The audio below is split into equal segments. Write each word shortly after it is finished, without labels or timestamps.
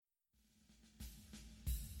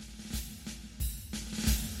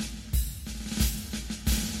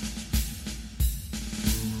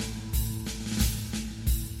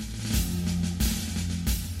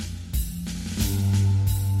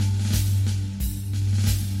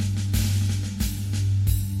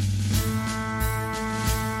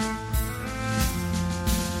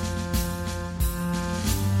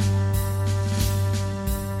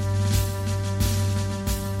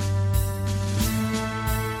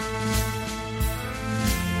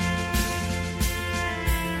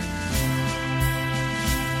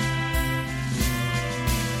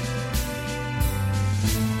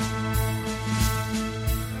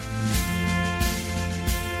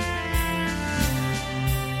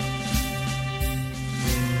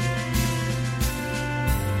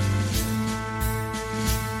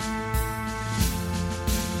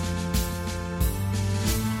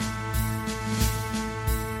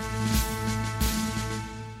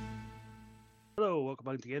Hello, welcome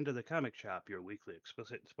back again to the Comic Shop, your weekly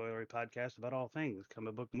explicit and spoilery podcast about all things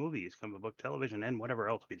comic book movies, comic book television, and whatever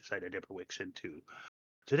else we decide to dip our wicks into.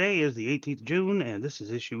 Today is the 18th of June, and this is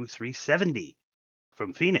issue 370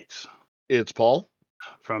 from Phoenix, It's Paul.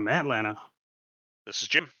 from Atlanta, This is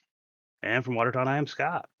Jim. and from Watertown. I am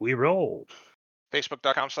Scott. We roll.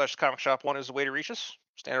 Facebook.com/comic shop 1 is the way to reach us.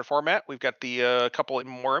 Standard format. We've got the couple in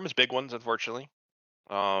memoriams, big ones, unfortunately.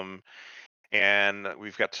 And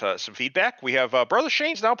we've got some feedback. We have Brother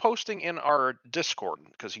Shane's now posting in our Discord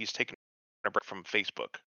because he's taking a break from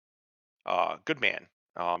Facebook. Good man.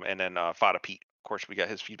 And then Fada Pete. Of course, we got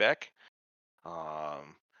his feedback.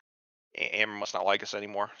 Amber must not like us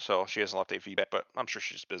anymore, so she hasn't left any feedback, but I'm sure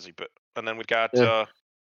she's busy. And then we got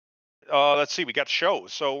let's see, we got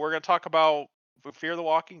shows. So we're gonna talk about Fear the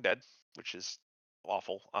Walking Dead, which is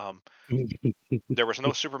awful. There was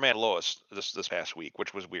no Superman Lois this past week,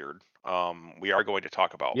 which was weird. We are going to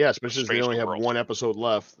talk about especially since they Strange only New have Worlds. one episode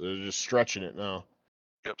left. They're just stretching it now.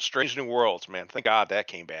 Yep, Strange New Worlds, man. Thank God that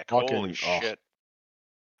came back. Fucking- Holy shit.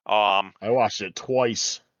 I watched it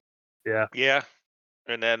twice. Yeah.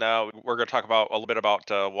 And then we're going to talk about a little bit about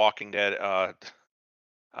Walking Dead,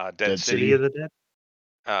 Dead City. City of the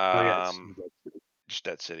Dead? Um, just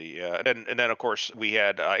Dead City, yeah. And then of course we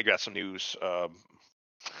had I got some news.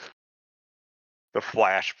 The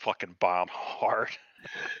Flash fucking bombed hard.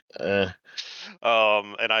 Uh,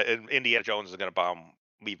 And Indiana Jones is gonna bomb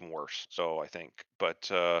even worse. So I think, but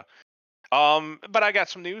I got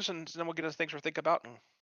some news, and then we'll get into things we're thinking about and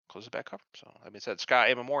close it back up. So that being said, Sky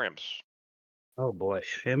in memoriams. Oh boy,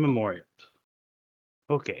 in memoriams.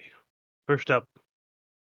 Okay, first up,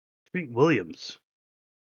 Treat Williams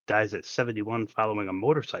dies at 71 following a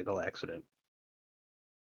motorcycle accident.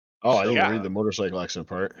 I didn't Yeah. read the motorcycle accident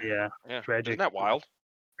part. Yeah, Yeah, tragic. isn't that wild?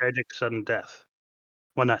 Tragic sudden death.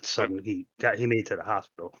 Well, not sudden. He made it to the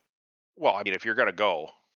hospital. Well, I mean, if you're gonna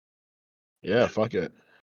go, Yeah, fuck it.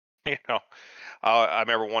 you know, I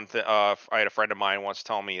remember one thing. I had a friend of mine once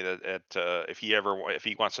tell me that if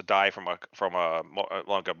he wants to die from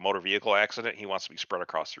like a motor vehicle accident, he wants to be spread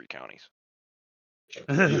across 3 counties.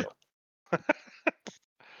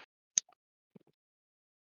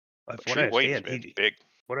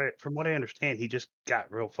 From what I understand, he just got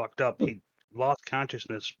real fucked up. He lost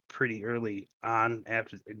consciousness pretty early on,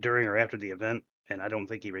 during or after the event, and I don't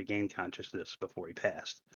think he regained consciousness before he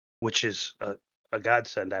passed, which is a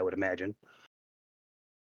godsend, I would imagine.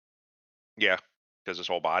 Yeah, because his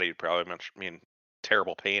whole body would probably be in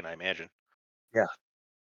terrible pain, I imagine. Yeah.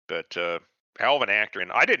 But hell of an actor,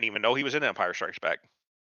 and I didn't even know he was in Empire Strikes Back.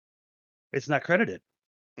 It's not credited.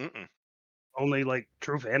 Mm-mm. Only like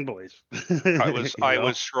true fanboys. I was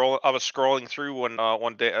scrolling through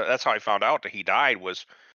one day. That's how I found out that he died.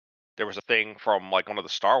 There was a thing from like one of the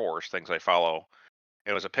Star Wars things I follow.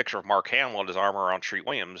 It was a picture of Mark Hamill and his armor around Treat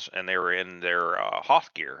Williams, and they were in their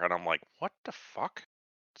Hoth gear, and I'm like, what the fuck?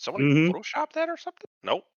 Did someone Photoshop that or something?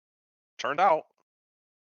 Nope. Turned out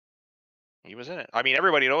he was in it. I mean,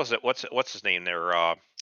 everybody knows it. What's his name there?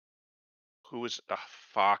 Who was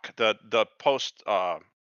fuck the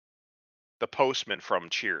postman from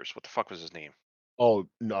Cheers? What the fuck was his name? Oh,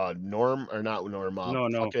 no, Norm or not Norm? No.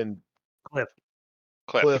 Fucking Cliff.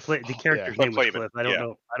 Cliff. The character's yeah. name was Cliff. Cliff. I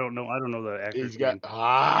don't know the actor's name.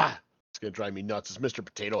 It's gonna drive me nuts. It's Mr.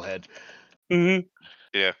 Potato Head. Mm-hmm.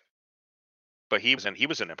 Yeah. But he was in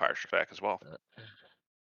Empire Strikes Back as well.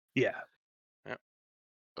 Yeah.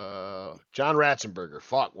 John Ratzenberger.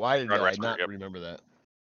 Fuck. Why did I not Yep. remember that?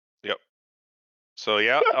 Yep. So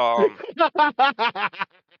yeah.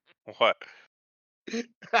 What?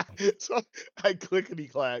 So I clickety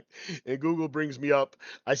clack, and Google brings me up.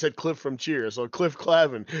 I said Cliff from Cheers, so Cliff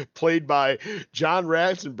Clavin, played by John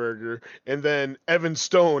Ratzenberger, and then Evan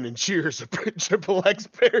Stone in Cheers, a Triple X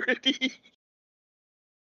parody.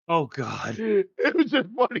 Oh God. It was just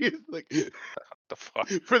funny. It's like, The fuck?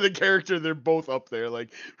 for the character, they're both up there,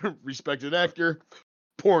 like respected actor,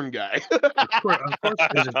 porn guy. Of course,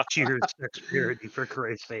 there's a Cheers sex parody, for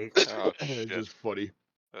Christ's sake. Oh, shit. It's just funny.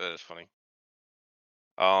 That is funny.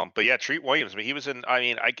 But yeah, Treat Williams. I mean, he was in. I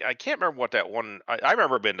mean, I can't remember what that one. I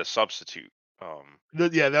remember being the substitute.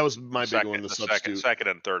 Yeah, that was my big one. The substitute, second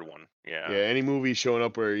and third one. Yeah. Yeah, any movie showing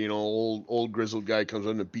up where old grizzled guy comes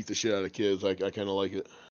in to beat the shit out of kids, I kind of like it.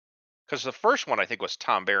 Because the first one I think was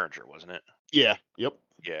Tom Berenger, wasn't it? Yeah. Yep.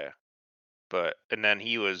 Yeah. And then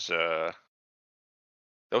he was.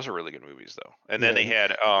 Those are really good movies, though. And then they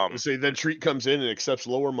had. Then Treat comes in and accepts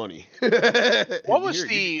lower money. What was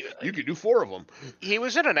you could do 4 of them. He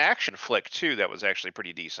was in an action flick too that was actually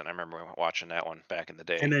pretty decent. I remember watching that one back in the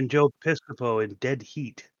day. And then Joe Piscopo in Dead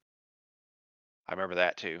Heat. I remember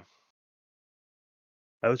that too.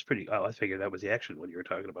 That was pretty. Oh, I figured that was the action one you were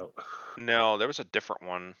talking about. No, there was a different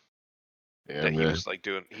one Yeah, that he man. was like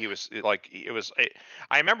doing. He was like it was.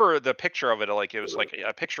 I remember the picture of it. Like it was like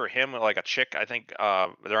a picture of him, like a chick. I think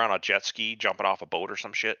they're on a jet ski jumping off a boat or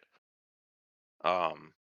some shit.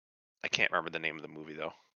 I can't remember the name of the movie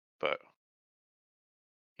though, but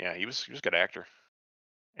yeah, he was a good actor,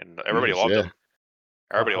 and everybody Nice, loved yeah. him.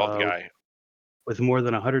 Everybody loved the Uh, guy. with more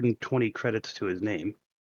than 120 credits to his name,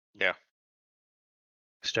 Yeah,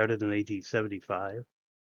 started in 1875.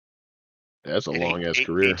 That's a in long ass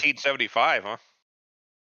career. 1875, huh?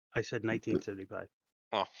 I said 1975.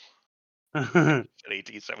 Oh, Yeah, in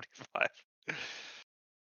 1875.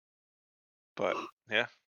 But yeah,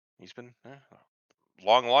 he's been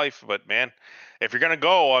long life. But man, if you're gonna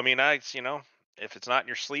go, I mean, if it's not in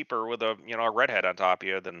your sleeper with a redhead on top of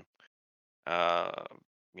you, then uh,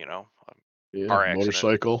 you know, a Yeah, car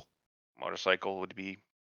accident, motorcycle. would be,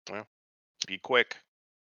 well, be quick.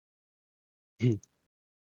 But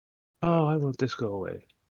oh, I want this go away.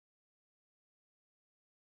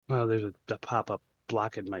 Well, there's a pop-up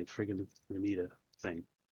blocking my friggin' Ramita thing.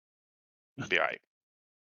 be all right.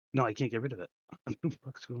 No, I can't get rid of it. What the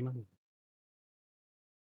fuck's going on?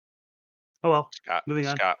 Oh well, moving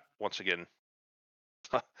on. Scott once again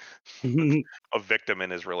That a victim in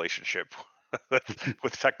his relationship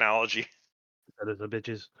with technology. is the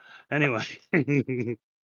bitches. Anyway.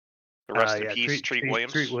 Rest in Yeah, peace, Treat Treat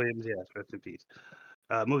Williams. Williams, yes, rest in peace.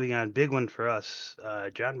 Moving on, big one for us.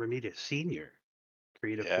 John Romita Sr.,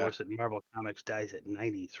 creative Yeah. force at Marvel Comics, dies at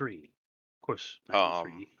 93. Of course, Um.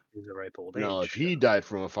 93 is a ripe old No, if age. he died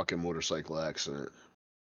from a fucking motorcycle accident,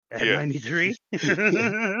 At Yeah. 93?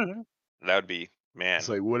 That would be, it's man.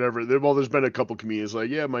 like whatever. Well, there's been a couple comedians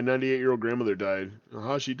like, yeah, my 98-year-old grandmother died.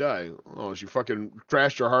 How'd she die? Oh, she fucking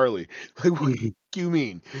crashed her Harley. Like, what do you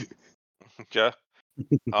mean? Yeah.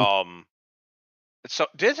 Um. So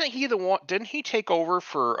didn't he the one? Didn't he take over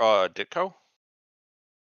for Ditko?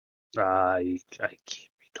 I can't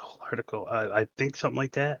read the whole article. I think something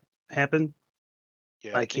like that happened.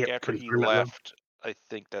 Yeah, I I think can't after he confirm it though. left, I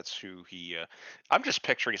think that's who he. I'm just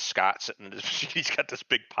picturing Scott sitting in his. He's got this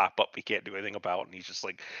big pop up he can't do anything about, and he's just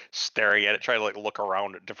like staring at it, trying to like look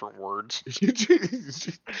around at different words, Try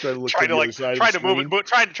to look to the other side of the trying to move screen.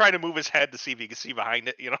 it, trying to move his head to see if he can see behind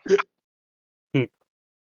it. Hmm.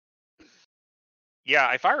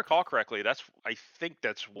 Yeah, if I recall correctly, I think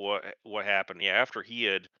that's what happened. Yeah,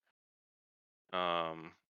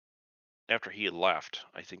 um after he had left,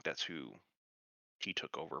 I think that's who he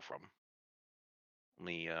took over from.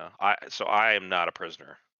 I am not a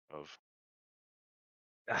prisoner of.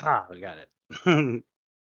 Aha, I got it. A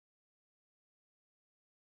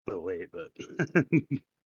little late, but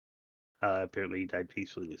apparently he died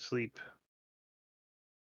peacefully asleep.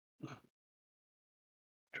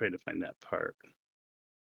 Trying to find that part.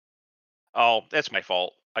 Oh, that's my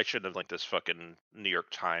fault. I shouldn't have linked this fucking New York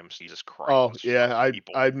Times. Jesus Christ, Oh those yeah, fucking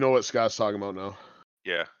people. I know what Scott's talking about now.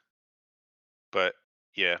 Yeah, but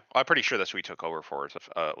yeah, I'm pretty sure that's who he took over for.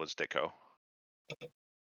 Was Ditko.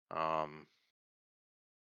 Um,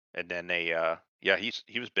 and then yeah,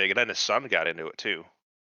 he was big, and then his son got into it too.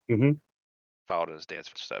 Mm-hmm. Followed in his dad's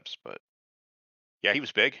footsteps, but yeah, he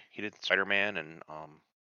was big. He did Spider-Man and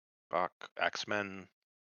X-Men.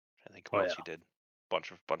 I think Oh what else yeah. he did?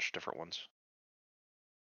 Bunch of different ones.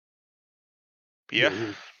 But Yeah, yeah, he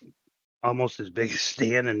was almost as big as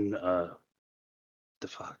Stan and the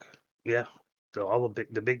fuck. Yeah. So all the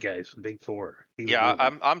big guys, the big four. He was one yeah, of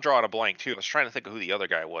them. I'm drawing a blank too. I was trying to think of who the other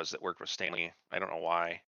guy was that worked with Stanley. I don't know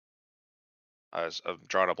why. I'm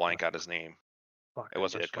drawing a blank on his name. Fuck, It I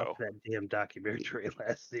wasn't just Ditko. watched that damn documentary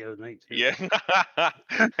the other night too. Yeah,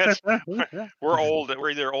 that's we're old.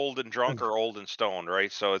 We're either old and drunk or old and stoned,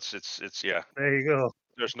 right? So it's yeah. There you go.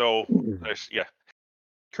 There's no there's yeah.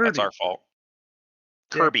 That's Kirby. our fault.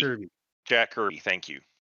 Jack Kirby, Kirby. Jack Kirby. Thank you.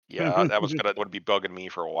 Yeah, that was would be bugging me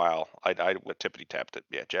for a while. I would tippity tapped it.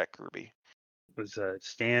 Yeah, Jack Kirby. Was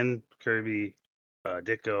Stan, Kirby,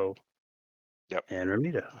 Ditko, Yep. and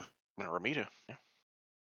Ramita. And Ramita. Yeah.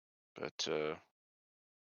 But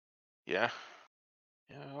yeah.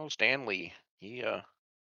 Yeah, oh, Stanley. He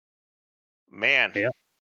man, Yeah,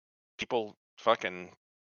 people fucking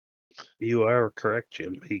you are correct,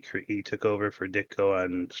 Jim. He took over for Ditko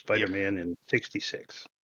on yeah. Spider-Man in '66.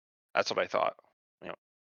 That's what I thought. Yeah.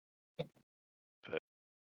 But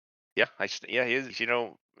yeah, yeah, he is,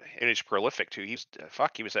 and he's prolific too. He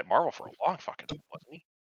was at Marvel for a long fucking time, wasn't he?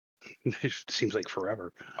 It seems like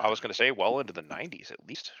forever. I was gonna say well into the 90s at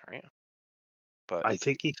least, right? But I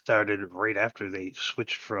think he started right after they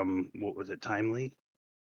switched from what was it, Timely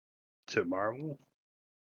to Marvel.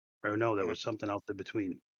 Or no, there mm, was something else in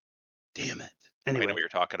between. Damn it. I know Anyway, what you're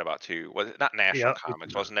talking about too. Was it not National yeah,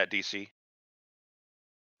 Comics? Wasn't that DC?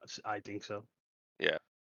 I think so. Yeah.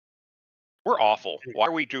 We're awful. Why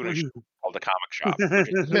are we doing a show called The Comic Shop? We're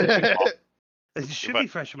just awful. It should But be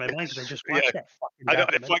fresh in my mind because I just yeah, watched that fucking I know.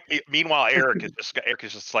 It's documentary. like meanwhile, Eric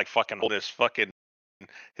is just like fucking holding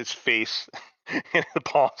his face in the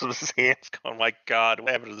palms of his hands, going, "My God, what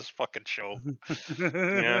happened to this fucking show?"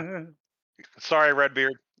 Yeah. Sorry,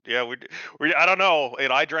 Redbeard. Yeah, we I don't know.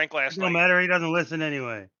 And I drank last No night. matter, he doesn't listen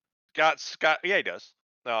anyway. Scott, yeah, he does.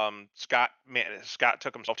 Scott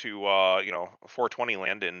took himself to 420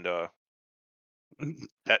 land, and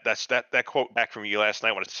that quote back from you last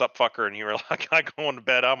night when it's "sup fucker," and you were like, "I'm going to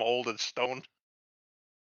bed. I'm old and stoned."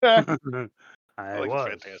 I I think was.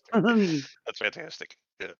 it's fantastic. That's fantastic.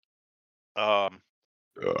 Yeah.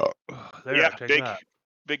 There, Yeah, check that.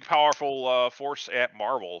 big powerful force at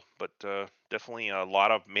Marvel, but definitely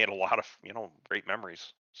made a lot of great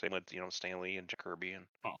memories. Same with Stan Lee and Jack Kirby and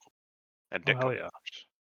Dick. hell yeah.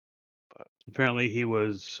 But Apparently, he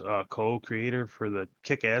was co-creator for the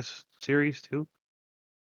Kick-Ass series too.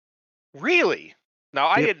 really, now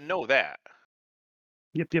I Yep. didn't know that.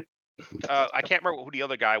 Yep. I can't remember who the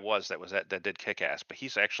other guy was that did Kick Ass, but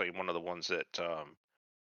he's actually one of the ones that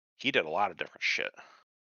he did a lot of different shit.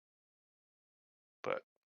 But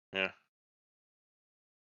yeah,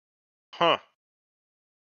 huh?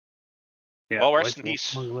 Yeah. Well, rest in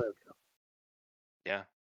peace. Long live. Yeah,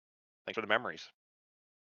 thanks for the memories.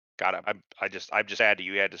 God, I'm just sad that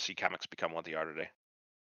you had to see comics become what they are today.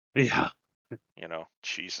 Yeah.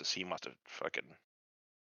 Jesus, he must have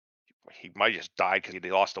he might have just died because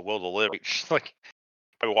he lost the will to live. Just like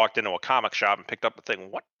I walked into a comic shop and picked up a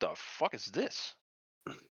thing. What the fuck is this?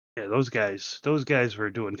 Yeah, those guys were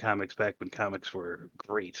doing comics back when comics were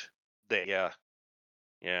great. Yeah,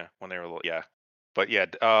 when they were but yeah,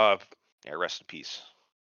 rest in peace,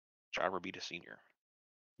 John Romita Sr.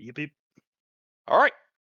 Yep. All right,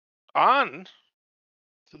 on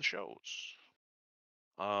to the shows.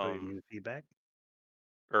 So you need feedback?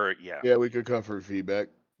 Or yeah, Yeah, we could cover feedback.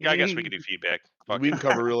 I guess we could do feedback. Fuck We it. can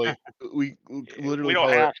cover we literally We don't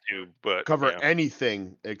cover, have to, but cover yeah.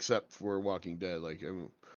 anything except for Walking Dead. Like,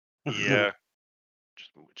 Yeah,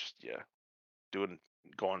 just doing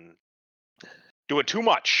too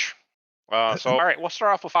much. So all right, we'll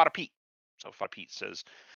start off with Fada Pete. So Fada Pete says,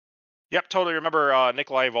 "Yep, totally remember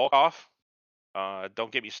Nikolai Volkov.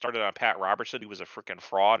 Don't get me started on Pat Robertson. He was a freaking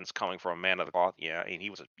fraud and it's coming from a man of the cloth. Yeah, and he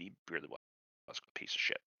really was a piece of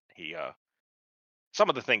shit. He some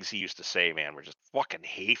of the things he used to say, man, were just fucking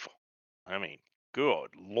hateful. I mean, good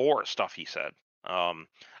lord, stuff he said. I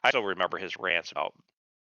still remember his rants about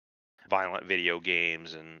violent video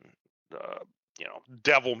games and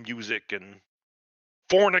devil music and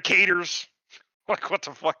fornicators. Like, what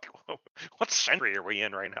the fuck? What century are we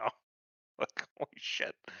in right now? Like, holy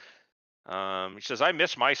shit." He says, "I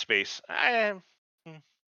miss MySpace."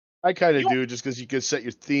 I kind of do, just because you could set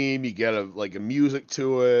your theme, you get a music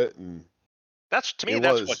to it, and That's to me. It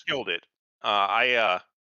That's what was. killed it.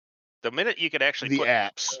 The minute you could actually The put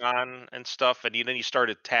apps. on and stuff, and then you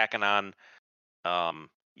started tacking on, the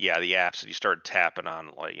apps, and you started tapping on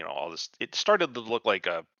all this. It started to look like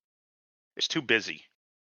it's too busy.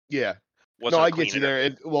 Yeah. No, Wasn't I a get clean you there.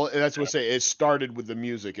 interface. And that's what I say. It started with the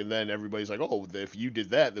music, and then everybody's like, "Oh, if you did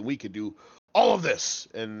that, then we could do all of this."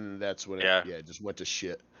 And that's when Yeah. it just went to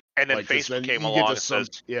shit. And then Like, 'cause Facebook then came you get along to and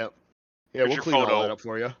says, yeah, "Here's we'll your clean all that photo. up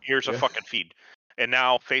for you. Here's a Yeah. fucking feed." And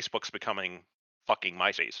now Facebook's becoming fucking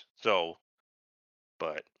MySpace. So,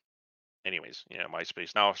 but anyways,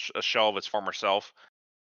 MySpace now a shell of its former self.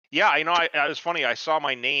 Yeah, it was funny. I saw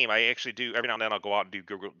my name. I actually do every now and then. I'll go out and do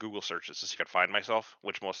Google searches to see if I can find myself,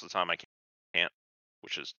 which most of the time I can't.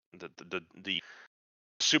 Which is the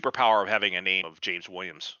superpower of having a name of James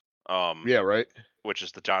Williams. Yeah, right. Which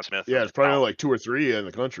is the John Smith. Yeah, Of it's probably now. only like 2 or 3 in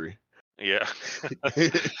the country. Yeah.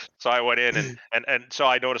 So I went in and so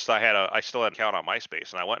I noticed I still had an account on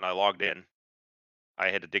MySpace, and I went and I logged in. I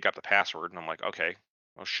had to dig up the password, and I'm like, okay,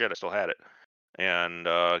 oh shit, I still had it, and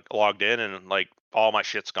logged in, and like all my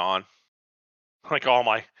shit's gone. Like all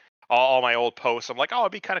my old posts. I'm like, oh,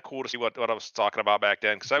 it'd be kind of cool to see what I was talking about back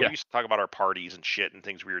then, because we Yeah. used to talk about our parties and shit and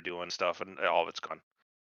things we were doing and stuff, and all of it's gone.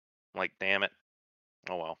 I'm like, damn it.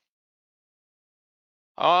 Oh well.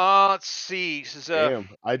 Let's see. This is Damn,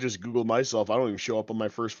 I just Googled myself. I don't even show up on my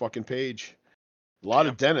first fucking page. A lot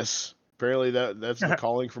Yeah. of Dennis. Apparently that's the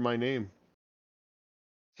calling for my name.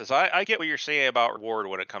 Says I get what you're saying about reward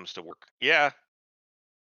when it comes to work. Yeah.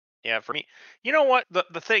 Yeah, for me, you know what?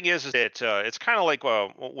 The thing is that it's kind of like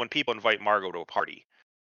when people invite Margot to a party.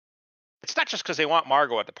 It's not just because they want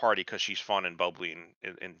Margot at the party because she's fun and bubbly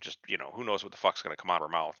and just who knows what the fuck's gonna come out of her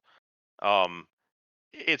mouth.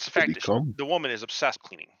 It's the fact that become. the woman is obsessed with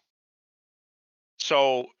cleaning.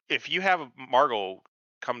 So if you have Margot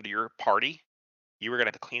come to your party, you were gonna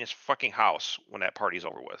have the cleanest fucking house when that party's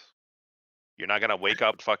over with. You're not gonna wake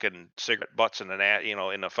up fucking cigarette butts in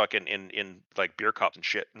in the fucking in like beer cups and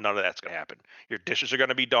shit. None of that's gonna happen. Your dishes are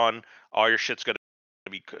gonna be done. All your shit's gonna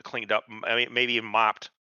be cleaned up. I mean, maybe even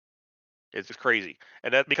mopped. It's just crazy,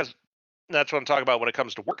 and because that's what I'm talking about when it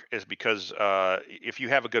comes to work. Is because if you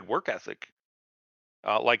have a good work ethic,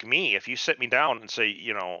 like me, if you sit me down and say,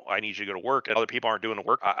 I need you to go to work, and other people aren't doing the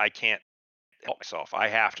work, I can't help myself. I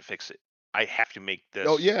have to fix it. I have to make this.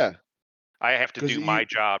 Oh yeah, I have to 'cause do my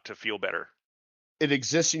job to feel better. it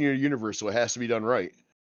exists in your universe, so it has to be done right,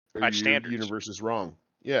 or I have your standards. universe is wrong.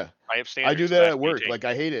 Yeah, I have I standards do that I that have at to work. maintain. Like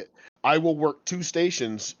I hate it. I will work 2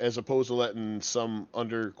 stations as opposed to letting some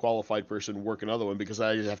underqualified person work another one because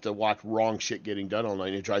I have to watch wrong shit getting done all night.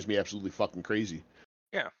 And it drives me absolutely fucking crazy.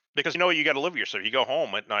 Yeah, because you got to live with yourself. You go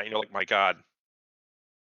home at night, like, my God,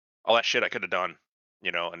 all that shit I could have done,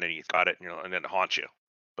 and then you got it, and then it haunts you.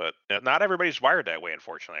 But not everybody's wired that way,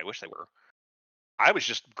 unfortunately. I wish they were. I was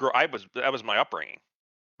just, that was my upbringing.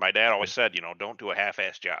 My dad always said, don't do a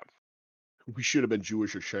half-ass job. We should have been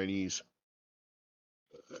Jewish or Chinese.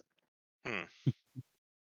 Hmm.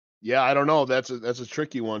 Yeah, I don't know. That's a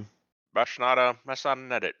tricky one. That's not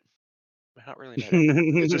an edit. Not really an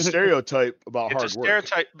edit. It's a stereotype about It's a hard work.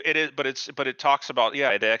 stereotype. It is, but it talks about,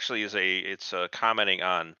 yeah. It actually is it's commenting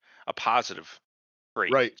on a positive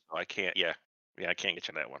trait. Right. So I can't. Yeah, I can't get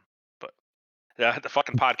you that one. But the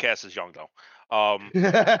fucking podcast is young though.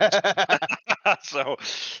 So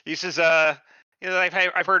he says, I've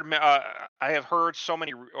heard, I have heard so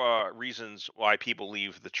many reasons why people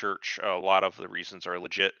leave the church. A lot of the reasons are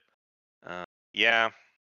legit. Yeah.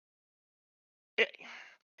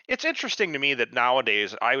 It's interesting to me that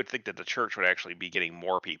nowadays I would think that the church would actually be getting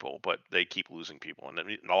more people, but they keep losing people.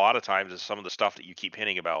 And a lot of times, is some of the stuff that you keep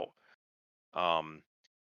hinting about. Um,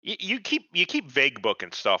 you keep vague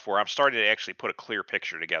booking stuff where I'm starting to actually put a clear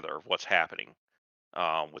picture together of what's happening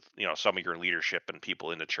with some of your leadership and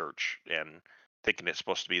people in the church, and thinking it's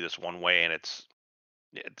supposed to be this one way, and it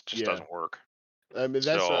just Yeah. doesn't work. I mean,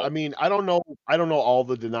 So I don't know all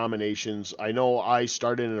the denominations. I know I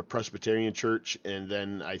started in a Presbyterian church, and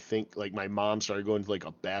then I think like my mom started going to like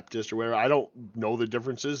a Baptist or whatever. I don't know the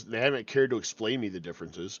differences. They haven't cared to explain me the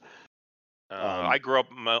differences. I grew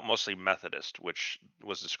up mostly Methodist, which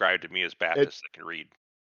was described to me as Baptist that can read.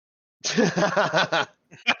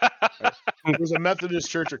 There's a Methodist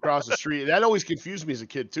church across the street. That always confused me as a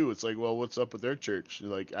kid too. It's like, well, what's up with their church?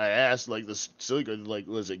 Like I asked, like the silly guy, like,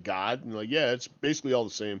 was it God? And like, yeah, it's basically all the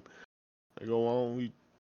same. I go,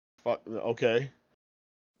 well, okay.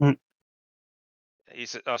 He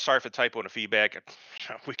said, "Sorry for typo and the feedback.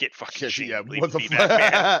 We get fucking Yeah, leaving what the feedback,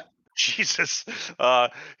 man. fuck? Jesus."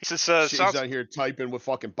 He says, She's "Sounds out here typing with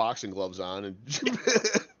fucking boxing gloves on, and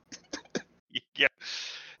yeah."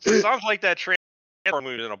 So sounds like that Transformers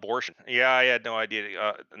movie was an abortion. Yeah, I had no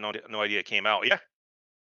idea. No idea it came out.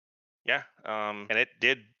 Yeah. And it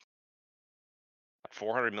did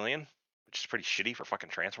 400 million, which is pretty shitty for fucking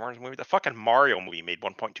Transformers movie. The fucking Mario movie made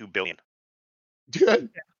 1.2 billion. dude,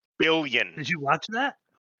 Billion. Did you watch that?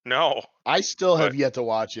 No, I still have But- yet to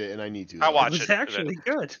watch it, and I need to. I though. watch It was actually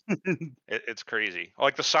good. It's crazy.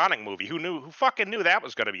 Like the Sonic movie. Who fucking knew that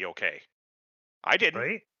was going to be okay? I didn't.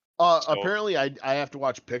 Right? So- Apparently, I have to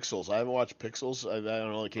watch Pixels. I haven't watched Pixels. I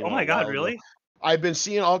don't know. It came Oh out my a god, while ago. really? I've been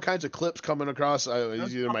seeing all kinds of clips coming across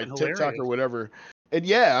That's either my fucking TikTok hilarious. or whatever. And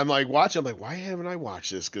yeah, I'm like watching. I'm like, why haven't I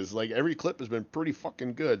watched this? Because like every clip has been pretty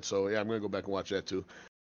fucking good. So yeah, I'm gonna go back and watch that too.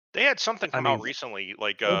 They had something come out mean, recently,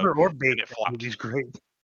 like Over or Baked, it that flopped. movie's great.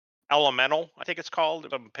 Elemental, I think it's called,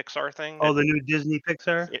 some Pixar thing. Oh, the new Disney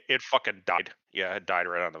Pixar? It fucking died. Yeah, it died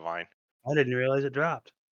right on the vine. I didn't realize it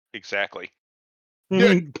dropped. Exactly.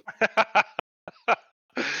 Dude.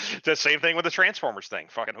 The same thing with the Transformers thing.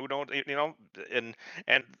 Fucking who don't and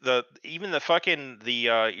even the fucking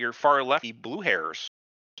your far lefty blue hairs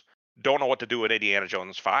don't know what to do with Indiana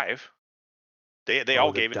Jones 5. They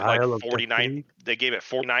all gave it like Dial of 49. Destiny? They gave it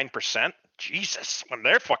 49%. Jesus, when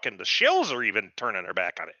they're fucking the shills are even turning their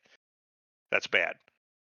back on it. That's bad.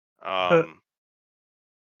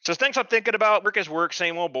 So things I'm thinking about. Work is work,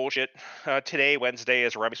 same old bullshit. Today, Wednesday,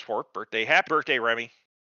 is Remy's 4th birthday. Happy birthday, Remy.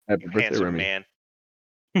 Happy You birthday, handsome Remy. man.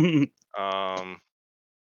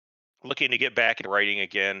 Looking to get back into writing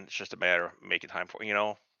again. It's just a matter of making time for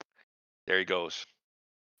There he goes.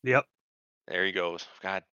 Yep. There he goes.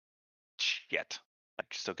 God, shit.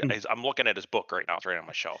 I'm looking at his book right now. It's right on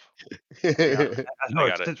my shelf. I know,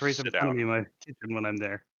 gotta it sits right sit in front of down. me in my kitchen when I'm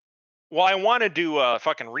there. Well, I want to do a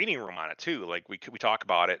fucking reading room on it too. Like we talk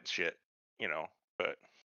about it and shit. but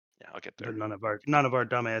yeah, I'll get there. But none of our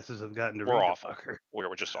dumbasses have gotten to We're read awful. the fucker.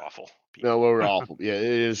 We're just awful No, people. we're awful. Yeah, it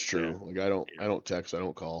is Yeah. true. Like I don't text, I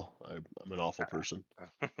don't call. I'm an awful person.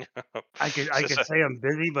 I could say I'm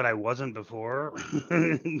busy, but I wasn't before.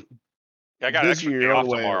 I got an Busy extra in day your off own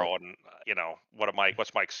way. tomorrow, and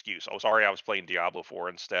what's my excuse? Oh, sorry, I was playing Diablo 4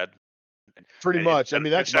 instead. Pretty And much. I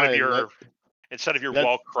mean, that's instead of mine. your that-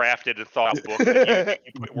 well crafted and thought out book that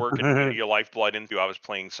you put work and your lifeblood into, I was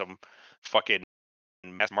playing some fucking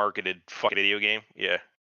mass marketed fucking video game. Yeah.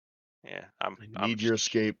 I'm Need your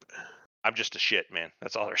escape. I'm just a shit, man.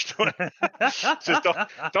 That's all there's to it. Just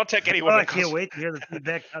don't take anyone. Oh, I can't wait to hear the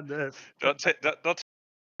feedback on this. Don't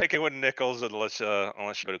take anyone nickels unless you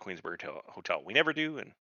go to Queensbury Hotel. We never do, and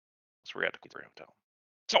unless we're at the Queensbury Hotel.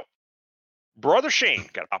 So, Brother Shane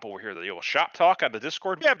got to pop over here to the old shop talk on the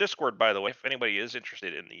Discord. We have Discord, by the way, if anybody is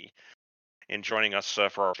interested in joining us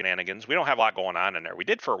for our shenanigans. We don't have a lot going on in there. We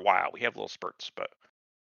did for a while. We have little spurts, but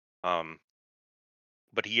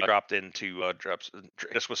he dropped in to drop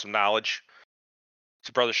us with some knowledge.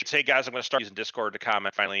 So, Brother Shane, hey guys, I'm going to start using Discord to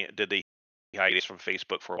comment. Finally, did the hiatus from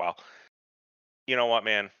Facebook for a while. You know what,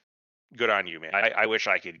 man? Good on you, man. I wish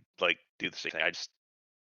I could do the same thing.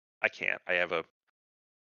 I can't.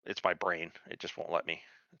 It's my brain. It just won't let me.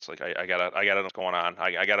 It's like I gotta know what's going on.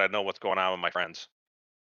 I gotta know what's going on with my friends.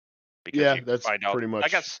 Because Yeah, you that's find out. pretty much. I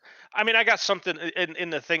got something in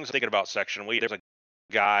the things I'm thinking about section. There's a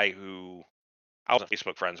guy who I wasn't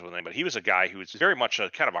Facebook friends with him, but he was a guy who was very much a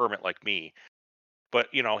kind of a hermit like me. But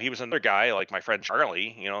he was another guy like my friend Charlie.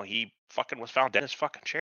 He fucking was found dead in his fucking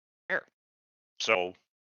chair. So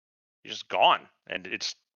he's just gone, and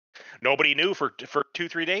it's nobody knew for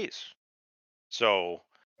 2-3 days. So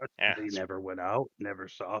yeah, They never went out, never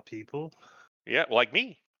saw people. yeah, like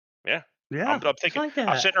me. Yeah. Yeah, I'm thinking. like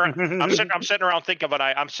I'm sitting around. I'm sitting around thinking of an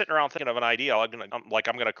idea. I'm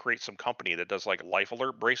gonna create some company that does like life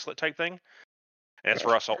alert bracelet type thing, and it's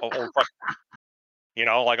for us. Like all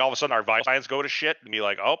of a sudden our vital signs go to shit and be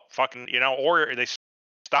like, oh fucking, or they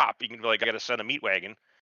stop. You can be like, I got to send a meat wagon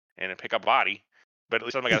and pick up a body, but at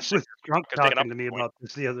least I got He to was drunk talking to me about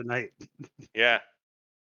this the other night. Yeah.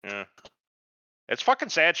 It's fucking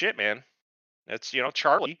sad shit, man. It's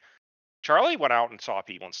Charlie. Charlie went out and saw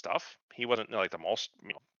people and stuff. He wasn't like the most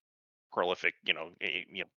prolific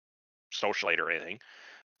socialite or anything,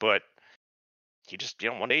 but he just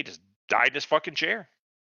one day just died in his fucking chair,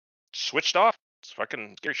 switched off. It's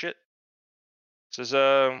fucking scary shit. Says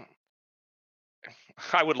I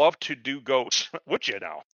would love to do ghosts. Would you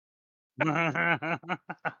now?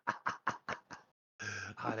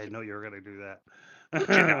 I didn't know you were gonna do that.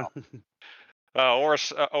 You know. Or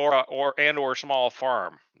a small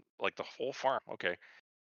farm, like the whole farm. Okay.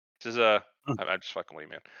 This is I'm just fucking with you,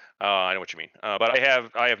 man. I know what you mean. But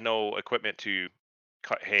I have no equipment to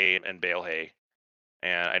cut hay and bale hay,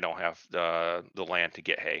 and I don't have the land to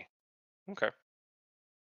get hay. Okay,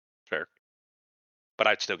 fair. But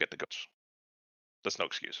I'd still get the goats. That's no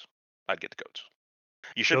excuse. I'd get the goats.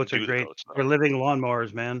 You shouldn't Goats are do the great. goats. They're living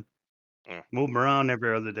lawnmowers, man. Mm. Move them around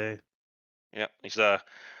every other day. Yeah, he's the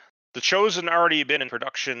Chosen already been in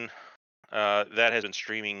production. That has been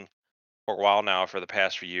streaming for a while now for the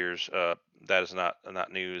past few years. That is not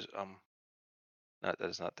news. That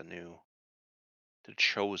is not the new. The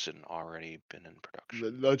Chosen already been in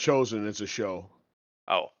production. The Chosen is a show.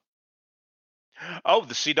 Oh,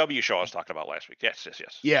 the CW show I was talking about last week. Yes.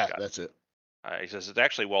 Yeah, Got that's it. He says it's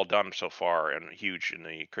actually well done so far and huge in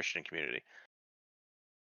the Christian community.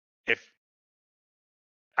 If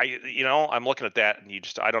I'm looking at that and I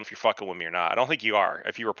don't know if you're fucking with me or not. I don't think you are.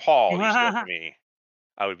 If you were Paul, you said to me,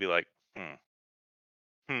 I would be like,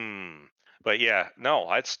 But yeah, no,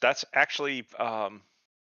 that's actually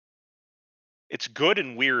it's good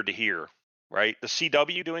and weird to hear, right? The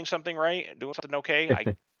CW doing something right, doing something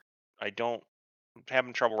okay. I don't. I'm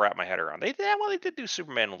having trouble wrapping my head around. They did do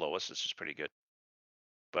Superman and Lois. This is pretty good,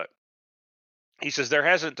 but he says there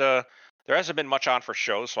hasn't been much on for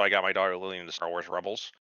shows, so I got my daughter Lily into Star Wars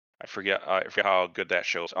Rebels. I forget how good that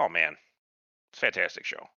show is. Oh man, fantastic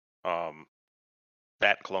show.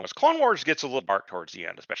 That Clone Wars gets a little dark towards the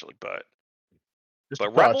end, especially, but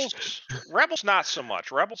Rebels not so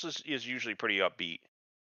much. Rebels is usually pretty upbeat.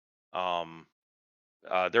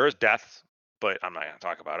 There is death, but I'm not gonna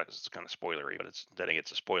talk about it. It's kind of spoilery, but it's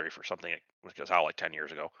a spoilery for something that was out like 10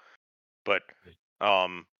 years ago. But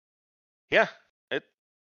yeah,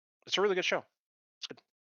 it's a really good show. It's good.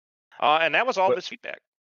 And that was all of his feedback.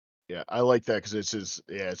 Yeah, I like that because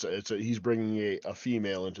he's bringing a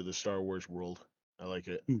female into the Star Wars world. I like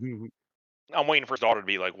it. I'm waiting for his daughter to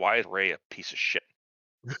be like, "Why is Rey a piece of shit?"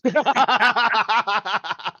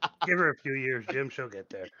 Give her a few years, Jim. She'll get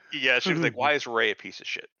there. Yeah, she was like, "Why is Ray a piece of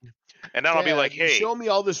shit?" And then I'll be like, You "Hey." show me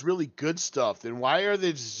all this really good stuff. Then why are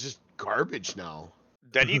they just garbage now?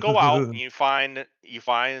 Then you go out and you find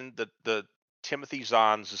the Timothy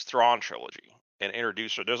Zahn's Thrawn trilogy and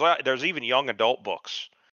introduce her. There's even young adult books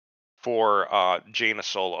for Jaina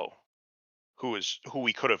Solo, who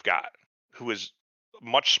we could have got, who is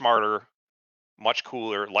much smarter, much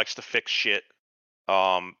cooler, likes to fix shit,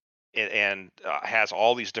 and has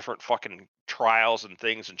all these different fucking trials and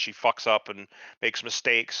things, and she fucks up and makes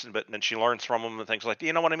mistakes, but then she learns from them and things like,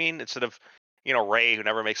 you know what I mean? Instead of Ray, who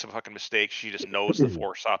never makes a fucking mistake, she just knows the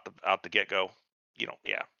Force out the get go.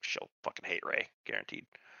 Yeah, she'll fucking hate Ray, guaranteed.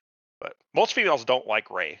 But most females don't like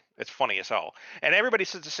Ray. It's funny as hell, and everybody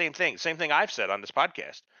says the same thing. Same thing I've said on this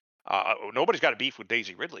podcast. Nobody's got a beef with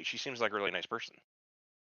Daisy Ridley. She seems like a really nice person.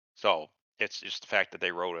 So it's just the fact that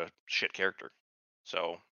they wrote a shit character.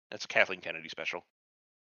 So that's a Kathleen Kennedy special.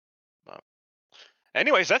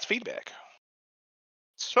 Anyways, that's feedback.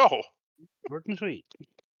 So Working sweet.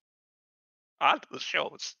 on to the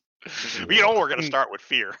show. We're going to start with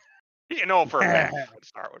fear. For a fact, we're going to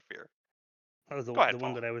start with fear. That was the Go ahead,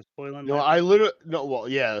 one Paul. that I was spoiling. No, last I week? literally no. Well,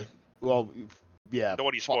 yeah. The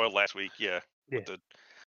one you spoiled last week, yeah.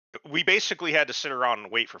 We basically had to sit around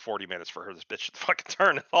and wait for 40 minutes for her this bitch to fucking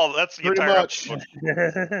turn. Oh, that's the Pretty entire much.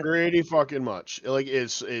 episode. Pretty fucking much. Like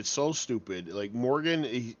it's so stupid. Like Morgan,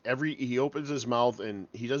 he opens his mouth and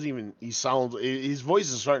he doesn't even. He sounds. His voice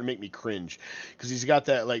is starting to make me cringe because he's got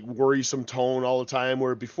that like worrisome tone all the time.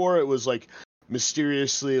 Where before it was like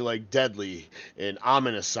mysteriously like deadly and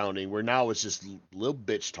ominous sounding. Where now it's just little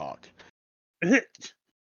bitch talk.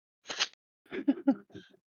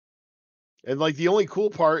 And like the only cool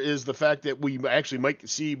part is the fact that we actually might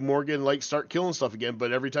see Morgan like start killing stuff again,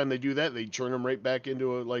 but every time they do that, they turn him right back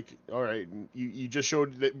into a like, all right, you just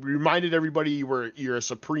showed that, reminded everybody you're a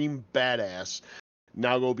supreme badass.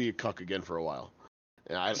 Now go be a cuck again for a while.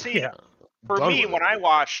 And for me, when I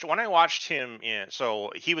watched him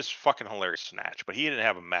so he was fucking hilarious, Snatch, but he didn't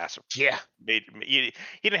have a massive. Yeah. He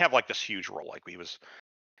didn't have like this huge role like he's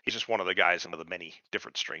just one of the guys into the many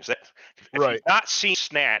different strings. If Right. you've not seen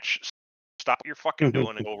Snatch, stop what you're fucking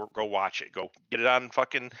doing and go watch it. Go get it on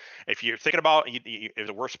fucking. If you're thinking about is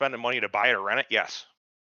it worth spending money to buy it or rent it, yes.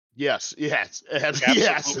 Yes. Absolutely.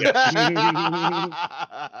 Yes.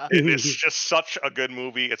 It is just such a good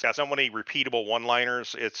movie. It's got so many repeatable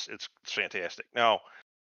one-liners. It's fantastic. Now,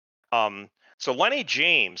 so Lenny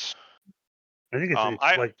James. I think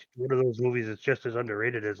it's like one of those movies that's just as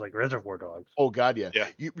underrated as like Reservoir Dogs. Oh God, yeah. Yeah.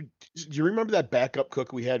 Do you remember that backup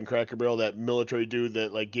cook we had in Cracker Barrel, that military dude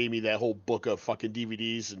that like gave me that whole book of fucking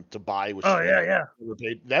DVDs and to buy? Which yeah.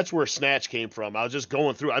 That's where Snatch came from. I was just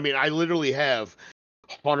going through. I mean, I literally have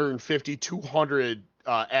 150, 200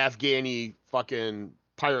 Afghani fucking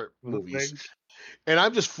pirate movies. And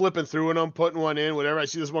I'm just flipping through and I'm putting one in, whatever. I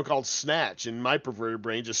see this one called Snatch, and my perverted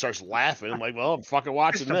brain just starts laughing. I'm like, well, I'm fucking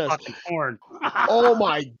watching this. Fucking porn. Oh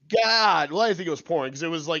my God. Well, I think it was porn because it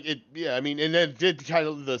was like it. Yeah, I mean, and then did kind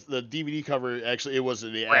of the DVD cover. Actually, it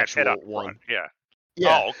wasn't the actual one. Yeah.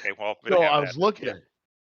 Yeah. Oh, okay. Well, so I was looking at it.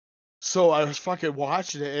 So I was fucking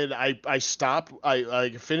watching it, and I stopped. I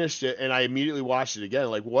finished it, and I immediately watched it again.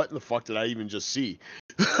 Like, what in the fuck did I even just see?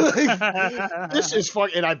 This is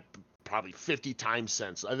fucking. And I probably 50 times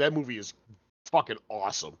since. That movie is fucking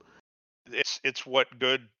awesome. It's what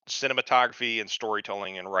good cinematography and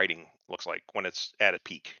storytelling and writing looks like when it's at its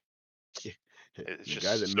peak. It's the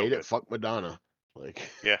guy that made it fuck Madonna. Like,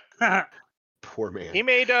 yeah. Poor man. He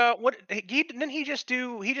made he just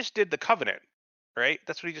did The Covenant, right?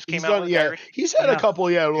 That's what he just came out with. Yeah, he's had a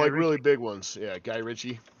couple, like really big ones. Yeah, Guy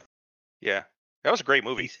Ritchie. Yeah, that was a great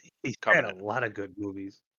movie. He's had a lot of good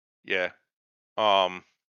movies. Yeah.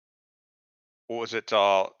 What was it?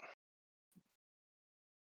 What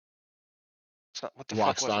the Lock,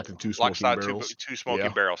 fuck was Stock, it? and Two Lock, Smoking Stock, Barrels. Two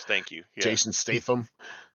Smoking Barrels. Thank you. Yeah. Jason Statham.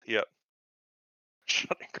 Yep.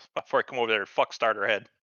 Before I come over there, fuck Starter Head.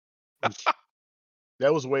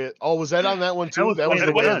 That was way. Oh, was that on that one too? That was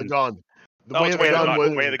the Way of the Gun. The Way of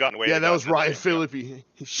the Gun. Yeah, that was Ryan Phillippe. He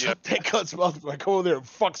shut that gut's mouth. I come over there and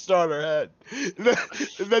fuck Starter Head.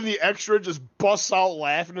 And then the extra just busts out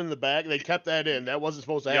laughing in the back. They kept that in. That wasn't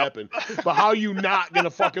supposed to happen. But how you not gonna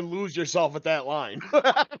fucking lose yourself at that line?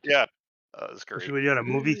 Yeah. That's great. Especially when you're on a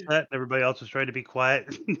movie set and everybody else is trying to be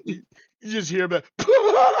quiet. You just hear about.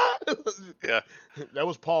 Yeah. That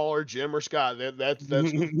was Paul or Jim or Scott. That's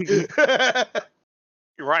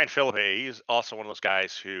Ryan Phillippe, he's also one of those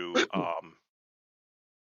guys who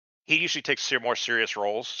he usually takes more serious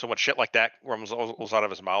roles. So when shit like that comes out of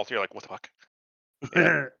his mouth, you're like, what the fuck?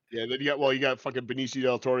 Yeah. Yeah, then you got fucking Benicio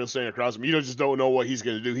del Toro standing across him. You just don't know what he's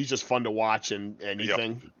gonna do. He's just fun to watch and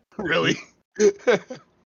anything. Really.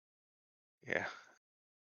 Yeah.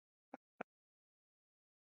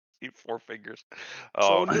 Eat 4 fingers. So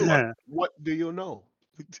Oh, new. What do you know?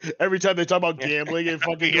 Every time they talk about gambling, it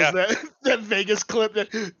fucking goes that Vegas clip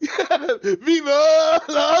that Viva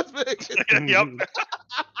Las Vegas. yep.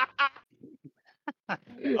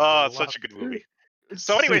 Oh, it's such a good movie.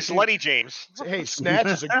 So, anyways, Lenny James. Hey, Snatch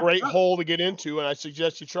is a great hole to get into, and I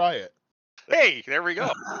suggest you try it. Hey, there we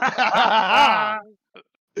go.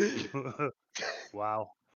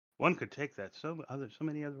 Wow. One could take that so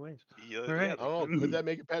many other ways. Yeah, All right. Oh, could that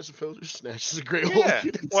make it past the filter? Snatch is a great hole. yeah. To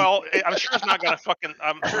get into. Well, I'm sure it's not gonna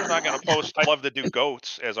post "I love to do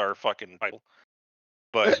goats" as our fucking title.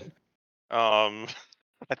 But I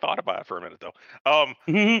thought about it for a minute though.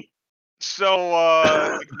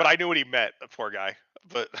 So, but I knew what he meant, the poor guy.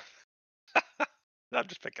 But I'm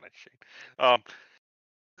just picking at Shane.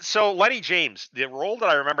 So Lenny James, the role that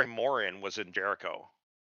I remember him more in was in Jericho,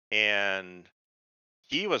 and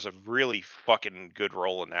he was a really fucking good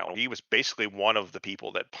role in that one. He was basically one of the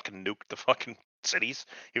people that fucking nuked the fucking cities.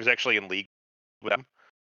 He was actually in league with them.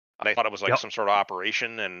 And I thought it was like some sort of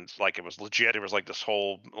operation, and like it was legit. It was like this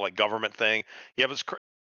whole like government thing. Yeah, it was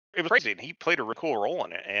crazy, and he played a really cool role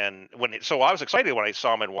in it. And so I was excited when I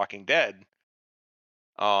saw him in Walking Dead.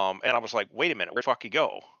 And I was like, wait a minute, where the fuck he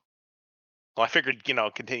go? Well, I figured,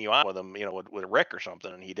 continue on with him, with Rick or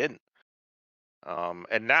something, and he didn't.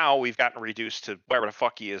 And now we've gotten reduced to wherever the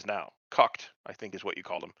fuck he is now. Cucked, I think is what you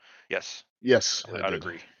called him. Yes. Yes, I'd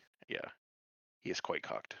agree. Yeah. He is quite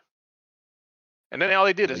cucked. And then all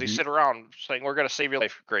they did is they sit around saying, we're going to save your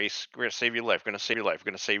life, Grace. We're going to save your life. We're going to save your life.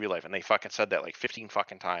 We're going to save your life. And they fucking said that like 15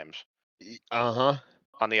 fucking times. Uh-huh.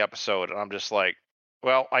 On the episode. And I'm just like,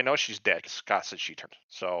 well, I know she's dead because Scott said she turned.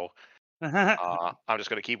 So I'm just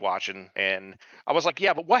going to keep watching. And I was like,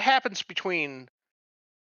 yeah, but what happened between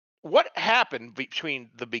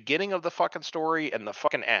the beginning of the fucking story and the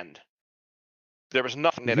fucking end? There was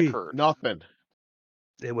nothing that occurred. Nothing.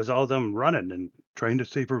 It was all them running and trying to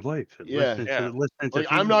save her life. And listening to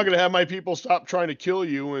I'm not gonna have my people stop trying to kill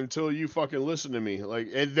you until you fucking listen to me. Like,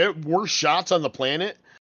 and there were shots on the planet.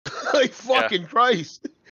 Like fucking Christ.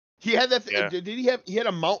 He had that. Yeah. Did he have? He had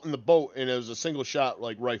a mount in the boat, and it was a single shot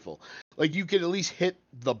like rifle. Like you could at least hit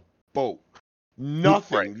the boat.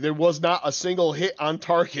 Nothing. Right. There was not a single hit on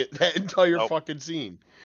target that entire fucking scene.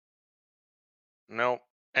 No.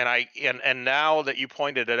 And now that you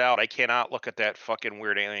pointed it out, I cannot look at that fucking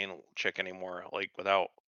weird alien chick anymore, like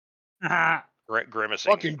without grimacing.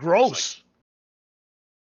 Fucking gross.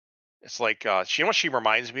 It's like, you know what she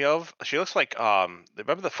reminds me of? She looks like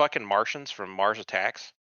remember the fucking Martians from Mars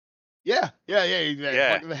Attacks? Yeah.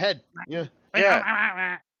 The head. Yeah.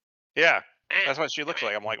 Yeah. That's what she looks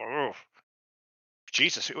like. I'm like, oh,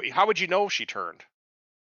 Jesus, how would you know she turned?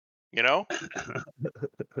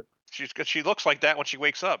 She looks like that when she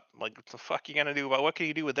wakes up. Like, what the fuck you gonna do about? What can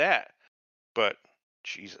you do with that? But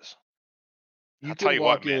Jesus, You can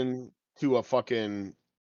walk in to a fucking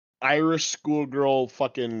Irish schoolgirl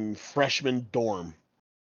fucking freshman dorm,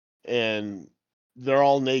 and they're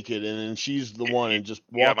all naked, and then she's the one, and just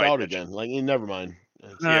walk out again. Like, never mind.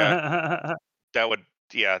 Yeah, that would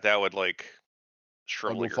like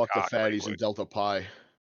shrivel I'll go fuck the fatties and in Delta Pi.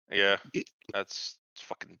 Yeah, that's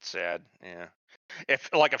fucking sad. Yeah. If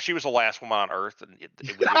she was the last woman on Earth, and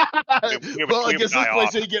well, I guess this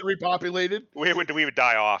place ain't get repopulated. We would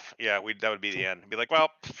die off. Yeah, that would be the end. Be like, well,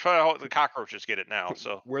 the cockroaches get it now.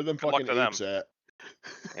 So where them fucking apes at?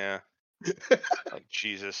 Yeah. Like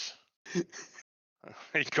Jesus. You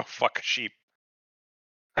go fuck a sheep.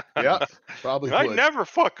 Yeah, probably. I never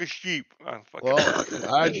fuck a sheep.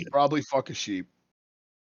 Well, I'd probably fuck a sheep.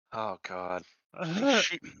 Oh God.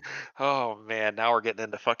 Oh man, now we're getting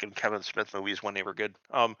into fucking Kevin Smith movies when they were good.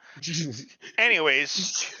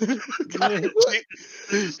 Anyways,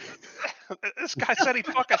 this guy said he'd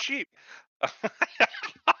fuck a sheep.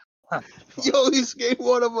 Yo, he gave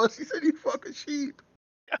one of us. He said he'd fuck a sheep.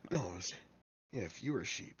 No, yeah, if you were a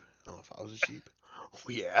sheep. Oh, if I was a sheep. Oh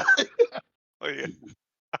yeah. Oh yeah.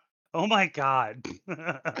 Oh my God.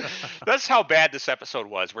 That's how bad this episode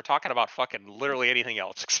was. We're talking about fucking literally anything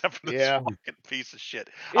else except for this fucking piece of shit.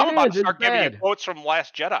 I'm about to start giving you quotes from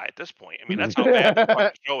Last Jedi at this point. I mean, that's how bad the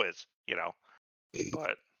fucking show is,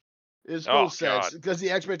 But it's so sad because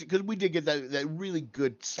because we did get that really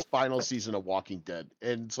good final season of Walking Dead,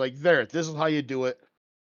 and it's like this is how you do it.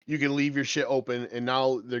 You can leave your shit open, and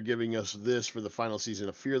now they're giving us this for the final season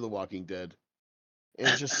of Fear the Walking Dead, and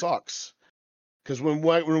it just sucks. Because when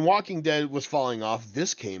Walking Dead was falling off,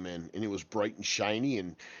 this came in, and it was bright and shiny,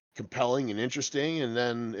 and compelling and interesting, and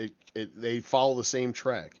then they follow the same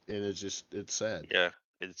track, and it's sad. Yeah.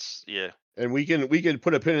 And we can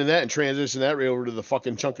put a pin in that and transition that right over to the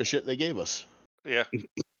fucking chunk of shit they gave us. Yeah.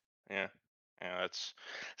 Yeah. That's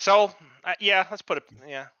so. Yeah. Let's put it.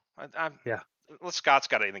 Yeah. Yeah. Unless Scott's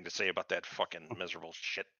got anything to say about that fucking miserable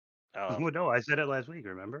shit. Well, no, I said it last week.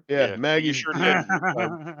 Remember? Yeah, Yeah, Maggie. you sure did.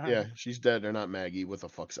 Yeah, she's dead. Or not Maggie. What the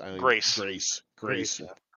fuck's Grace. Grace. Yeah.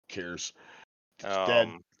 Cares. She's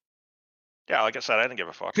dead. Yeah, like I said, I didn't give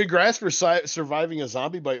a fuck. Congrats for surviving a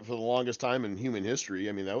zombie bite for the longest time in human history.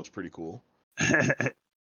 I mean, that was pretty cool.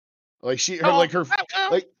 Like she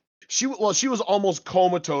was almost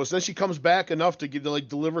comatose. Then she comes back enough to get to like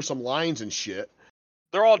deliver some lines and shit.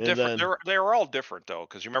 They're all And different. then- They were all different though,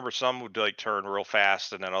 because you remember some would like turn real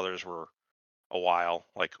fast, and then others were a while.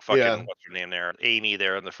 Like fucking Yeah. what's her name there, Amy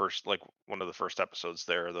there in the first like one of the first episodes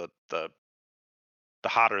there. The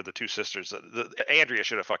hotter of the two sisters. The Andrea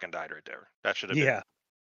should have fucking died right there. That should have been. Yeah.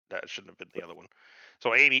 That shouldn't have been the other one.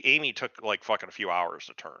 So Amy took like fucking a few hours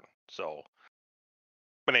to turn. So,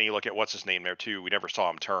 but then you look at what's his name there too. We never saw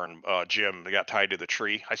him turn. Jim, they got tied to the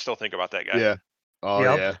tree. I still think about that guy. Yeah. Oh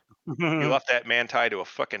Yep. yeah. You left that man tied to a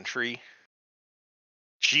fucking tree.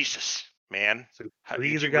 Jesus, man. So How- we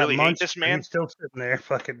did either you got really hate munch, this or man? he's still sitting there,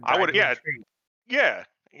 fucking. I would- dying in a yeah. tree.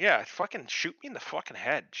 Yeah. Fucking shoot me in the fucking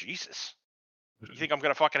head. Jesus. You think I'm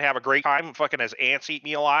gonna fucking have a great time? Fucking as ants eat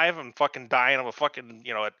me alive and fucking dying of a fucking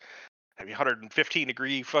at 115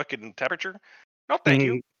 degree fucking temperature? No, thank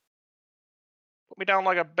you. Put me down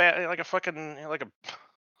like a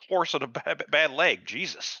horse with a bad leg.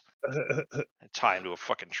 Jesus. Tie him to a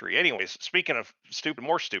fucking tree. Anyways, speaking of stupid,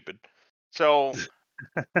 more stupid. So,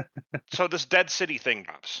 so this Dead City thing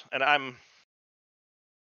drops, and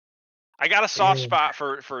I got a soft Yeah. spot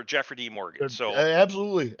for Jeffrey D. Morgan. So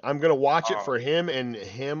absolutely, I'm gonna watch it Uh, for him and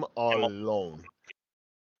him alone.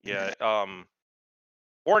 yeah,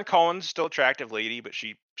 Warren Cohen's still attractive lady, but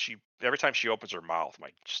she every time she opens her mouth, my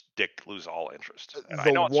dick lose all interest. And I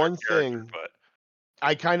The know it's her one character, thing- but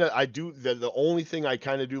I do the only thing I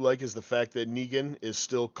kind of do like is the fact that Negan is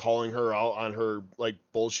still calling her out on her like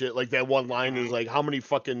bullshit. Like that one line is like, "How many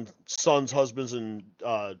fucking sons, husbands, and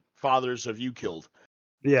fathers have you killed?"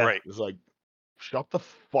 Yeah. right. It's like, shut the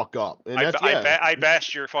fuck up. And I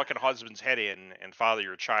bashed your fucking husband's head in and father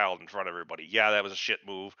your child in front of everybody. Yeah, that was a shit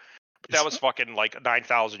move. But that was fucking like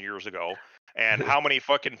 9,000 years ago. And how many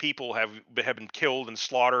fucking people have been killed and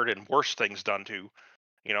slaughtered and worse things done to?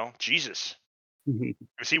 Jesus.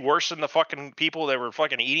 Is he worse than the fucking people that were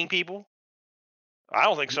fucking eating people? I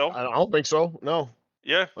don't think so. I don't think so. No,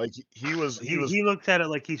 Yeah. like he was He looks at it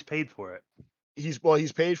like he's paid for it. he's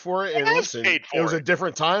paid for it. And has listen, paid it was for a it.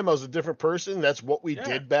 different time. I was a different person. That's what we Yeah.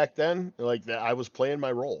 did back then. Like that, I was playing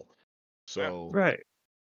my role. So Right.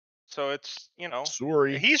 So it's,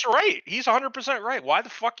 sorry. he's right. He's 100% right. Why the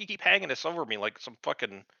fuck you keep hanging this over me like some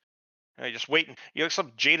fucking, just waiting. You're like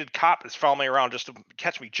some jaded cop that's following me around just to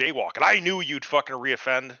catch me jaywalking. I knew you'd fucking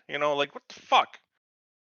reoffend. Like what the fuck?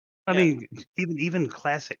 I Yeah. mean, even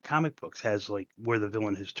classic comic books has like where the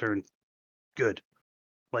villain has turned good,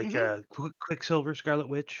 like Quicksilver, Scarlet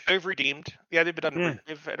Witch. They've redeemed. Yeah, they've been Yeah.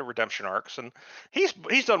 they've had a redemption arcs, and he's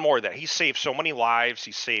done more of that. He's saved so many lives.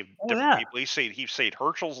 He's saved different people. He saved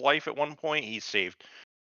Herschel's life at one point. He saved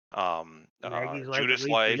Maggie's life, Judith's at least,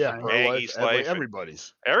 life, Yeah, her Maggie's life, life,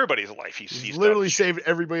 everybody's. everybody's life. He's He's literally done. saved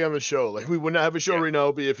everybody on the show. Like we would not have a show Yeah. right now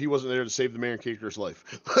if he wasn't there to save the main character's life.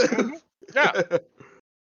 Yeah.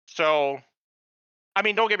 So, I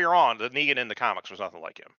mean, don't get me wrong. The Negan in the comics was nothing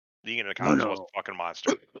like him. Negan in the comics was a fucking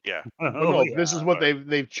monster. Yeah. But no, this is what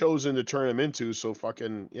they've chosen to turn him into. So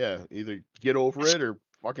fucking either get over it or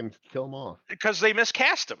fucking kill him off. Because they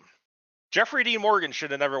miscast him. Jeffrey Dean Morgan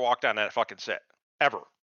should have never walked on that fucking set ever.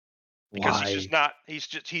 Because Why? he's just not.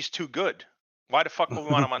 He's too good. Why the fuck would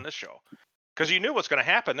we want him on this show? Because you knew what's going to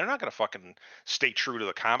happen. They're not going to fucking stay true to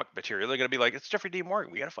the comic material. They're going to be like, it's Jeffrey Dean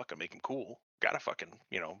Morgan. We got to fucking make him cool. Got to fucking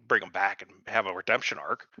bring him back and have a redemption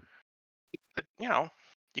arc. But,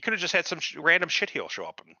 you could have just had some random shitheel show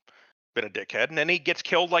up and been a dickhead, and then he gets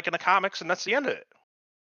killed like in the comics, and that's the end of it.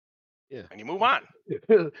 Yeah. And you move on.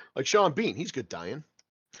 Like Sean Bean, he's good dying.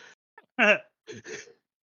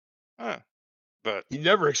 But You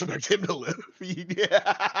never expect him to live.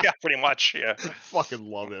 yeah, pretty much. Yeah. Fucking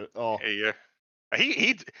love it. Oh, Yeah.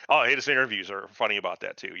 His interviews are funny about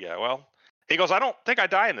that too. Yeah. Well, he goes, I don't think I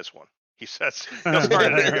die in this one. He says, he'll start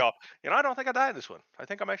an interview. I don't think I die in this one. I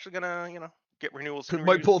think I'm actually gonna, get renewals.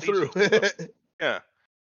 might pull through. Yeah.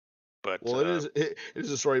 But Well, it is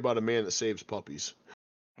a story about a man that saves puppies.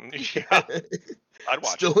 Yeah, I'd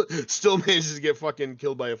watch it. Still manages to get fucking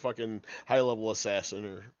killed by a fucking high level assassin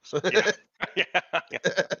or Yeah.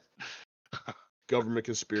 Yeah. government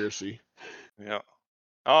conspiracy. Yeah.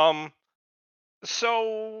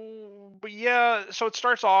 So, but yeah, so it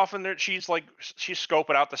starts off and she's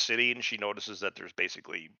scoping out the city and she notices that there's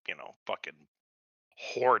basically, fucking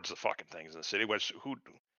hordes of fucking things in the city, which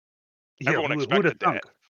Yeah, everyone who'd have expected thunk?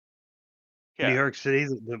 that. New Yeah. York City,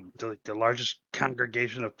 the largest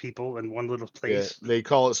congregation of people in one little Yeah, place. they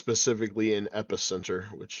call it specifically an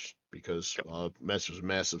epicenter, which because Yep.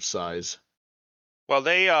 massive size. Well,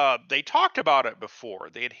 they talked about it before.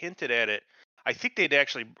 They had hinted at it. I think they'd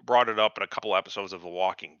actually brought it up in a couple episodes of The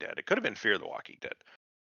Walking Dead. It could have been Fear the Walking Dead.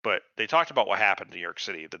 But they talked about what happened in New York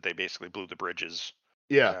City, that they basically blew the bridges,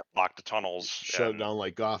 Yeah, blocked the tunnels, shut it and down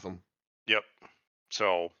like Gotham. yep.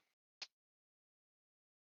 So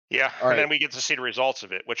yeah, All and then right. we get to see the results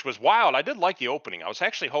of it, which was wild. I did like the opening. I was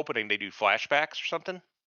actually hoping they do flashbacks or something,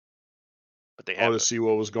 but they Oh, to haven't. see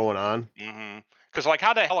what was going on. Because like,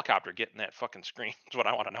 how'd that helicopter get in that fucking screen? Is what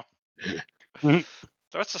I want to know. Mhm.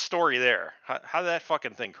 So what's the story there? How did that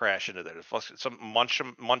fucking thing crash into there? Some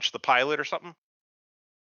munch the pilot or something?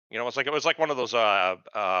 It was like one of those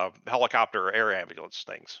helicopter air ambulance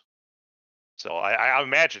things. So I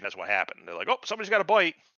imagine that's what happened. They're like, oh, somebody's got a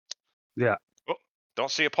bite. Yeah. Oh,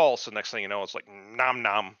 don't see a pulse. The next thing you know, it's like nom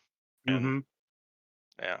nom, and Mm-hmm.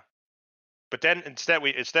 yeah. But then instead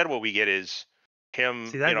what we get is him.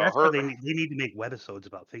 See that's why Her. they need to make webisodes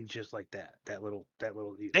about things just like that. That little They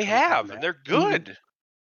thing from have, that. and they're Mhm. good.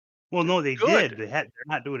 Well, no, they Good. did. They're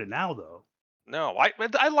not doing it now though. No, I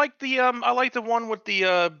like the one with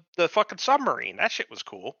the fucking submarine. That shit was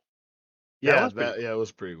cool. That was pretty. It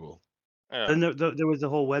was pretty cool. Yeah. Then there was a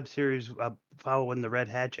whole web series following the Red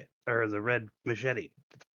Hatchet or the Red Machete.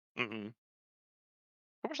 Mm-hmm.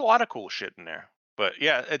 There was a lot of cool shit in there. But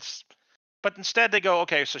yeah, but instead they go,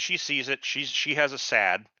 okay, so she sees it. She has a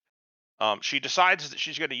SAD. She decides that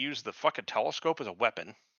she's going to use the fucking telescope as a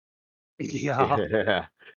weapon. Yeah. Yeah.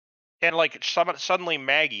 And like suddenly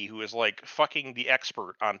Maggie, who is like fucking the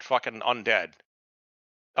expert on fucking undead,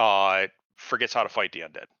 forgets how to fight the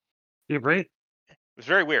undead. You're right. It's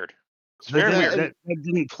very weird. It's very weird. That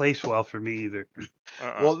didn't place well for me either.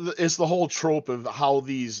 Well, it's the whole trope of how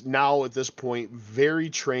these now at this point very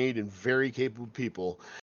trained and very capable people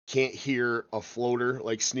can't hear a floater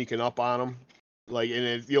like sneaking up on them. Like,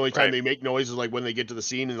 and the only time Right. they make noise is like when they get to the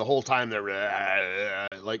scene, and the whole time they're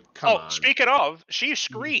like, come on. Speaking of, she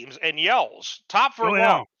screams and yells top for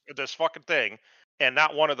lungs with this fucking thing, and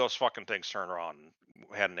not one of those fucking things turned around and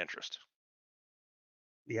had an interest.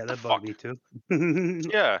 Yeah, that bugged me too.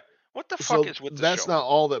 Yeah. What the fuck is with this that's show? not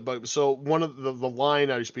all that bugs. So one of the line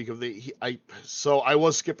I speak of, I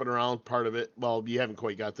was skipping around part of it. Well, you haven't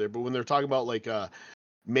quite got there, but when they're talking about like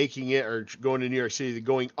making it or going to New York City,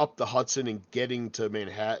 going up the Hudson and getting to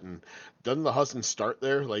Manhattan, doesn't the Hudson start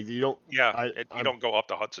there? Like you don't. Yeah, you don't go up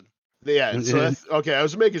the Hudson. Yeah, so that's okay. I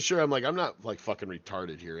was making sure. I'm like, I'm not like fucking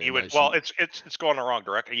retarded here. You would. Well, it's going the wrong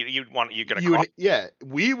direction. You get a car. Yeah,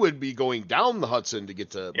 we would be going down the Hudson to get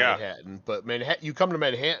to Manhattan, but Manhattan, you come to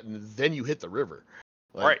Manhattan, then you hit the river.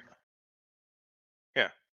 Like, right. Yeah.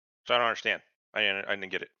 So I don't understand. I didn't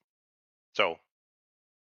get it. So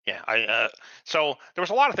yeah, so there was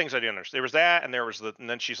a lot of things I didn't understand. There was that, and and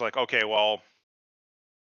then she's like, okay, well,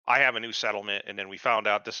 I have a new settlement, and then we found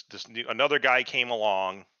out another guy came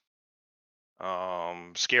along,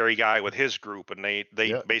 scary guy with his group, and they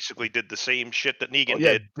basically did the same shit that Negan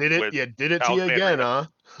did. Did it to you again, huh?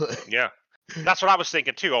 Yeah, that's what I was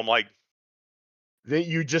thinking too. I'm like, then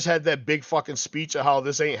you just had that big fucking speech of how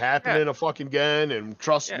this ain't happening a fucking again, and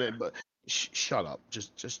trust me, but shut up,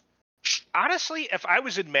 just. Honestly, if I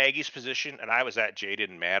was in Maggie's position and I was that jaded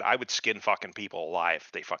and mad, I would skin fucking people alive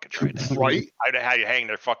if they fucking tried that. Right? I'd have you hang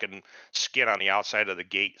their fucking skin on the outside of the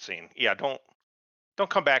gate saying, yeah, don't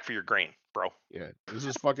come back for your grain, bro. Yeah, this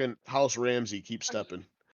is fucking House Ramsey. Keep stepping.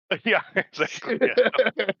 Yeah, exactly.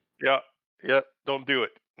 Yeah, don't do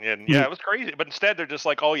it. And yeah, it was crazy. But instead, they're just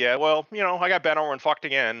like, oh, yeah, well, I got bent over and fucked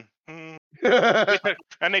again. And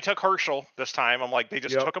they took Herschel this time. I'm like, they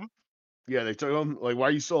just took him? Yeah, they took him. Like, why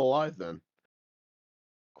are you still alive then?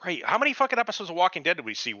 Great. How many fucking episodes of Walking Dead did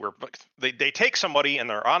we see where they take somebody and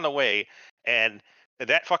they're on the way, and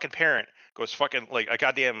that fucking parent goes fucking like a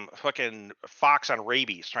goddamn fucking fox on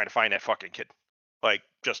rabies trying to find that fucking kid, like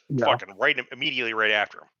just fucking immediately right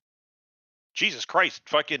after him. Jesus Christ,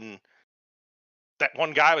 fucking that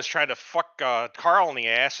one guy was trying to fuck Carl in the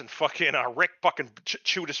ass, and fucking Rick fucking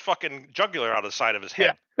chewed his fucking jugular out of the side of his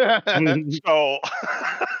head. So,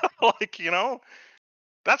 like,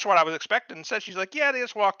 that's what I was expecting. Instead, she's like, yeah, they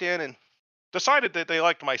just walked in and decided that they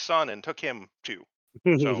liked my son and took him too.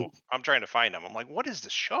 So I'm trying to find him. I'm like, what is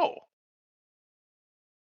this show?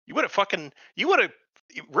 You would have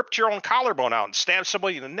ripped your own collarbone out and stabbed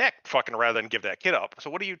somebody in the neck, fucking, rather than give that kid up. So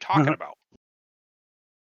what are you talking about?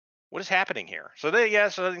 What is happening here? So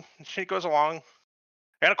so she goes along,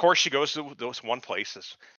 and of course she goes to this one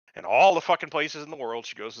place, and all the fucking places in the world,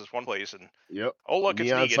 she goes to this one place, and Yep. oh look, it's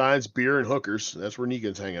Neon Negan. signs, beer, and hookers. That's where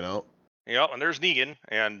Negan's hanging out. Yep, and there's Negan,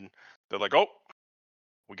 and they're like, oh,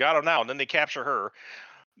 we got him now, and then they capture her.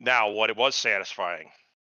 Now, what it was satisfying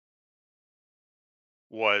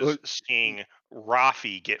was seeing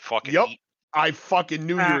Rafi get fucking Yep. eaten. I fucking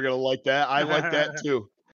knew you were gonna like that. I like that too.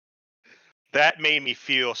 That made me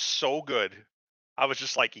feel so good. I was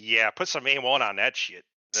just like, yeah, put some A1 on that shit.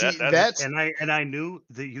 See, That's and I knew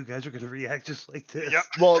that you guys were gonna react just like this. Yep.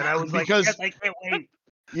 well And I was because like, yes, I can't wait.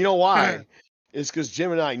 you know why? It's because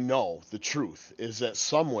Jim and I know the truth is that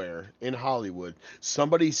somewhere in Hollywood,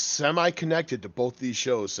 somebody semi-connected to both these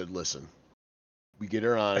shows said, "Listen, we get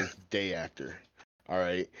her on day actor. All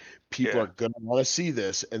right, people Yeah. are gonna want to see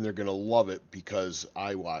this, and they're gonna love it because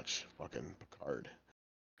I watch fucking Picard."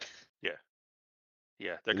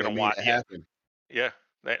 Yeah, they're And gonna they made want it yeah. happen. Yeah.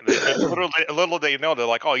 Little they know, they're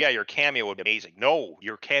like, oh yeah, your cameo would be amazing. No,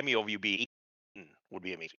 your cameo of you being eaten would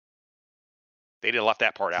be amazing. They didn't left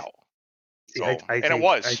that part out. See, So, I and it think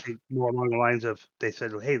was. I think more along the lines of they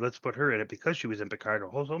said, hey, let's put her in it because she was in Picard.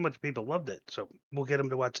 So much people loved it, so we'll get them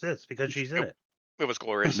to watch this because she's in it. It was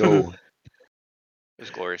glorious. No, It was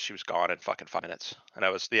glorious. She was gone in fucking 5 minutes, and I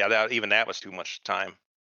was even that was too much time.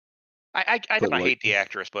 I But, don't like- hate the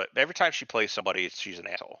actress, but every time she plays somebody, she's an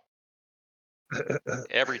asshole.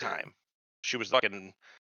 Every time. She was fucking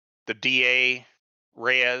the DA,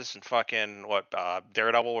 Reyes, and fucking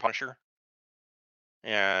Daredevil, Punisher.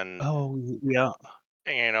 And Oh yeah,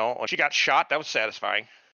 you know, when she got shot, that was satisfying.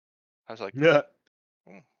 I was like, yeah,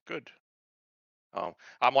 good.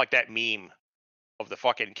 I'm like that meme of the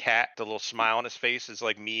fucking cat, the little smile on his face is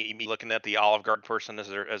like me looking at the Olive Garden person as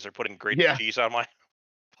they're putting grated Yeah. cheese on my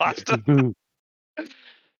pasta.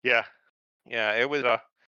 Yeah, it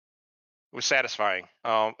was satisfying.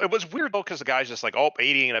 It was weird though because the guy's just like, oh,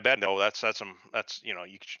 eating in a bed. No, that's you know,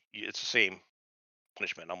 it's the same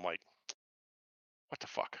punishment. I'm like, what the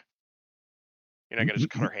fuck? You're not gonna just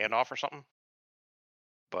cut her hand off or something?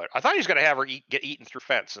 But I thought he was gonna have her get eaten through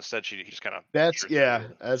fence. Instead, he just kind of that's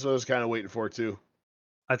that's what I was kind of waiting for too.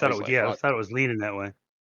 I thought was it was like, I what? thought it was leaning that way.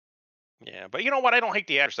 Yeah, but you know what? I don't hate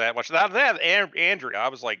the actress that much. That Andrea, I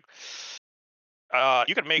was like,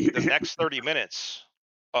 you could make the next 30 minutes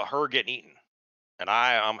her getting eaten, and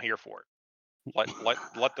I'm here for it.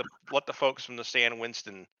 Let the folks from the Stan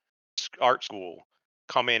Winston art school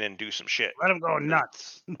come in and do some shit. Let him go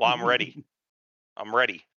nuts. Well, I'm ready. I'm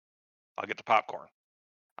ready. I'll get the popcorn.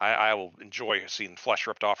 I will enjoy seeing flesh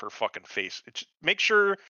ripped off her fucking face. Make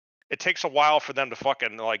sure it takes a while for them to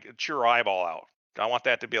fucking like chew her eyeball out. I want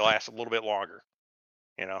that to last a little bit longer.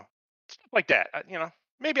 You know, stuff like that. You know,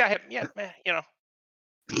 maybe I have. Yeah, you know.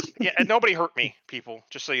 Yeah, and nobody hurt me, people.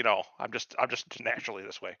 Just so you know, I'm just naturally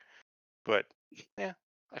this way. But yeah,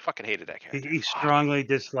 I fucking hated that character. He strongly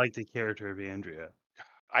disliked the character of Andrea.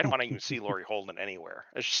 I don't want to even see Laurie Holden anywhere.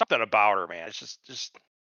 There's something about her, man. It's just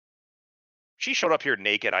she showed up here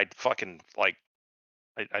naked. I'd fucking like,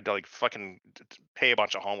 I'd like fucking pay a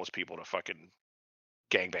bunch of homeless people to fucking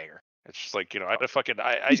gangbang her. It's just like, you know, I fucking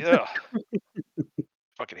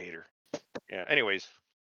fucking hate her. Yeah. Anyways,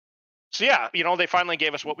 so yeah, you know, they finally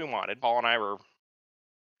gave us what we wanted. Paul and I were,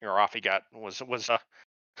 you know, off he got was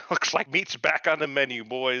looks like meat's back on the menu,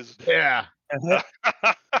 boys. Yeah.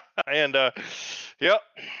 And yep.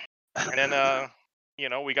 And then you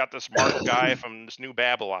know, we got this Mark guy from this New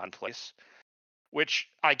Babylon place, which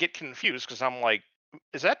I get confused because I'm like,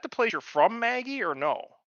 is that the place you're from, Maggie, or no?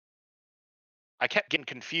 I kept getting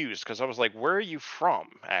confused because I was like, where are you from,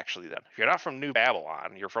 actually, then? If you're not from New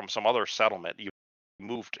Babylon, you're from some other settlement. You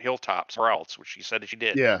moved Hilltop somewhere else, which she said that she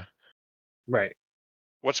did. Yeah. Right.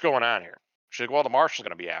 What's going on here? She's like, well, the marshal's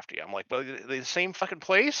going to be after you. I'm like, but are they the same fucking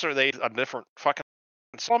place? Or are they a different fucking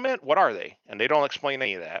settlement? What are they? And they don't explain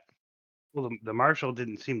any of that. Well, the marshal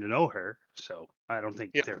didn't seem to know her, so I don't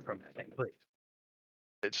think Yeah. they're from that same place.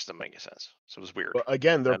 It just didn't make any sense. So it was weird. But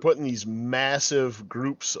again, they're And- putting these massive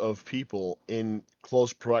groups of people in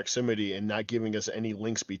close proximity and not giving us any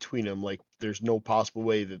links between them. Like there's no possible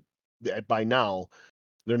way that by now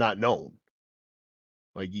they're not known.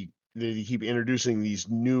 Like they keep introducing these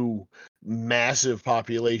new massive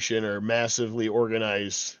population or massively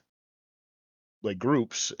organized like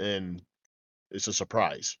groups, and it's a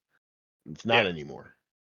surprise. It's not anymore.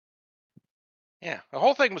 Yeah, the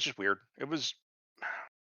whole thing was just weird. It was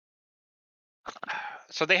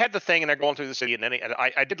So they had the thing, and they're going through the city, and then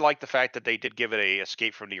I did like the fact that they did give it a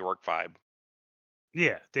Escape from New York vibe.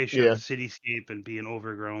 Yeah, they showed Yeah. the cityscape and being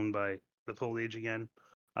overgrown by the foliage again.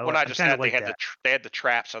 Well, not I just kind of that, like that. they had the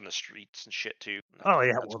traps on the streets and shit too. Oh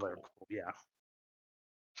yeah, That's well they're cool. cool. Yeah.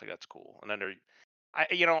 So that's cool. And then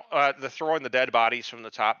the throwing the dead bodies from the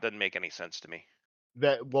top doesn't make any sense to me.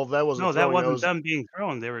 That wasn't No, that throwing. That wasn't was them being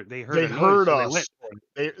thrown. They heard they a noise, heard so they went us.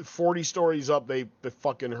 for it. They 40 stories up. They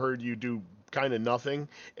fucking heard you do kind of nothing,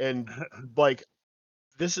 and like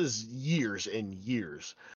this is years and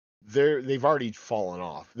years. They've already fallen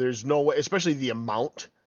off. There's no way, especially the amount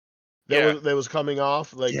Yeah. that was coming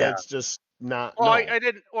off. Like Yeah. that's just not. Well, No. I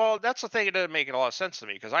didn't. Well, that's the thing. It doesn't make a lot of sense to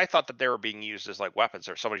me because I thought that they were being used as like weapons,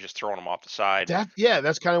 or somebody just throwing them off the side.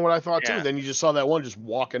 That's kind of what I thought too. Yeah. Then you just saw that one just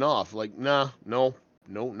walking off. Like, nah, no,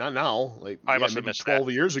 not now. Like, I yeah, must have maybe missed that.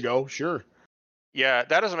 12 years ago, sure. Yeah,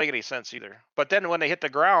 that doesn't make any sense either. But then when they hit the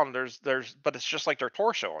ground, but it's just like their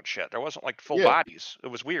torso and shit. There wasn't like full Yeah. bodies. It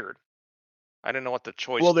was weird. I didn't know what the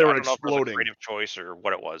choice. Well, they I were don't know if it was a exploding. creative choice or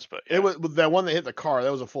what it was, but It was that one that hit the car.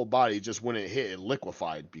 That was a full body. Just when it hit, it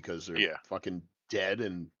liquefied because they're Yeah. fucking dead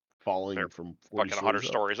and falling They're from 40 fucking 100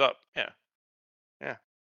 stories up. stories up. Yeah. Yeah.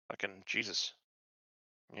 Fucking Jesus.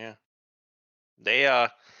 Yeah. They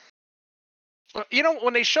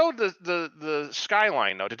when they showed the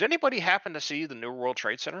skyline though, did anybody happen to see the New World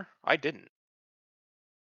Trade Center? I didn't.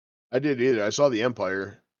 I did either. I saw the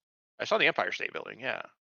Empire. I saw the Empire State Building, yeah.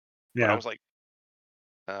 But I Yeah. was like,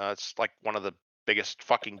 it's like one of the biggest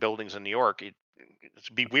fucking buildings in New York. It'd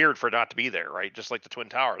be weird for it not to be there, right? Just like the Twin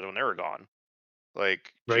Towers when they were gone.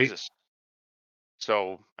 Like Right. Jesus.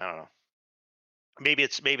 So I don't know. Maybe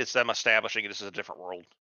it's them establishing this is a different world.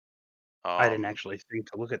 I didn't actually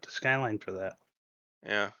think to look at the skyline for that.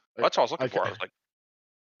 Yeah, that's what I was looking for. I was like,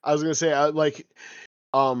 I was gonna say,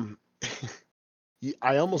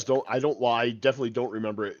 I almost don't. I don't. Well, I definitely don't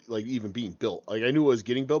remember it like even being built. Like I knew it was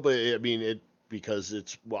getting built, but I mean it because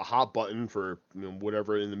it's a hot button for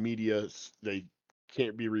whatever in the media. They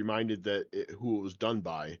can't be reminded that who it was done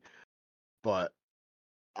by. But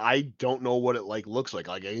I don't know what it looks like.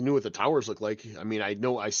 Like I knew what the towers look like. I mean, I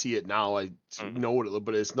know I see it now. I know what it look,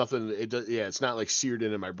 but it's nothing. It does. Yeah, it's not like seared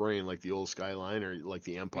into my brain like the old skyline or like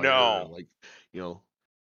the Empire or no. like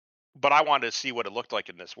But I wanted to see what it looked like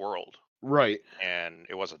in this world. Right. And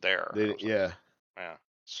it wasn't there. Yeah. Yeah.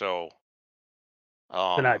 So.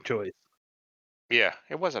 It's an odd choice. Yeah,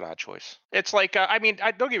 it was an odd choice. It's like, I mean,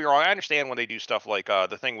 don't get me wrong. I understand when they do stuff like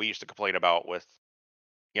the thing we used to complain about with,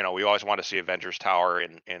 we always want to see Avengers Tower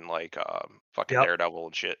in like fucking Daredevil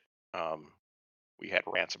and shit. We had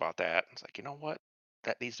rants about that. It's like, you know what?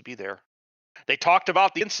 That needs to be there. They talked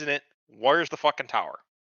about the incident. Where's the fucking tower?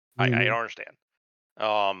 I don't understand.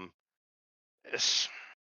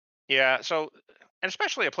 Yeah. So, and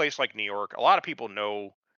especially a place like New York, a lot of people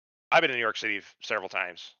know. I've been in New York City several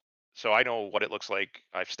times, so I know what it looks like.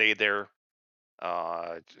 I've stayed there.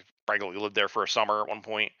 Frankly, lived there for a summer at one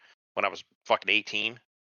point when I was fucking 18.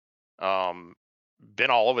 Been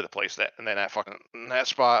all over the place in that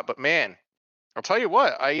spot. But man, I'll tell you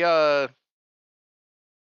what,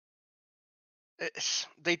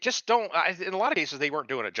 they just don't. In a lot of cases, they weren't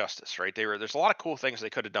doing it justice, right? There's a lot of cool things they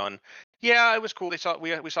could have done. Yeah, it was cool.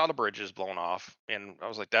 We saw the bridges blown off, and I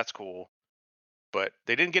was like, that's cool. But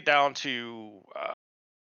they didn't get down to.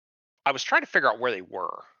 I was trying to figure out where they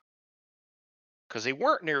were because they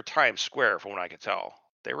weren't near Times Square, from what I could tell.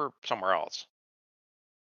 They were somewhere else.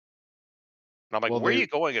 And I'm like, where are you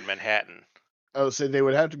going in Manhattan? I would say they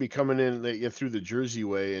would have to be coming in through the Jersey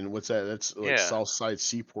way, and what's that? That's like South Side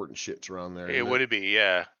Seaport and shit's around there. It would be,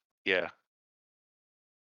 yeah. I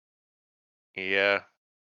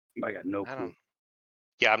got no clue.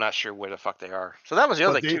 Yeah, I'm not sure where the fuck they are. So that was the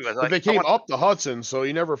other thing too. But they came up the Hudson, so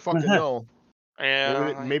you never fucking know.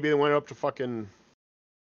 Yeah, maybe they went up to fucking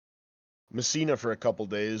Messina for a couple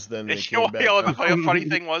days, then they came back. The funny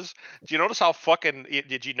thing was, did you notice how fucking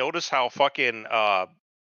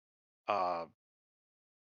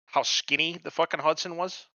how skinny the fucking Hudson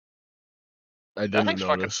was? I didn't That thing's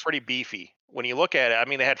notice. fucking pretty beefy. When you look at it, I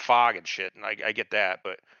mean, they had fog and shit, and I get that,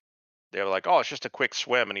 but they were like, "Oh, it's just a quick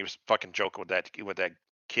swim," and he was fucking joking with that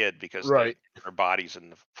kid because their bodies in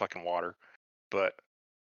the fucking water. But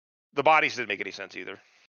the bodies didn't make any sense either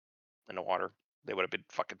in the water. They would have been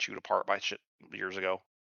fucking chewed apart by shit years ago.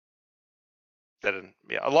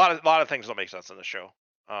 A lot of things don't make sense in the show.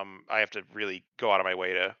 I have to really go out of my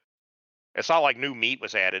way to. It's not like new meat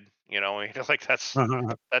was added, like that's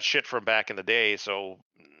shit from back in the day. So,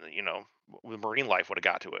 the marine life would have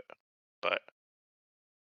got to it, but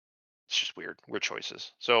it's just weird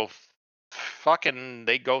choices. So, fucking,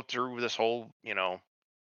 they go through this whole,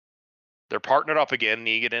 they're partnered up again,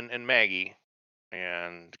 Negan and Maggie,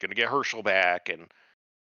 and gonna get Herschel back, and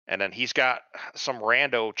then he's got some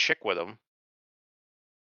rando chick with him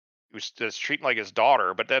who's that's treating like his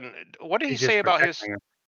daughter. But then what did he He's just say about his protecting her.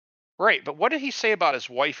 right? But what did he say about his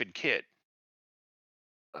wife and kid?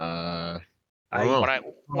 I I- don't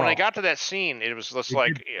know. When I Oh. got to that scene, it was just He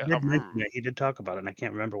like did mention it. He did talk about it, and I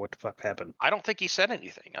can't remember what the fuck happened. I don't think he said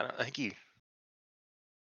anything. I don't think he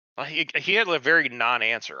had a very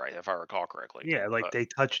non-answer, if I recall correctly. Yeah, like but they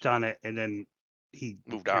touched on it, and then he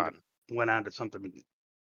moved kind on. of went on to something.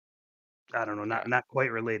 I don't know, Yeah. not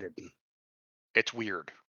quite related. It's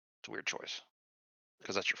weird. It's a weird choice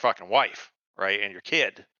because that's your fucking wife, right, and your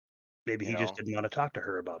kid. Maybe he You just know? didn't want to talk to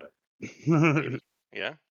her about it. Maybe.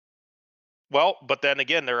 Yeah. Well, but then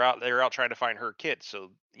again, they're out trying to find her kid,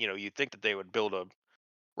 so you'd think that they would build a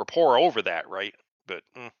rapport over that, right? But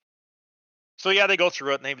so yeah, they go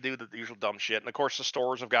through it and they do the usual dumb shit, and of course the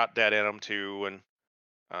stores have got dead in them too, and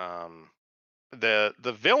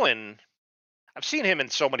the villain, I've seen him in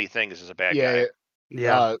so many things as a bad Yeah, guy.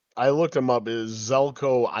 Yeah, I looked him up. Is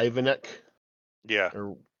Zelko Ivanek? Yeah,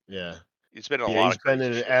 Or yeah, he's been in a yeah. lot He's of been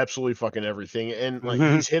crazy in shit. absolutely fucking everything, and like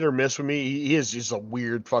Mhm. he's hit or miss with me. He is just a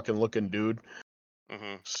weird fucking looking dude.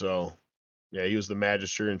 hmm So yeah, he was the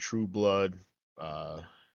Magister in True Blood.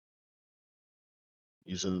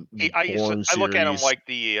 He's in the I Bourne look at him series. like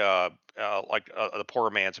the poor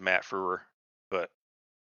man's Matt Frewer, but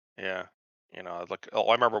yeah, I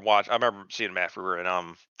remember seeing Matt Frewer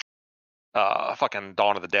in fucking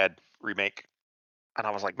Dawn of the Dead remake, and I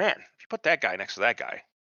was like, man, if you put that guy next to that guy,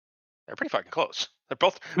 they're pretty fucking close. They're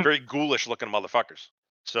both very ghoulish looking motherfuckers.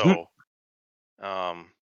 So, of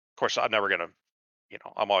course, I'm never gonna,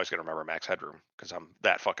 I'm always gonna remember Max Headroom because I'm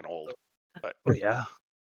that fucking old. But Oh, yeah.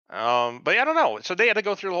 but yeah, I don't know. So they had to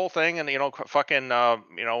go through the whole thing, and fucking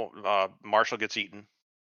Marshall gets eaten.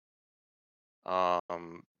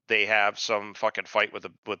 They have some fucking fight with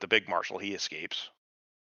the big Marshall. He escapes.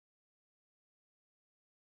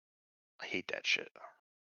 I hate that shit.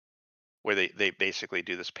 Where they basically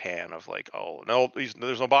do this pan of like, oh no, there's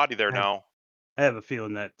no body there now. I have a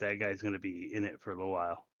feeling that guy's going to be in it for a little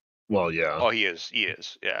while. Well, yeah. Oh, he is,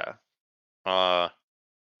 yeah. Because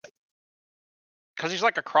he's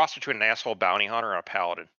like a cross between an asshole bounty hunter and a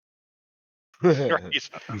paladin.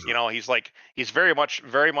 He's very much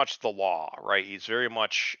the law, right? He's very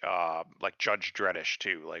much like Judge Dreddish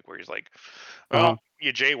too, like where he's like, well,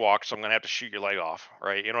 you jaywalk, so I'm gonna have to shoot your leg off,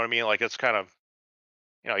 right? You know what I mean? Like it's kind of,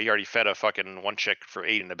 you already fed a fucking one chick for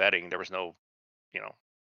aiding and abetting. There was no,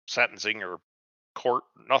 sentencing or court,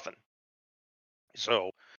 nothing.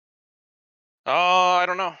 So, I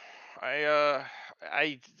don't know.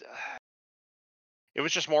 I it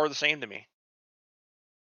was just more of the same to me.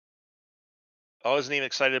 I wasn't even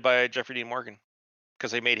excited by Jeffrey Dean Morgan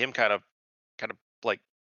because they made him kind of like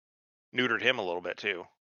neutered him a little bit too.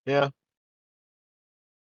 Yeah.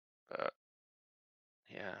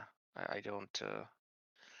 Yeah, I don't.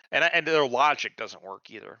 And their logic doesn't work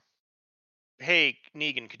either. Hey,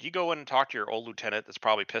 Negan, could you go in and talk to your old lieutenant that's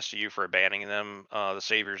probably pissed at you for abandoning them, the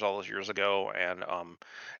Saviors, all those years ago, and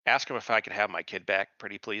ask him if I could have my kid back,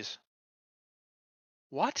 pretty please?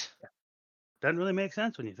 What? Doesn't really make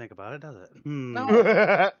sense when you think about it, does it?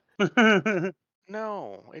 No.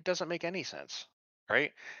 No, it doesn't make any sense,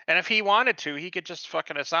 right? And if he wanted to, he could just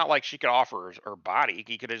fucking. It's not like she could offer her body.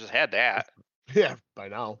 He could have just had that, Yeah, by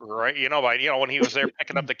now. right? When he was there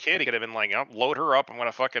picking up the kid, he could have been like, load her up. I'm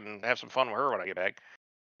gonna fucking have some fun with her when I get back.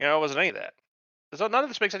 It wasn't any of that. So none of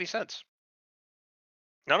this makes any sense.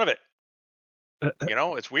 None of it.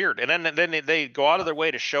 It's weird. And then they go out of their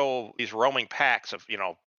way to show these roaming packs of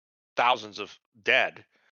thousands of dead,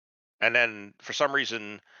 and then for some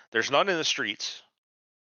reason there's none in the streets.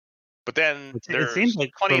 But then It there's seems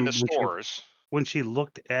like plenty in from the stores. when she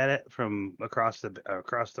looked at it from across the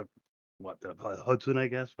Hudson, I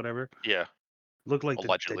guess, whatever. Yeah, Looked like the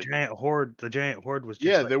allegedly. giant horde. The giant horde was just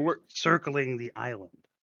Yeah, like they were. circling the island.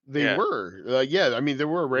 They Yeah. were. Yeah, I mean, they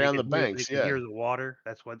were right They on the could hear- banks. They could Yeah. hear the water.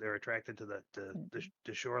 That's why they're attracted to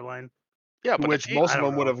the shoreline. Yeah, but Which the most I of don't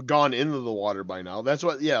them would know. have gone into the water by now. That's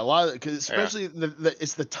what. Yeah, a lot of because Yeah. especially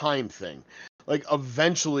it's the time thing. Like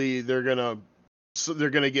eventually they're gonna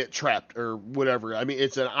get trapped or whatever. I mean,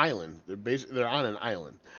 it's an island. They're on an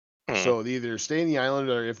island. So they either stay in the island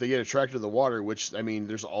or if they get attracted to the water, which I mean,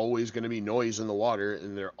 there's always going to be noise in the water,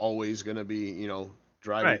 and they're always going to be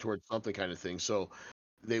driving Right. towards something kind of thing. So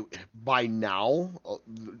they by now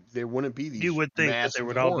there wouldn't be these. You would think that they massive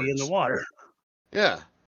would all be in the hordes. water.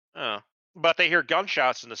 Yeah. But they hear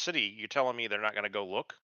gunshots in the city. You're telling me they're not going to go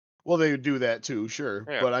look? Well, they would do that too, sure.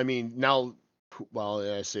 Yeah. But I mean, now well,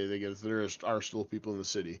 yeah, I say they get there are still people in the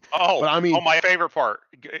city. Oh, But I mean, my favorite part.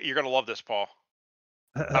 You're gonna love this, Paul.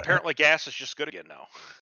 Apparently, gas is just good again now.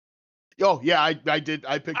 oh yeah, I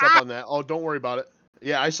picked up on that. Oh, don't worry about it.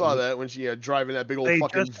 Yeah, I saw that when she driving that big old They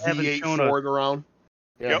fucking just haven't V8 shown us. Ford around.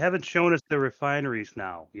 They Yeah. haven't shown us the refineries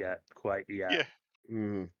now yet, quite yet. Yeah,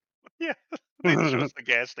 Mhm. yeah. They didn't show us the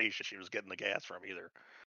gas station she was getting the gas from either.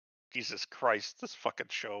 Jesus Christ, this fucking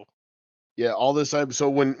show. Yeah, all this time. So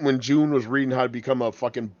when June was reading how to become a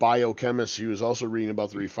fucking biochemist, she was also reading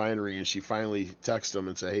about the refinery, and she finally texted him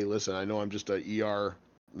and said, "Hey, listen, I know I'm just a ER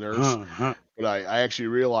nurse, but I actually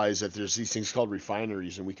realized that there's these things called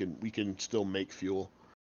refineries, and we can still make fuel."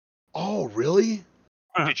 Oh, really?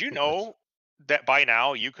 Did you know that by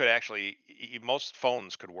now you could actually most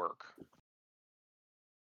phones could work?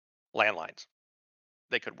 Landlines,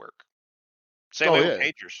 they could work. Same Oh way with yeah.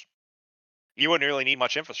 pagers. You wouldn't really need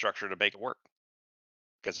much infrastructure to make it work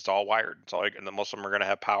because it's all wired. It's all, and most of them are going to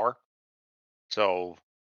have power. So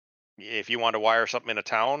if you want to wire something in a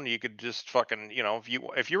town, you could just fucking,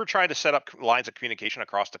 if you were trying to set up lines of communication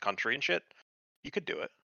across the country and shit, you could do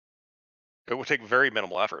it. It would take very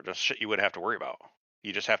minimal effort. Just shit you wouldn't have to worry about.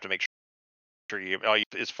 You just have to make sure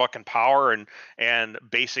is fucking power and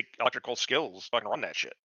basic electrical skills. Fucking run that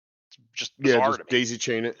shit. It's just Yeah, bizarre just to me. daisy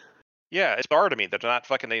chain it. Yeah, it's bizarre to me that they're not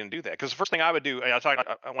fucking they didn't do that. Because the first thing I would do, I talk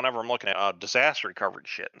whenever I'm looking at disaster recovery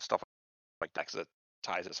shit and stuff like that, because it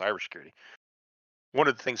ties to cybersecurity. One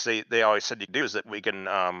of the things they always said you could do is that we can,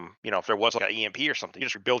 if there was like an EMP or something, you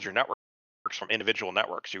just rebuild your networks from individual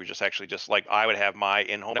networks. You would just actually just like I would have my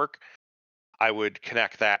in-home network. I would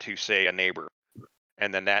connect that to say a neighbor,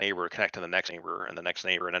 and then that neighbor would connect to the next neighbor and the next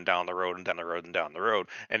neighbor, and then down the road and down the road and down the road,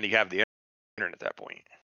 and you have the internet at that point.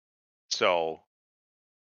 So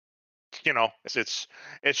it's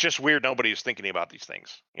just weird nobody's thinking about these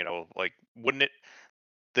things. Like, wouldn't it,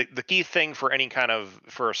 the key thing for any kind of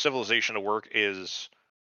for a civilization to work is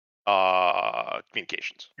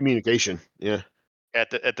communications. Communication. Yeah.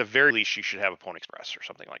 At the very least you should have a Pony Express or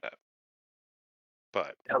something like that.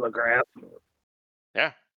 But Telegraph.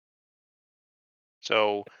 yeah,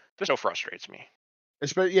 so this show frustrates me.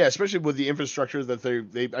 Especially with the infrastructure that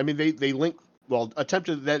they link. Well,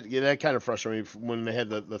 attempted that kind of frustrated me when they had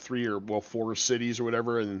the 3 or 4 cities or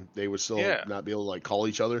whatever, and they would still not be able to like call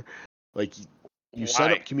each other. Like you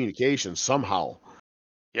set up communication somehow.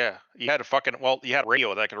 Yeah, you had you had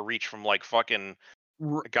radio that could reach from like fucking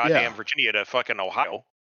goddamn Virginia to fucking Ohio.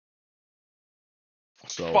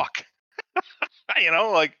 So fuck,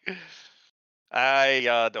 like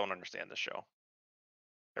I don't understand this show.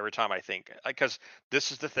 Every time I think, because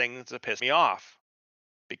this is the thing that pissed me off.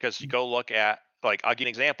 Because you go look at, like, I'll give you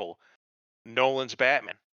an example. Nolan's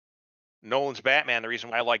Batman. The reason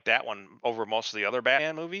why I like that one over most of the other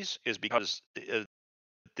Batman movies is because the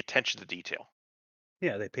attention to detail.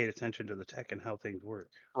 Yeah, they paid attention to the tech and how things work.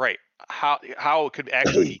 Right. How it could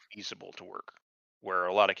actually be feasible to work. Where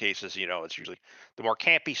a lot of cases, it's usually the more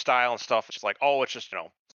campy style and stuff. It's like, oh, it's just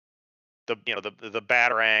the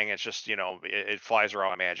Batarang. It's just it flies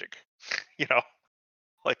around magic.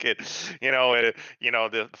 Like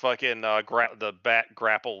the fucking the bat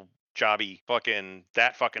grapple jobby fucking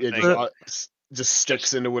that fucking thing. Just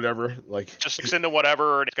sticks into whatever, like just sticks into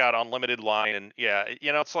whatever, and it's got unlimited line, and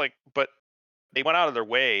it's like, but they went out of their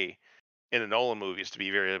way in the Nolan movies to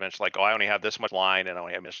be very much like, oh, I only have this much line, and I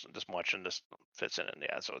only have this much, and this fits in,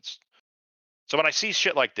 and so when I see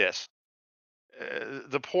shit like this,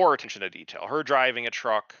 the poor attention to detail, her driving a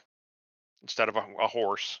truck instead of a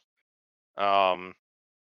horse, them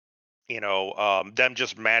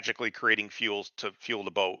just magically creating fuels to fuel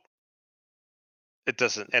the boat. It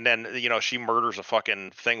doesn't, and then she murders a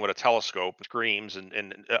fucking thing with a telescope, screams,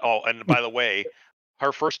 and by the way,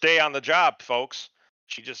 her first day on the job, folks,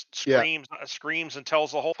 she just screams and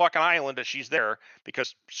tells the whole fucking island that she's there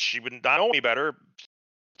because she would not know any better.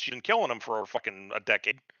 She's been killing them for fucking a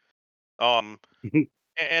decade. And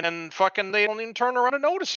then fucking they don't even turn around and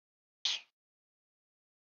notice. It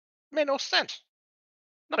made no sense.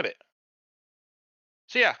 None of it.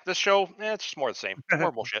 So yeah, this show, it's just more of the same.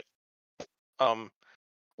 More bullshit.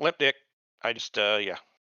 Limp dick. I just yeah.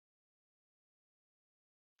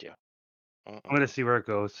 I'm gonna see where it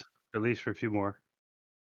goes, at least for a few more.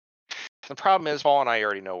 The problem is, Paul and I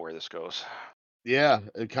already know where this goes. Yeah,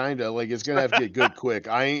 it kind of like it's gonna have to get good quick.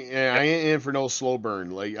 I ain't in for no slow burn.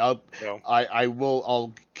 Like I'll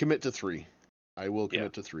commit to 3. I will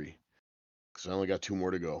commit to 3 because I only got 2 more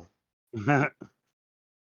to go.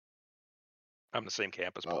 I'm the same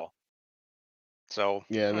camp as Paul. So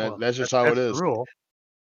yeah, that's just how it is. The rule.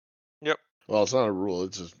 Yep. Well, it's not a rule.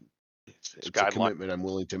 It's a guideline. commitment I'm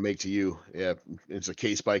willing to make to you. Yeah, it's a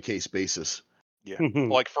case by case basis. Yeah.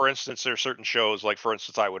 Like, for instance, there are certain shows, like, for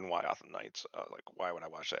instance, I wouldn't watch Gotham Knights. Like, why would I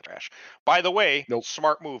watch that trash? By the way, Nope.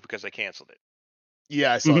 smart move because they canceled it.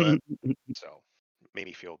 Yeah, I saw that. So, made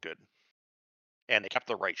me feel good. And they kept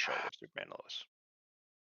the right show with Superman and Lois.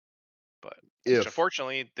 But, which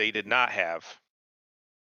unfortunately, they did not have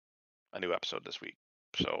a new episode this week.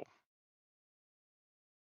 So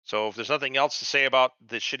if there's nothing else to say about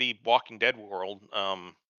the shitty Walking Dead world,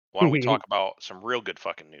 why don't we talk about some real good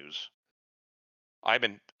fucking news? I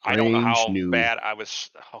don't know how Strange news. bad I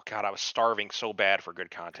was. Oh God, I was starving so bad for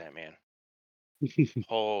good content, man.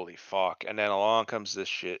 Holy fuck! And then along comes this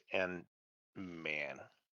shit, and man,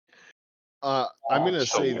 I'm gonna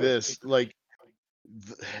so say good. this: like,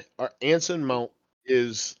 Anson Mount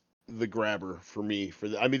is the grabber for me.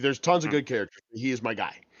 I mean, there's tons of good characters. He is my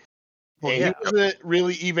guy. Well, And yeah. he wasn't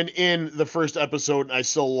really even in the first episode, and I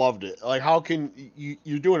still loved it. Like, how can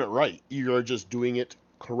you're doing it right? You're just doing it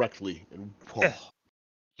correctly. And Yeah.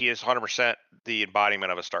 He is 100% the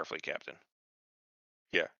embodiment of a Starfleet captain.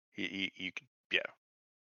 Yeah, you could, yeah,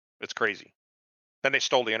 it's crazy. Then they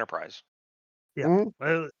stole the Enterprise. Yeah,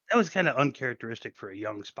 well, that was kind of uncharacteristic for a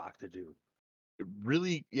young Spock to do.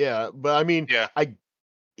 really, yeah. But I mean, Yeah.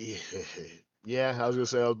 Yeah, I was gonna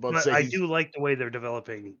say. I was about to But say. I do like the way they're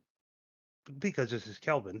developing, because this is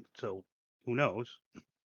Kelvin, so who knows?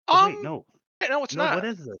 Oh, wait, no. No, it's No, not. what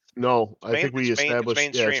is this? No, I think we It's established. Yeah,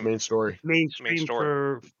 it's mainstream. main story. Mainstream story.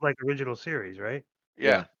 for, like, original series, right?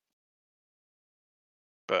 Yeah.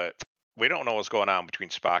 But we don't know what's going on between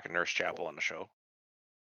Spock and Nurse Chapel on the show.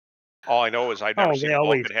 All I know is I've never seen a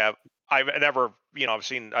Vulcan have. I've never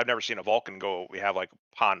seen a Vulcan go. We have like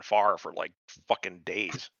Pon Farr for like fucking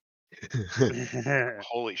days.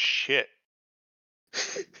 Holy shit.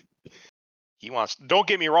 He wants. Don't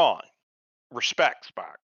get me wrong. Respect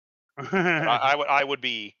Spock. But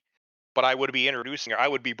I would be introducing her. I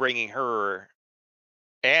would be bringing her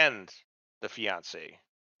and the fiance.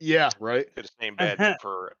 Yeah, right. To the same bed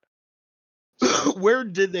for. Where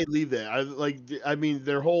did they leave that? I mean,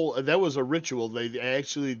 their whole that was a ritual. They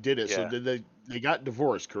actually did it. Yeah. So did they got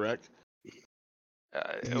divorced? Correct.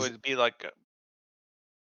 It would be like.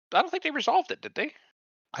 I don't think they resolved it. Did they?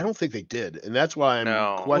 I don't think they did, and that's why I'm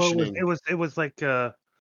No. questioning. Well, it was like, I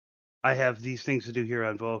have these things to do here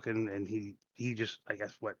on Vulcan, and he just, I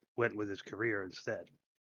guess, went with his career instead.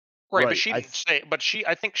 Right, but she didn't say. But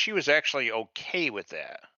I think she was actually okay with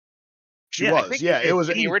that. She was. Yeah, it was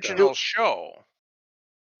in the original show.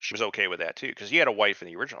 She was okay with that too, because he had a wife in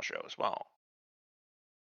the original show as well.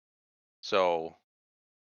 So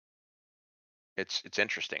it's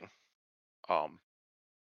interesting.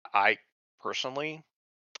 I personally,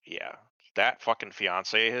 yeah, that fucking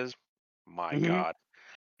fiance of his, my God,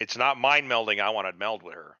 it's not mind melding. I want to meld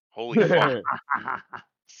with her. Holy fuck!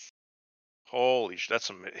 Holy that's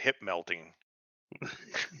some hip melting.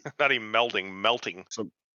 Not even melding, melting.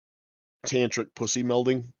 Some tantric pussy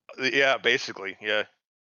melding. Yeah, basically, yeah.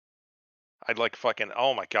 I'd like fucking.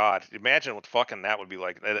 Oh my God! Imagine what fucking that would be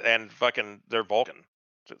like, and fucking they're Vulcan,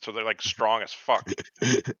 so they're like strong as fuck.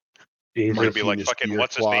 Might be like fucking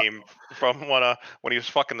what's his name from when he was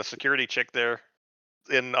fucking the security chick there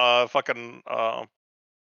in fucking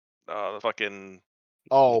the fucking.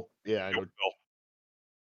 Oh yeah, I know.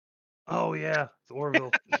 Oh yeah, it's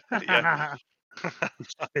Orville. Yeah.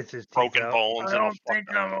 It's his broken bones. I don't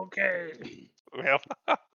think I'm okay. Yeah.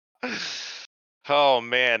 Oh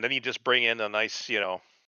man, then you just bring in a nice,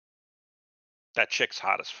 that chick's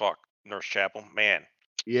hot as fuck, Nurse Chapel. Man,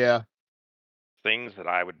 Yeah. things that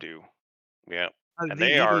I would do. Yeah, and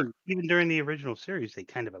they are even during the original series. They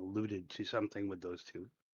kind of alluded to something with those two.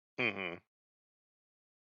 Mm-hmm.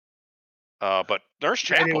 But Nurse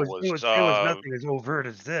Chapel it was nothing as overt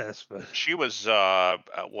as this, but she was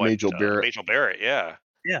Majel Barrett. Majel Barrett, yeah.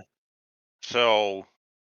 Yeah. So,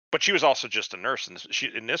 but she was also just a nurse, and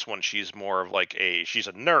in this one, she's more of like she's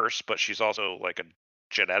a nurse, but she's also like a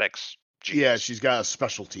genetics genius. Yeah, she's got a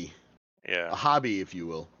specialty. Yeah. A hobby, if you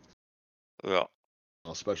will. Well,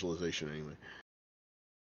 a specialization anyway.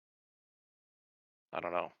 I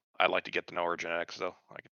don't know. I'd like to get to know her genetics, though.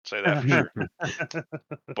 I can say that for sure.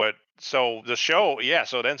 But so the show, yeah.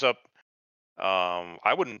 So it ends up.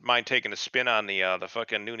 I wouldn't mind taking a spin on the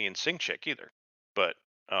fucking Noonien Singh chick either, but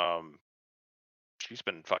she's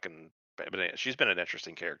been an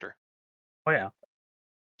interesting character. Oh yeah.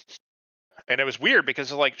 And it was weird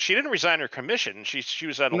because like she didn't resign her commission. She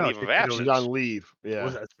was on a leave of absence. She was on leave. Yeah.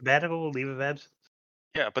 Was it sabbatical, leave of absence?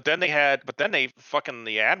 Yeah, but then fucking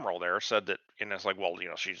the admiral there said that, and it's like, well,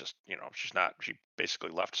 she's just, she's not. She basically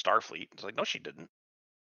left Starfleet. It's like, no, she didn't.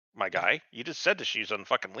 My guy, you just said that she's on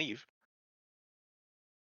fucking leave.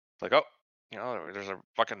 Like, oh, You know, there's a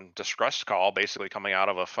fucking distress call basically coming out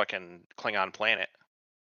of a fucking Klingon planet.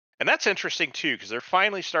 And that's interesting too, because they're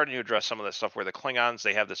finally starting to address some of this stuff where the Klingons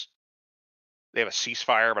they have a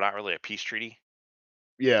ceasefire, but not really a peace treaty,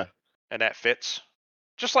 Yeah. and that fits.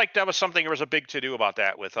 Just like that was something there was a big to do about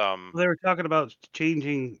that with They were talking about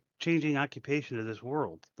changing occupation of this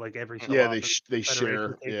world, like every so Yeah, often. they Federation share.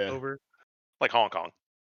 takes Yeah. over. like Hong Kong,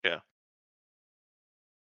 yeah.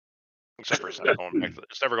 Except for it's never going back.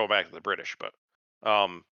 It's never going back to the British, but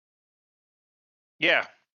yeah,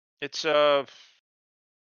 it's I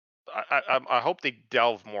hope they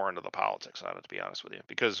delve more into the politics on it. To be honest with you,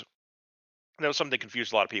 because that was something that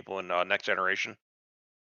confused a lot of people in Next Generation.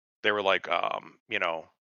 They were like, how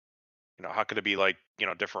could it be like,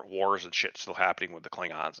 different wars and shit still happening with the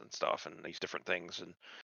Klingons and stuff and these different things? And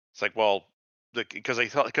it's like, well, because they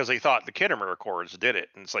thought the Kittimer Accords did it,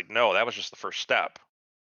 and it's like, no, that was just the first step.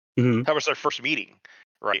 Mhm. That was their first meeting,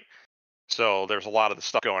 right? So there's a lot of the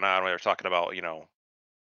stuff going on where they're talking about,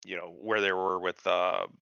 where they were with,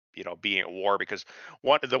 being at war, because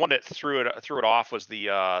the one that threw it off was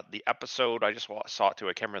the episode. I just saw it too.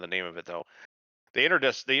 I can't remember the name of it though. They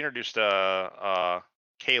introduced Kalar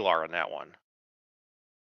in that one,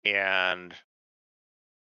 and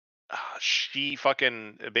she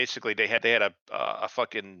fucking basically they had a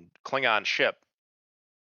fucking Klingon ship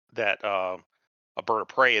that a bird of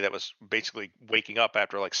prey that was basically waking up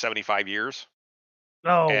after like 75 years,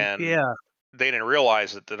 Oh and yeah, they didn't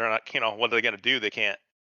realize that they're not, what are they going to do? They can't.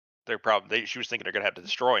 They're probably. She was thinking they're going to have to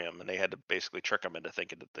destroy him, and they had to basically trick him into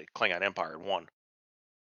thinking that the Klingon Empire had won.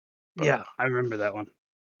 But yeah, I remember that one.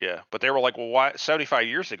 yeah, but they were like, well, why 75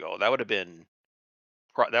 years ago? That would have been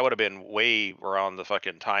way around the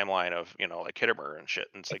fucking timeline of, like Kittimer and shit.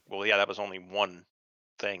 And it's like, well, yeah, that was only one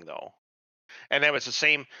thing though. And that was the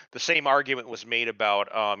same argument was made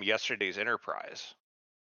about yesterday's Enterprise,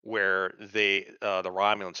 where the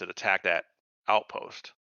Romulans had attacked that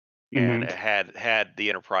outpost, and Mhm. it had the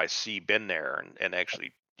Enterprise C been there and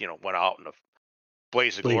actually, went out in a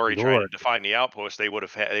blaze of Blazing glory trying to Glory. define the outpost, they would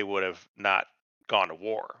have not gone to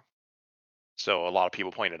war. So a lot of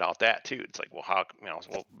people pointed out that too. It's like, well, how,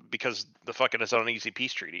 well, because the fucking is uneasy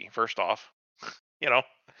peace treaty, first off, and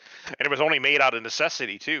it was only made out of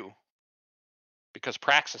necessity too, because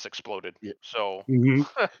Praxis exploded. Yeah. So,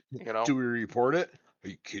 Mhm. Do we report it? Are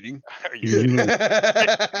you kidding? are you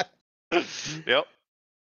Mhm. Yep.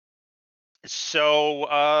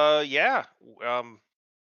 So, yeah. Um,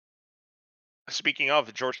 Speaking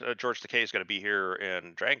of, George Takei is going to be here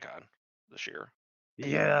in DragonCon this year.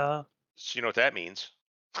 Yeah. So you know what that means?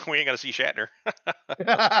 We ain't gonna see Shatner.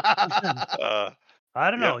 uh,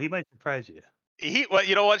 I don't yeah. know. He might surprise you. Well,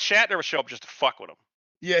 you know what? Shatner would show up just to fuck with him.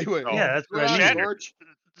 Yeah, he went. Oh, Yeah, that's what I "Ah, mean. George,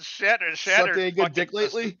 Shatner, sucked Shatner, a good fucking dick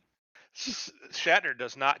lately." Shatner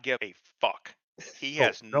does not give a fuck. He Oh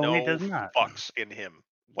has no, he no does not. fucks in him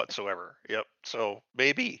whatsoever. Yep. So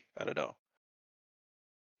maybe I don't know.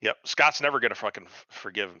 Yep. Scott's never gonna fucking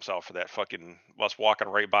forgive himself for that fucking us walking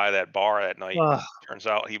right by that bar that night. Ugh, Turns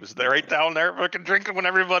out he was there right down there fucking drinking with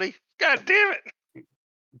everybody. God damn it.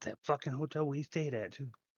 that fucking hotel we stayed at too.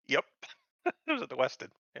 Yep. It was at the Westin.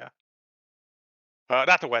 Yeah.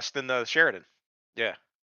 Not the Westin, the Sheridan. Yeah.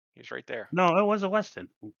 He's right there. No, it was a Westin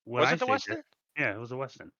when Was I it the stayed there. Westin? Yeah, it was a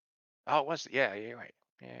Westin. Oh, it was. Yeah, you're right.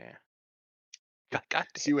 Yeah. God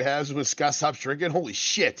See damn. what happens when Scott stops drinking? Holy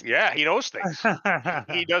shit! Yeah, he knows things.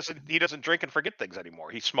 He doesn't drink and forget things anymore.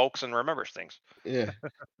 He smokes and remembers things. Yeah.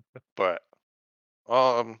 But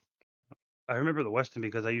I remember the Westin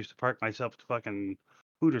because I used to park myself to fucking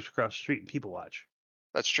Hooters across the street and people watch.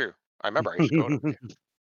 that's true. I remember I used to go to him.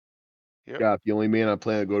 Yep. God, the only man I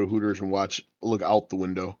plan to go to Hooters and look out the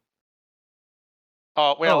window.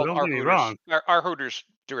 Well, don't our get me Hooters, wrong. our Hooters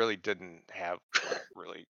really didn't have like,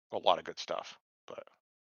 really a lot of good stuff, but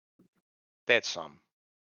they had some.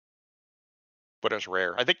 But it was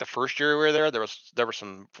rare. I think the first year we were there were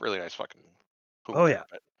some really nice fucking food Oh there.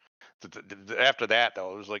 yeah. But after that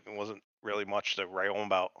though, it wasn't really much to write home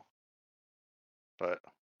about. But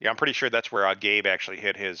yeah, I'm pretty sure that's where Gabe actually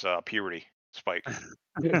hit his puberty spike.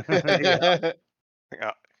 Yeah. Yeah,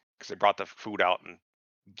 because they brought the food out and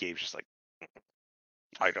Gabe's just like,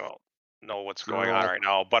 I don't know what's going on Girl. right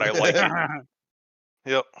now, but I like it.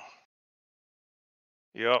 Yep.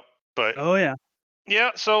 Yep. But Oh yeah.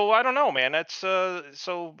 yeah, so I don't know, man. That's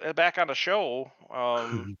back on the show.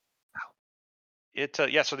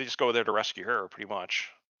 Yeah, so they just go there to rescue her, pretty much.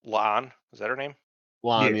 Lan, is that her name?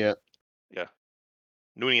 Lon, yeah. Yeah.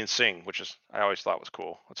 Noonien Singh, which is I always thought was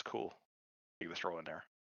cool. That's cool. You would throw in there.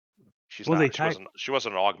 She's Well, not. they tied. She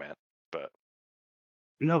wasn't an augment, but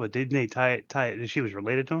No, but didn't they tie it? She was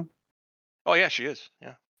related to him. oh yeah, she is.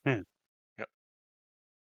 Yeah. Yeah. Yep.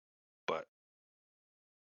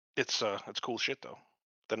 It's cool shit though.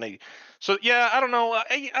 Then they, so yeah, I don't know.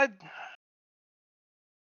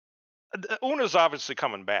 Una's obviously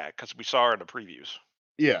coming back because we saw her in the previews.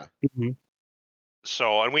 Yeah. Mhm.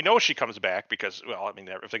 So, and we know she comes back because, well, I mean,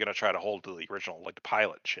 if they're gonna try to hold to the original, like the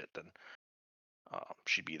pilot shit, then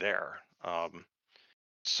she'd be there.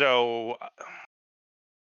 So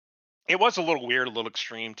it was a little weird, a little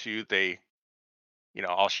extreme too. They,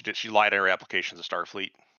 all she did, she lied in her application to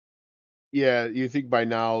Starfleet. Yeah, you think by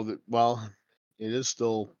now that, well, it is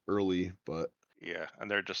still early, but Yeah, and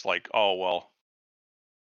they're just like, oh well,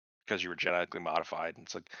 because you were genetically modified. And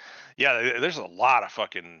it's like, yeah, there's a lot of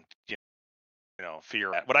fucking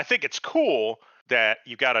fear. But I think it's cool that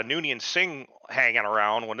you got a Noonien Singh hanging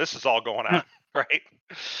around when this is all going on, right?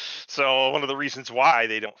 So one of the reasons why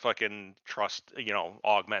they don't fucking trust,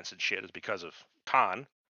 augments and shit is because of Khan.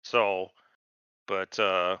 So, but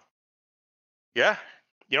yeah,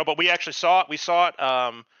 but we actually saw it. We saw it.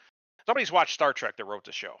 Somebody's watched Star Trek that wrote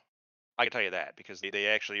the show. I can tell you that because they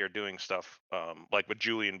actually are doing stuff like with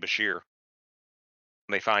Julian Bashir.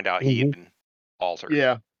 When they find out he had Mhm. been altered.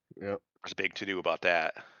 yeah. There's a big to do about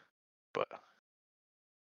that. But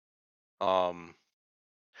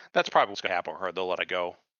that's probably what's gonna happen with her. They'll let it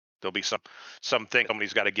go. There'll be something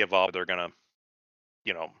somebody's got to give up. They're gonna,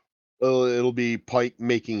 you know, It'll be Pike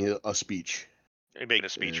making a speech. making a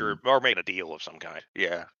speech And, or making a deal of some kind.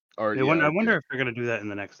 Yeah, or Yeah, yeah, I okay. wonder if they're gonna do that in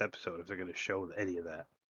the next episode. If they're gonna show any of that.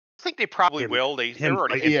 I think they probably Him- will. They're him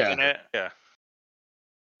already fighting hinting Yeah. at it. Yeah,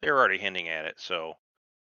 they're already hinting at it. So,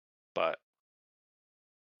 but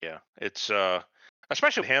yeah, it's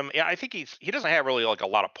especially with him. Yeah, I think he doesn't have really like a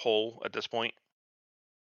lot of pull at this point.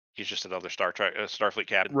 He's just another Starfleet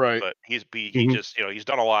captain. Right. But he Mhm. just he's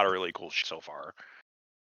done a lot of really cool shit so far.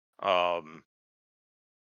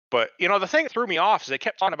 But the thing that threw me off is they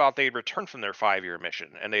kept talking about they'd returned from their 5-year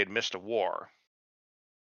mission and they had missed a war.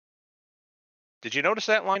 Did you notice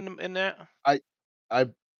that line in that? I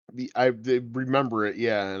remember it,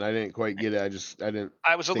 yeah, and I didn't quite get it. I didn't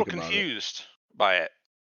I was a little think about it. confused by it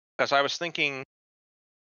because I was thinking,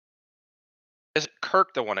 is it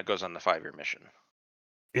Kirk the one that goes on the 5-year mission?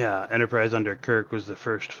 Yeah, Enterprise under Kirk was the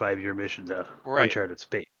first 5-year mission to Right. uncharted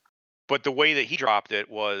space. But the way that he dropped it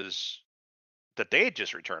was that they had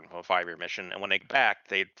just returned from a 5-year mission, and when they got back,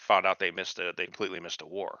 they found out they completely missed a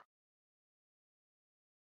war.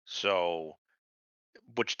 So,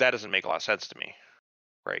 which that doesn't make a lot of sense to me,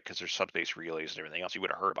 right? Because there's subspace relays and everything else. You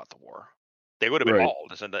would have heard about the war. They would have been Right.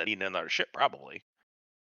 bald and needing another ship probably.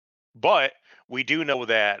 But we do know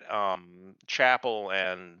that Chapel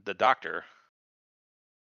and the Doctor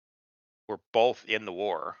were both in the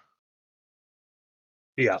war.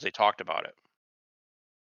 Yeah. Because they talked about it.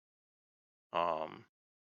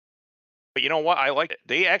 But you know what? I like it.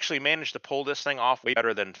 They actually managed to pull this thing off way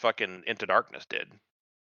better than fucking Into Darkness did.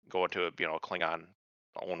 Go into a Klingon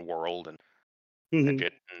own world and Mhm.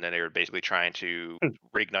 shit, and then they were basically trying to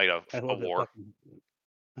reignite I a love that war.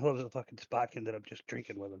 fucking Spock ended up just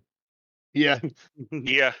drinking with him. Yeah.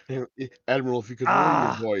 Yeah. Admiral, if you could lower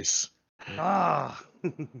your voice. Ah.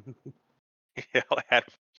 Yeah.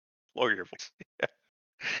 Lower your voice.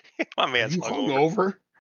 My Are man's you hungover.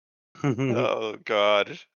 hungover? Oh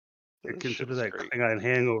God. Consider that Klingon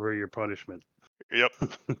hangover your punishment. Yep.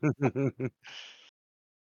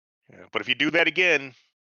 Yeah. But if you do that again,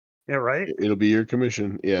 Yeah, right? It'll be your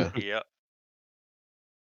commission. Yeah. yep.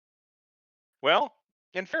 Well,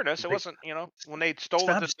 in fairness, it They- wasn't. When they stole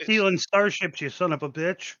Stop it, stealing starships, you son of a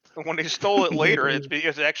bitch. when they stole it later,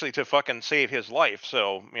 it's actually to fucking save his life.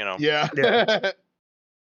 So Yeah.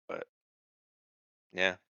 But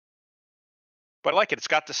yeah. But I like it. It's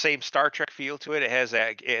got the same Star Trek feel to it.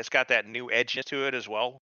 It's got that new edge to it as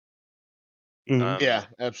well. Mhm. Yeah,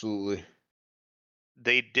 absolutely.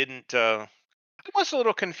 They didn't. I was a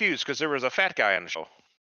little confused because there was a fat guy on the show.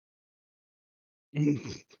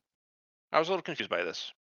 I was a little confused by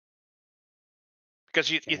this because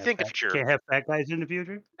you think the future. Can't have fat guys in the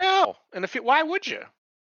future? No, and why would you?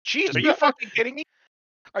 Jesus, are you fucking kidding me?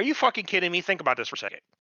 Are you fucking kidding me? Think about this for a second.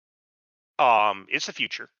 It's the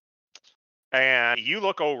future, and you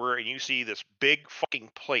look over and you see this big fucking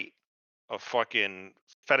plate of fucking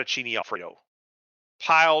fettuccine Alfredo,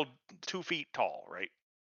 piled 2 feet tall, right?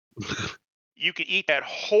 You could eat that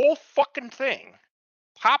whole fucking thing,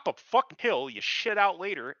 pop a fucking pill, you shit out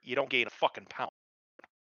later, you don't gain a fucking pound.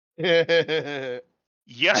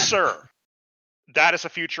 Yes, sir. That is a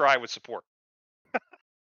future I would support.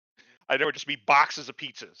 There would just be boxes of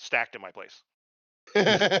pizza stacked in my place.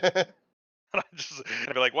 And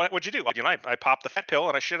I'd be like, what'd you do? I popped the fat pill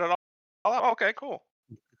and I shit it all out. Oh, okay, cool.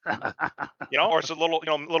 Or it's a little,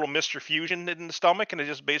 little Mr. Fusion in the stomach and it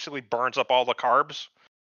just basically burns up all the carbs.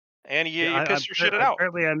 and you Yeah, piss your shit out.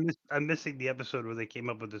 Apparently, I'm missing the episode where they came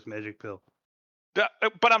up with this magic pill.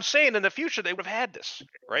 But I'm saying in the future they would have had this,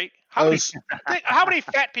 right? How many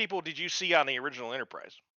fat people did you see on the original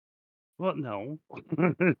Enterprise? Well, no.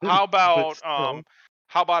 How But about still.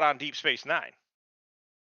 how about on Deep Space Nine?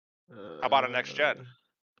 How about on Next Gen?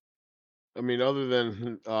 I mean, other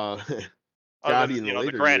than Other Gotti than, in the the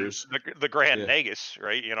later Grand years. the Grand Yeah. Nagus,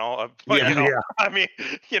 right? But, Yeah. I mean,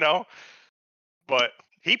 but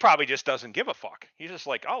he probably just doesn't give a fuck. He's just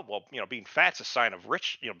like, oh well, being fat's a sign of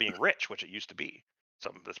rich, being rich, which it used to be.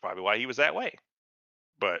 So that's probably why he was that way.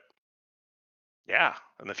 But yeah,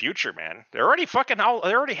 in the future, man, they're already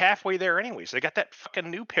they're already halfway there anyways. They got that fucking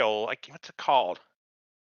new pill, like what's it called?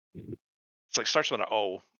 It's like starts with an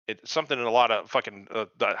O. It's something that a lot of fucking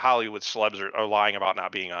the Hollywood celebs are lying about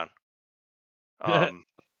not being on.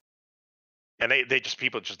 And they just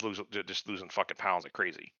people just losing fucking pounds like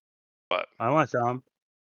crazy. But I want some.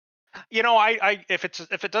 I if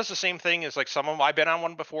it does the same thing as like some of them, I've been on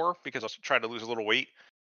one before because I was trying to lose a little weight.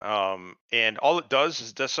 And all it does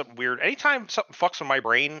is does something weird. Anytime something fucks with my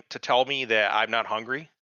brain to tell me that I'm not hungry,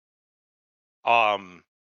 the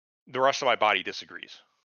rest of my body disagrees.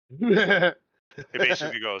 It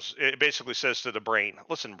basically says to the brain,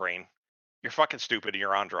 listen, brain, you're fucking stupid and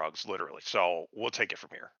you're on drugs, literally. So we'll take it from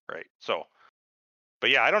here. Right. So, but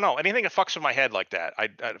yeah, I don't know. Anything that fucks with my head like that, I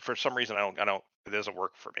for some reason, I don't, it doesn't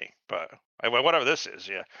work for me, but whatever this is.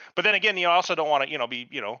 Yeah. But then again, you also don't want to, be,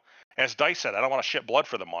 as Dice said, I don't want to shit blood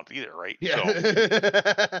for the month either. Right.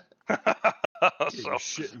 Yeah. So you're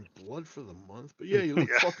shitting blood for the month, but yeah, you look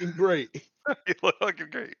fucking great. You look fucking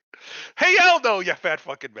great. Hey, Aldo, you fat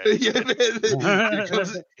fucking man. Yeah, man.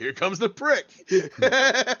 Here comes the prick.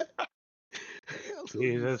 Aldo,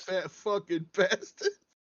 you fat fucking bastard.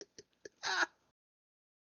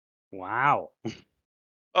 Wow.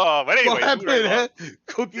 Oh, but anyway, what happened?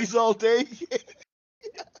 Cookies all day.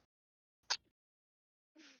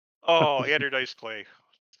 Oh, Andrew Dice Clay,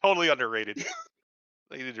 totally underrated.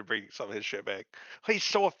 They need to bring some of his shit back. He's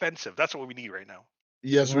so offensive. That's what we need right now.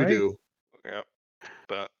 Yes, we do. Yeah.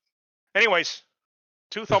 But anyways,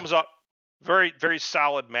 2 thumbs up. Very, very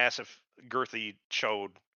solid, massive, girthy show.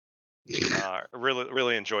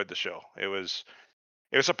 Really enjoyed the show. It was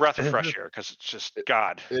a breath of fresh air because it's just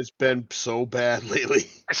God. It's been so bad lately.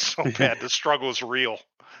 It's so bad. The struggle is real.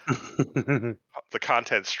 The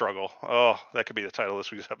content struggle. Oh, that could be the title of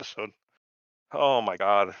this week's episode. Oh my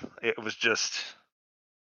God. It was just.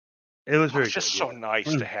 It was very just good, so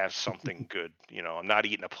nice to have something good. I'm not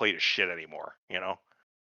eating a plate of shit anymore.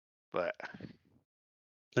 But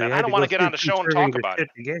and I don't want to get on the show and talk about it.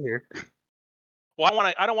 To get here. Well,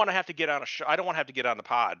 I don't want to have to get on a show. I don't want to have to get on the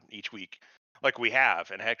pod each week like we have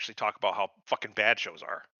and actually talk about how fucking bad shows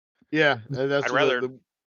are. Yeah, and that's I'd rather be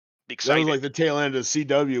excited. That was like the tail end of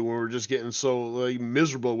CW when we're just getting so like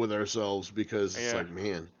miserable with ourselves because it's like,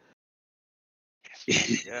 man.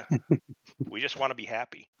 Yeah. We just want to be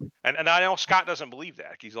happy. And I know Scott doesn't believe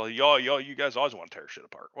that. He's like, yo, you guys always want to tear shit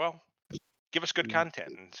apart. Well, give us good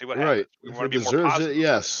content and see what happens. We want to be more positive.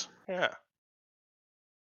 Yes. Yeah.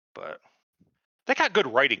 But they got good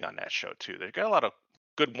writing on that show too. They got a lot of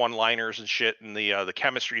good one-liners and shit, and the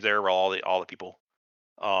chemistry there with all the people.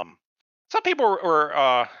 Some people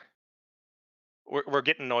were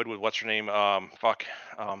getting annoyed with what's her name. The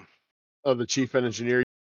chief engineer.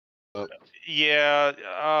 Yeah.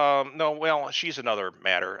 No. Well, she's another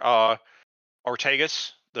matter.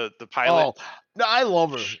 Ortegas, the pilot. Oh no, I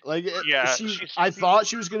love her. Like, yeah, I thought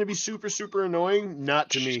she was going to be super, super annoying. Not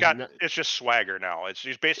to me. It's just swagger now.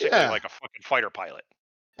 She's basically like a fucking fighter pilot.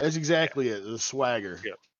 That's exactly it. The swagger.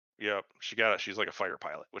 Yep. She's like a fighter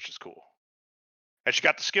pilot, which is cool, and she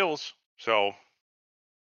got the skills. So,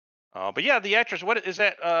 but yeah, the actress. What is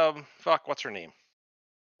that? What's her name?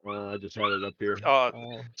 I just had it up here.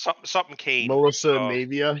 Something Kane. Melissa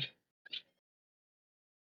Navia.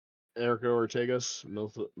 Erica Ortegas.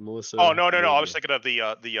 Melissa. Oh no! I was thinking of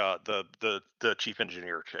the chief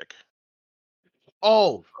engineer chick.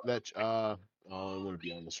 Oh, that. I want to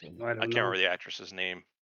be on this one. I can't remember the actress's name.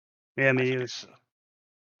 Yeah, me either. It's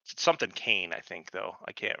something Kane, I think, though.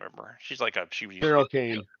 I can't remember. She's like Carol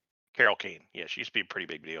Kane. Carol Kane. Yeah, she used to be a pretty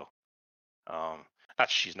big deal.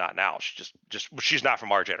 She's not now. She's just she's not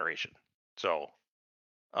from our generation. So,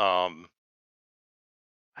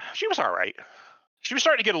 she was all right. She was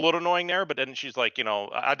starting to get a little annoying there, but then she's like,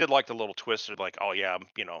 I did like the little twist of like, oh yeah, I'm,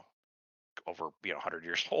 over 100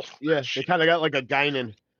 years old. Yeah, they kind of got like a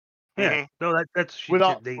Guinan. Yeah, no, that's with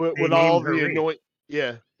all the annoying.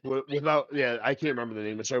 Yeah, without I can't remember the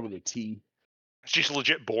name. It started with a T. She's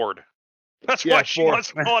legit bored. That's why she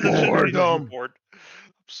wants on bored.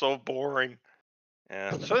 So boring.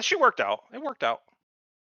 Yeah. So she worked out. It worked out.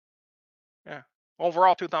 Yeah.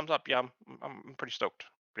 Overall, 2 thumbs up. Yeah, I'm pretty stoked.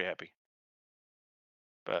 Pretty happy.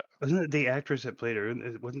 But Wasn't it the actress that played her?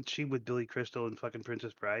 Wasn't she with Billy Crystal and fucking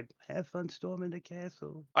Princess Bride? Have fun storming the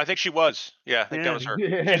castle. I think she was. Yeah, I think that Yeah. was her.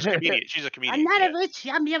 She's a comedian. She's a I'm comedian. not Yeah. a witch.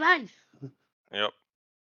 I'm your wife. Yep.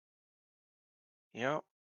 Yep.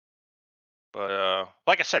 But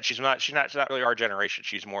like I said, she's not really our generation.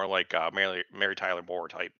 She's more like Mary Tyler Moore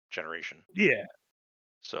type generation. Yeah.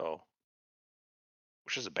 So,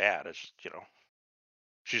 which isn't bad. It's just,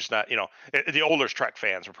 she's not. The older Trek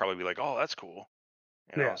fans would probably be like, "Oh, that's cool."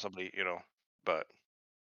 Yeah. Somebody. But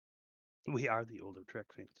We are the older Trek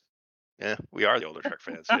fans. yeah, we are the older Trek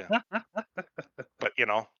fans. Yeah. But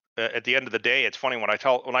at the end of the day, it's funny when I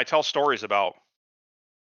tell stories about.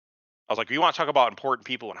 I was like, you want to talk about important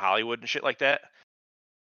people in Hollywood and shit like that?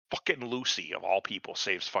 Fucking Lucy of all people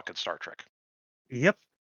saves fucking Star Trek. Yep.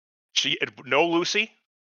 No Lucy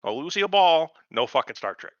Ball, no fucking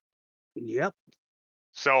Star Trek. Yep.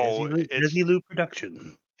 So Desilu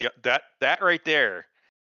production. Yeah, that right there.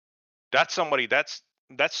 That's somebody that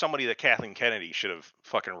Kathleen Kennedy should have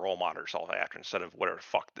fucking role modeled herself after instead of whatever the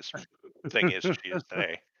fuck this thing is she is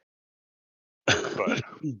today. But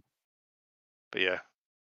yeah,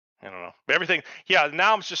 I don't know. Everything. Yeah,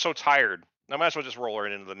 now I'm just so tired. I might as well just roll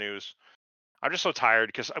right into the news. I'm just so tired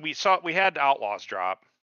because we had Outlaws drop,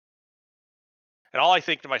 and all I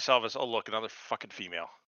think to myself is, oh look, another fucking female.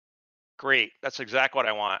 Great, that's exactly what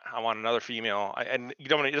I want. I want another female.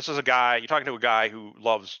 This is a guy. You're talking to a guy who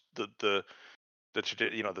loves the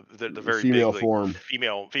very female big form.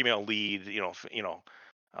 female lead. The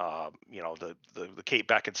Kate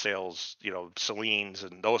Beckinsales, Celine's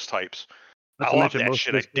and those types. I love that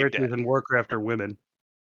shit. I dig that. In Warcraft are women.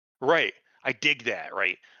 Right. I dig that.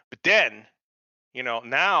 Right. But then,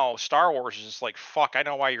 now Star Wars is just like, fuck, I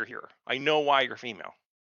know why you're here. I know why you're female.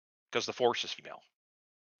 Because the Force is female.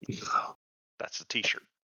 That's the t-shirt.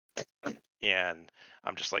 And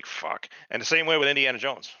I'm just like, fuck. And the same way with Indiana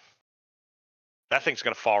Jones. That thing's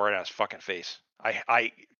going to fall right on his fucking face.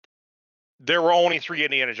 There were only 3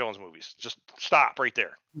 Indiana Jones movies. Just stop right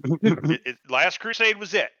there. Last Crusade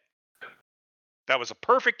was it. That was a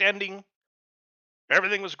perfect ending.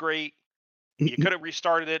 Everything was great. You could have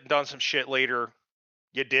restarted it and done some shit later.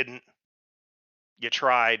 You didn't. You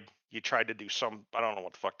tried. You tried to do some. I don't know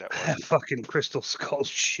what the fuck that was. Fucking Crystal Skull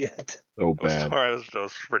shit. So bad. It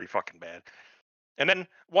was pretty fucking bad. And then,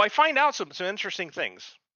 I find out some interesting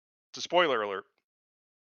things. It's a spoiler alert.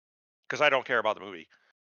 Because I don't care about the movie.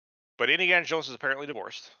 But Indiana Jones is apparently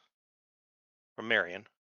divorced from Marion.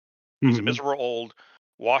 He's a miserable old,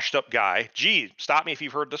 washed up guy. Gee, stop me if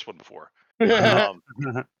you've heard this one before.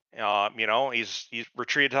 He's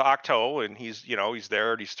retreated to Octo, and he's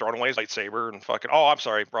there, and he's throwing away his lightsaber and fucking. Oh, I'm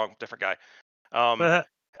sorry, wrong, different guy.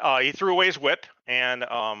 He threw away his whip, and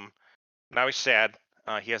now he's sad.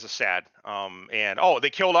 He has a sad. And they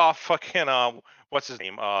killed off fucking what's his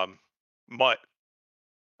name? Mutt.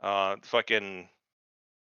 Fucking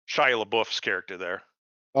Shia LaBeouf's character there.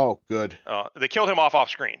 Oh, good. They killed him off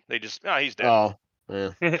screen. They just he's dead. Oh, yeah.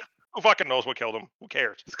 Who fucking knows what killed him? Who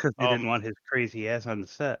cares? It's because they didn't want his crazy ass on the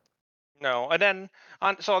set. No, and then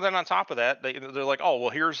on top of that, they're like, oh well,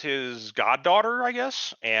 here's his goddaughter, I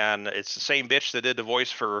guess, and it's the same bitch that did the voice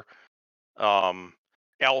for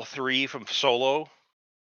L3 from Solo,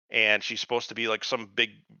 and she's supposed to be like some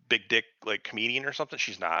big dick like comedian or something.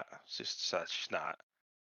 She's not. She's not,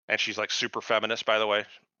 and she's like super feminist, by the way,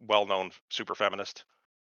 well known super feminist.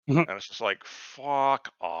 And it's just like, fuck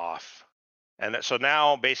off. And so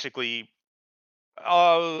now basically,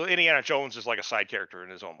 Indiana Jones is like a side character in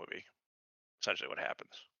his own movie. Essentially, what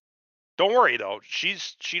happens. Don't worry though. She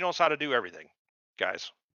knows how to do everything,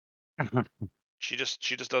 guys. She just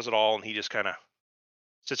does it all, and he just kind of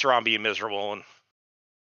sits around being miserable. And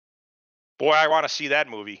boy, I want to see that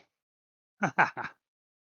movie. The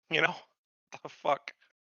fuck.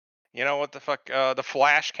 What the fuck? The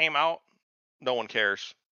Flash came out. No one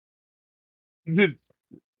cares.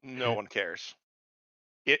 No one cares.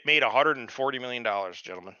 It made $140 million,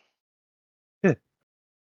 gentlemen.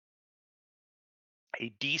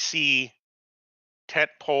 A DC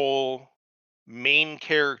tentpole main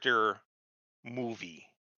character movie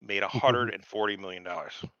made $140 million.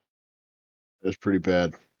 That's pretty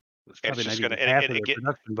bad. It's just going to half of the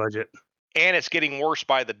production budget. And it's getting worse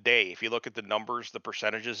by the day. If you look at the numbers, the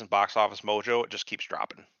percentages in Box Office Mojo, it just keeps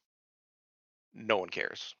dropping. No one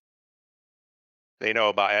cares. They know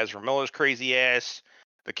about Ezra Miller's crazy ass.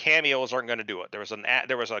 The cameos aren't going to do it. There was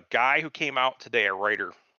a guy who came out today, a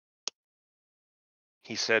writer.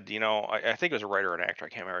 He said, I think it was a writer or an actor. I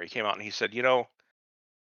can't remember. He came out and he said,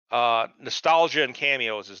 nostalgia and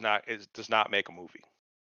cameos does not make a movie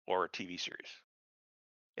or a TV series.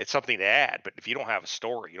 It's something to add, but if you don't have a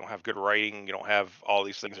story, you don't have good writing, you don't have all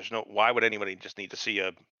these things. Why would anybody just need to see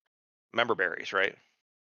a member berries, right?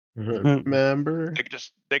 Remember? They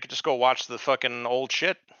could just go watch the fucking old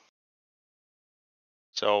shit.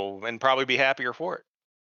 So and probably be happier for it.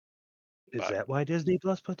 Is But that why Disney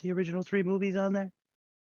Plus put the original 3 movies on there?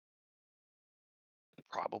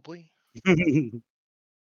 probably.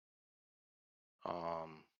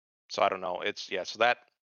 So I don't know. So that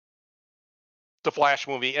the Flash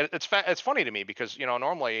movie. It's funny to me because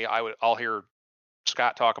normally I'll hear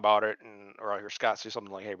Scott talk about it, or I'll hear Scott say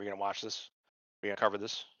something like, "Hey, we're gonna watch this. We're gonna cover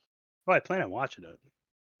this." Well, I plan on watching it.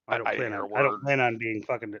 I don't didn't hear a I don't word. plan on being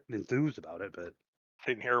fucking enthused about it, but I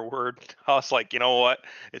didn't hear a word. I was like, you know what?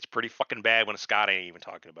 It's pretty fucking bad when Scott ain't even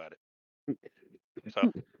talking about it.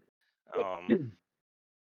 So,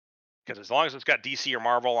 because as long as it's got DC or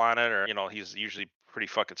Marvel on it, or he's usually pretty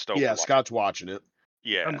fucking stoked to Yeah, watch it. Scott's watching it.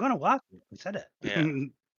 Yeah, I'm gonna watch it. I said it.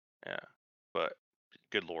 yeah. But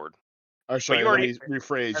good lord. Or sorry, you let already- me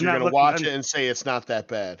rephrase. I'm You're not gonna looking. watch it and say it's not that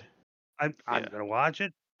bad. I'm Yeah. gonna watch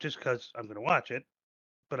it just because I'm gonna watch it,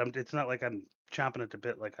 but it's not like I'm chomping at the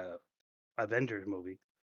bit like a Avengers movie.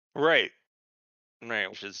 Right.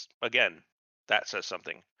 Which is again, that says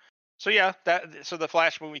something. So yeah, so the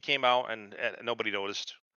Flash movie came out and nobody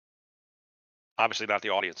noticed. Obviously not the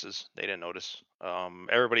audiences. They didn't notice.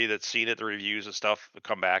 Everybody that's seen it, the reviews and stuff,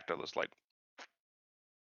 come back to was like,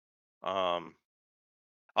 on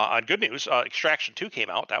good news, Extraction 2 came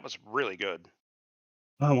out. That was really good.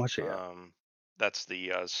 Oh, watch it. That's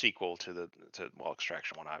the sequel to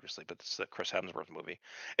Extraction 1, obviously, but it's the Chris Hemsworth movie.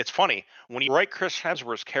 It's funny when you write Chris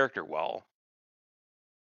Hemsworth's character well,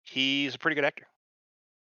 he's a pretty good actor.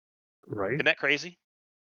 Right? Isn't that crazy?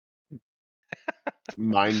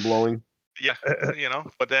 Mind blowing. Yeah,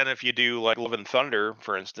 But then if you do like Love and Thunder,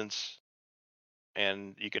 for instance,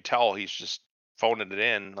 and you could tell he's just phoning it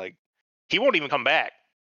in, like he won't even come back.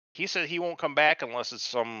 He said he won't come back unless it's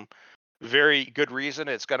some very good reason.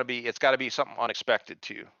 It's got to be something unexpected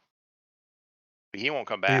too. But he won't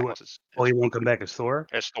come back unless it's he won't come back as Thor?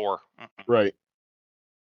 as Thor. Right.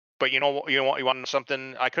 But you want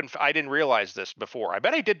something I didn't realize this before. I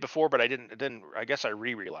bet I did before, but I didn't I guess I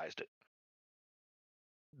realized it.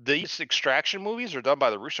 These Extraction movies are done by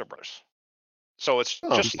the Russo brothers. So it's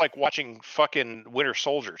just like watching fucking Winter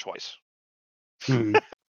Soldier twice.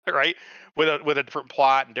 Right? With a different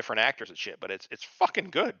plot and different actors and shit, but it's fucking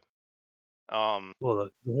good. Well, the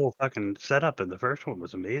whole fucking setup in the first one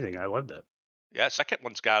was amazing. I loved it. Yeah, second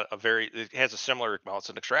one's got it has a similar, well, it's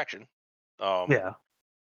an Extraction. Yeah.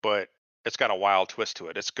 But it's got a wild twist to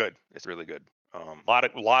it. It's good. It's really good. A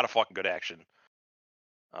lot of fucking good action.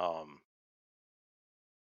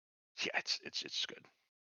 Yeah, it's good.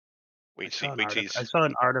 I saw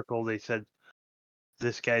an article. They said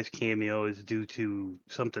this guy's cameo is due to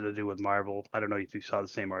something to do with Marvel. I don't know if you saw the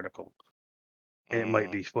same article. It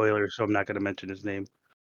might be spoilers, so I'm not going to mention his name.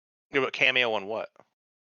 Yeah, but cameo on what?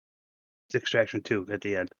 It's Extraction 2 at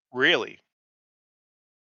the end. Really?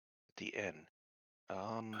 At the end.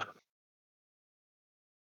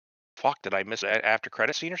 Fuck, did I miss an after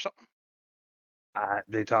credit scene or something?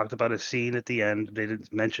 They talked about a scene at the end. They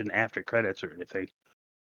didn't mention after credits or anything.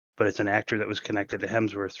 But it's an actor that was connected to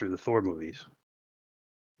Hemsworth through the Thor movies.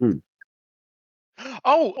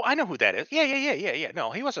 Oh, I know who that is. Yeah.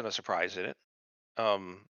 No, he wasn't a surprise in it.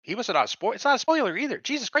 He wasn't a spoil. It's not a spoiler either.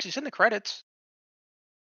 Jesus Christ, he's in the credits.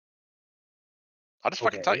 I'll just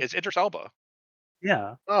fucking tell you, it's Idris Elba.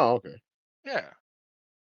 Yeah. Oh, okay. Yeah.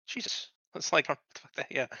 Jesus, it's like,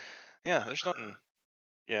 yeah. There's nothing.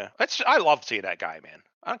 Yeah, I love seeing that guy, man.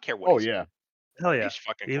 I don't care what. Yeah. Hell yeah. He's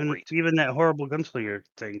fucking great. Even that horrible gunslinger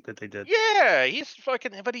thing that they did. Yeah, he's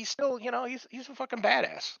fucking. But he's still, he's a fucking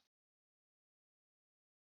badass.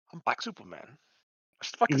 I'm Black Superman. I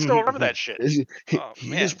fucking still remember that shit.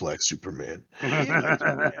 He is Black Superman.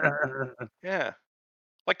 Yeah.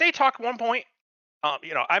 Like they talk at one point. I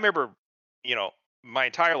remember. My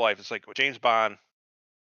entire life it's like James Bond.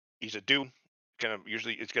 He's a dude.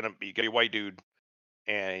 Usually it's gonna be a white dude,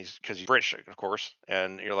 and because he's British, of course.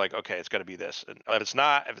 And you're like, okay, it's gonna be this. And if it's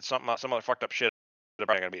not, if it's some other fucked up shit, they're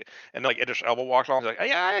probably gonna be it. And like Idris Elba walks along, he's like,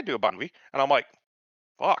 yeah, I do a Bond movie, and I'm like,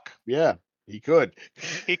 fuck. Yeah, he could.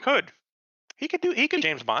 He could do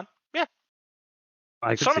James Bond. Yeah.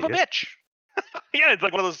 Son of a bitch. Yeah, it's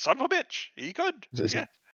like one of those son of a bitch. He could. Yeah.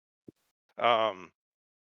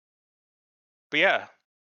 But yeah,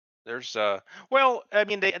 there's well, I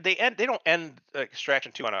mean they don't end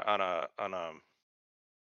Extraction 2 on a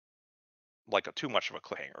like a too much of a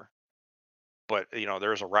cliffhanger. but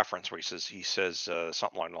there's a reference where he says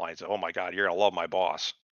something along the lines of, "Oh my God, you're gonna love my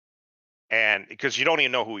boss," and because you don't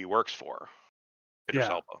even know who he works for, Idris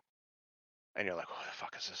Yeah. Elba, and you're like, "Who the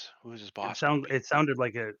fuck is this? Who is his It boss gonna sound be it sounded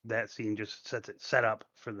like that scene just set up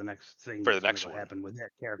for the next thing for the that's next gonna one?" happen with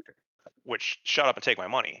that character. Which, shut up and take my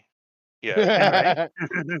money. Yeah, Yeah,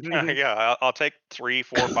 right? yeah. I'll take 3,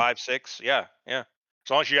 4, 5, 6. Yeah, yeah. As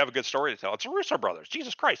long as you have a good story to tell. It's the Russo brothers.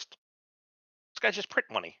 Jesus Christ, this guy's just print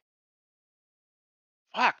money.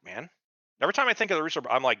 Fuck, man. Every time I think of the Russo,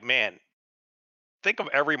 I'm like, man, think of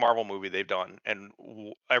every Marvel movie they've done, and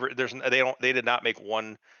they did not make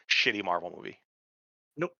one shitty Marvel movie.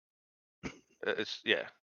 Nope. It's yeah,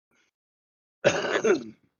 it's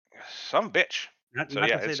some bitch. So Not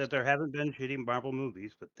yeah, to say it's that there haven't been shitty Marvel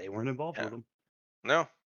movies, but they weren't involved yeah, with them. no,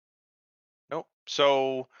 no.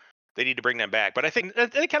 So they need to bring them back, but I think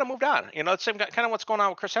they kind of moved on. It's same kind of what's going on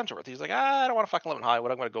with Chris Hemsworth. He's like, I don't want to fucking live in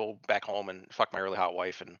Hollywood. I'm going to go back home and fuck my really hot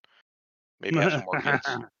wife and maybe have some more kids.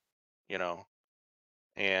 You know,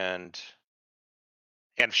 and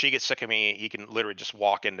if she gets sick of me, he can literally just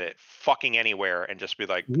walk into fucking anywhere and just be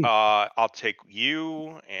like, I'll take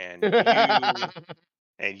you and you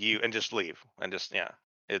and you and just leave and just yeah.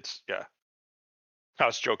 It's yeah. I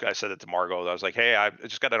was joking. I said it to Margot. I was like, "Hey, I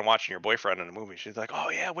just got done watching your boyfriend in the movie." She's like, "Oh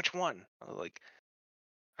yeah, which one?" I was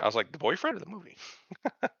like, "The boyfriend or the movie?"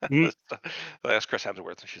 Mm. I asked Chris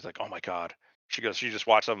Hemsworth, and she's like, "Oh my god." She goes, "She just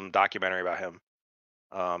watched some documentary about him.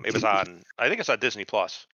 It was on, I think it's on Disney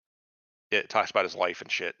Plus. It talks about his life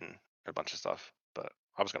and shit and a bunch of stuff. But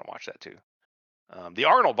I was gonna watch that too. The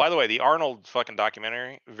Arnold, by the way, the Arnold fucking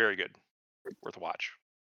documentary, very good, worth a watch.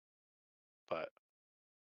 But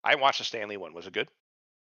I watched the Stanley one. Was it good?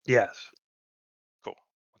 Yes. Cool.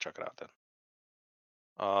 I'll check it out then.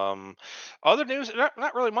 Other news,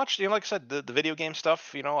 not really much. Like I said, the video game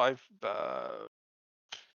stuff. I've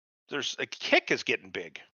there's a Kick is getting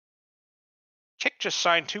big. Kick just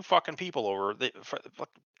signed 2 fucking people over for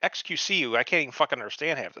XQC, who I can't even fucking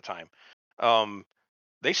understand half the time.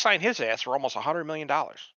 They signed his ass for almost $100 million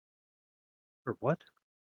For what?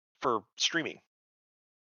 for streaming.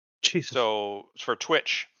 Jesus. So it's for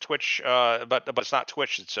Twitch, but it's not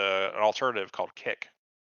Twitch. It's an alternative called Kick.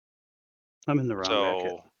 I'm in the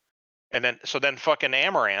wrong racket. So then fucking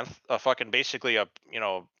Amaranth, fucking basically a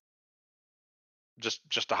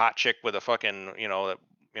just a hot chick with a fucking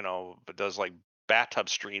that does like bathtub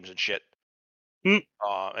streams and shit, Mm.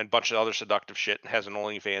 and a bunch of other seductive shit, and has an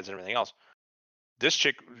OnlyFans and everything else. This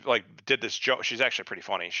chick like did this joke. She's actually pretty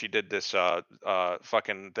funny. She did this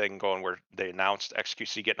fucking thing going where they announced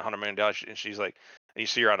XQC getting $100 million, and she's like, and you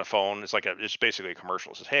see her on the phone. It's basically a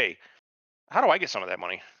commercial. It says, "Hey, how do I get some of that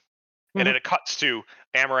money?" And then it cuts to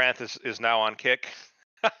Amaranth is now on Kick.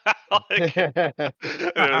 It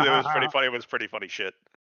was pretty funny. It was pretty funny shit.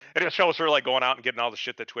 And it shows her like going out and getting all the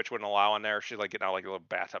shit that Twitch wouldn't allow on there. She's like getting out like a little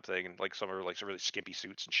bathtub thing and like some of her like some really skimpy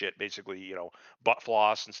suits and shit. Basically, butt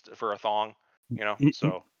floss and for a thong.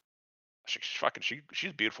 So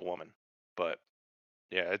she's a beautiful woman. But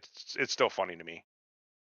yeah, it's still funny to me.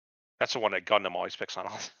 That's the one that Gundam always picks on.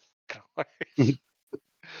 All.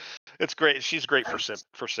 It's great. She's great for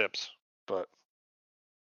sips. But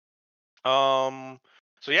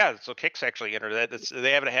so yeah, so Kick's actually entered that.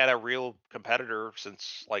 They haven't had a real competitor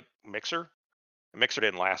since like Mixer. Mixer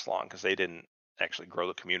didn't last long because they didn't actually grow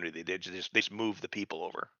the community. They just moved the people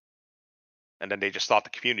over, and then they just thought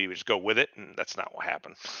the community would just go with it, and that's not what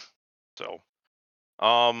happened. So,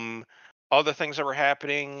 other things that were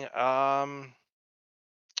happening.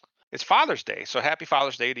 It's Father's Day, so happy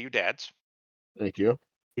Father's Day to you dads. Thank you.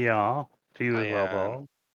 Yeah. To you as well, And Paul.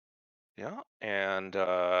 yeah, and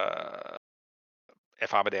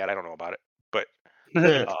if I'm a dad, I don't know about it, but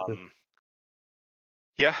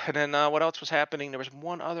yeah, and then what else was happening? There was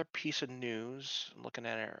one other piece of news. I'm looking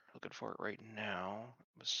for it right now.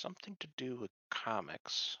 It was something to do with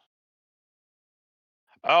comics.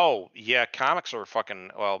 Oh yeah, comics are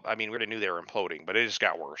fucking. Well, I mean, we already knew they were imploding, but it just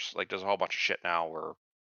got worse. Like, there's a whole bunch of shit now where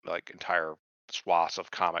like entire swaths of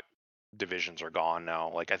comic divisions are gone now.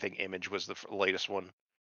 Like, I think Image was the latest one.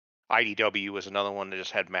 IDW was another one that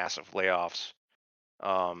just had massive layoffs.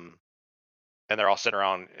 And they're all sitting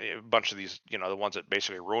around a bunch of these, the ones that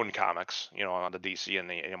basically ruin comics, on the DC and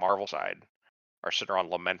the Marvel side, are sitting around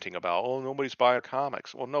lamenting about, oh, nobody's buying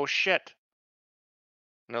comics. Well, no shit.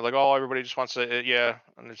 And they're like, oh, everybody just wants to, yeah.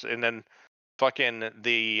 And then fucking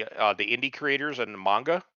the indie creators and the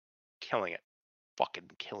manga, killing it, fucking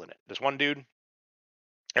killing it. This one dude,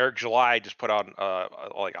 Eric July, just put on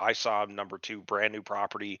like I saw #2 brand new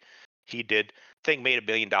property. He did thing made $1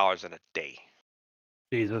 billion in a day.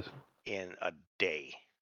 Jesus. In a day.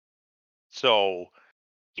 So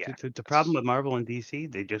Yeah. The problem with Marvel and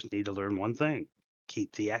DC, they just need to learn one thing: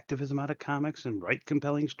 keep the activism out of comics and write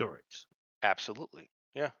compelling stories. Absolutely.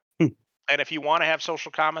 Yeah. Hmm. And if you want to have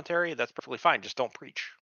social commentary, that's perfectly fine. Just don't preach.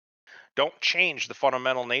 Don't change the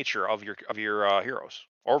fundamental nature of your heroes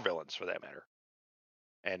or villains for that matter.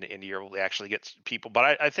 And you'll actually get people.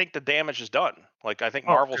 But I think the damage is done. Like I think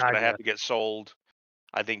Oh Marvel's God, going to yeah. have to get sold.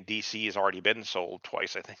 I think DC has already been sold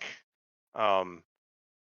twice. I think. Um,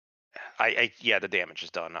 yeah, the damage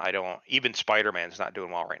is done. I don't even Spider-Man's not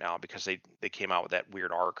doing well right now because they came out with that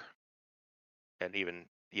weird arc, and even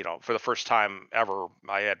for the first time ever,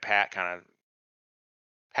 I had Pat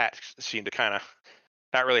seemed to kind of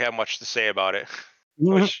not really have much to say about it,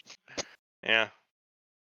 which yeah,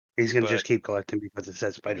 He's gonna but just keep collecting because it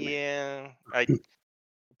says Spider-Man. yeah,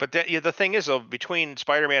 but the thing is though, between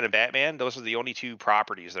Spider-Man and Batman, those are the only two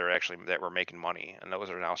properties that were making money, and those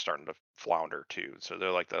are now starting to flounder too. So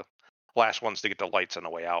they're like the last ones to get the lights on the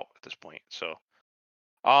way out at this point. So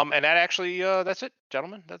and that actually that's it,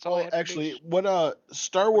 gentlemen. That's all I Well, had for actually, news. what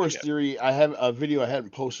Star What you Wars got? theory? I have a video I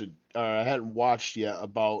hadn't posted, I hadn't watched yet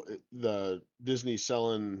about the Disney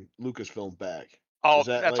selling Lucasfilm back. Oh, Is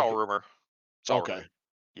that that's all like rumor. It's all okay? rumor.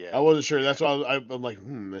 Yeah, I wasn't sure. yeah. That's why I'm like,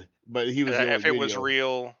 but he was the only If it was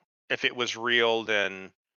video. real,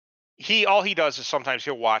 then all he does is sometimes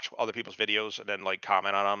he'll watch other people's videos and then like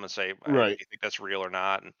comment on them and say, "Do Right, you think that's real or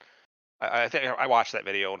not?" And I think I watched that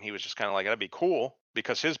video and he was just kind of like, "That'd be cool,"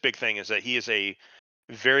 because his big thing is that he is a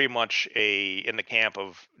very much in the camp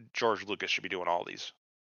of George Lucas should be doing all these.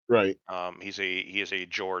 right, He is a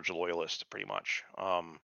George loyalist pretty much.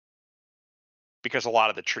 Because a lot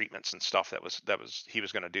of the treatments and stuff that was he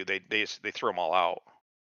was going to do, they threw them all out.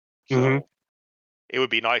 Mhm. So it would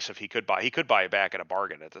be nice if he could buy it back at a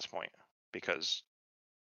bargain at this point because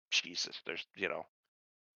Jesus, there's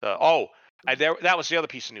that was the other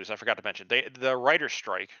piece of news I forgot to mention. The writer's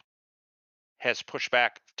strike has pushed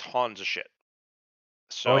back tons of shit.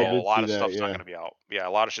 Oh I So yeah. a did lot see of that. stuff's not Yeah. going to be out. Yeah, a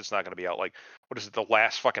lot of shit's not going to be out. Like what is it? The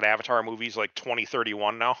last fucking Avatar movie's like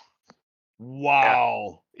 2031 now. Yeah,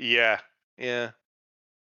 Wow. yeah, yeah,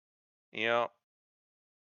 yeah.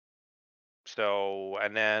 So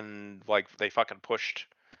and then like they fucking pushed.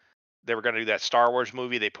 They were going to do that Star Wars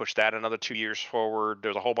movie. They pushed that another 2 years forward.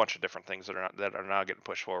 There's a whole bunch of different things that are now getting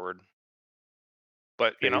pushed forward.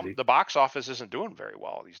 But Crazy. the box office isn't doing very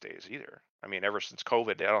well these days either. I mean, ever since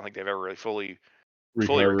COVID, I don't think they've ever really fully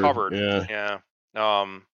Recovered. recovered. Yeah. Yeah.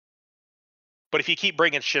 Um, but if you keep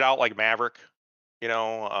bringing shit out like Maverick, you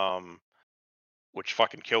know, which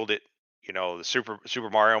fucking killed it. The Super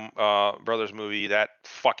Mario Brothers movie that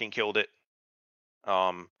fucking killed it.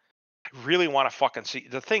 I really want to fucking see.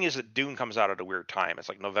 The thing is that Dune comes out at a weird time. It's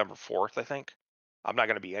like November 4th, I think. I'm not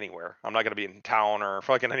going to be anywhere. I'm not going to be in town or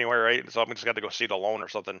fucking anywhere, right? So I'm just got to go see it alone or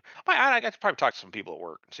something. I could probably talk to some people at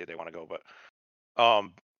work and see if they want to go. But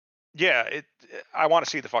yeah, I want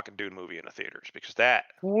to see the fucking Dune movie in the theaters because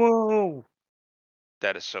Whoa!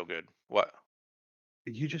 that is so good. What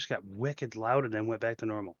You just got wicked loud and then went back to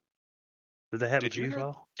normal. Did that happen did for you you, hear?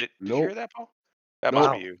 Paul? Did you hear Nope. that, Paul? That must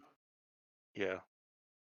Nope. be Wow. you. Yeah,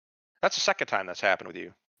 that's the second time that's happened with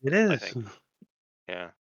you. It I is. think. Yeah.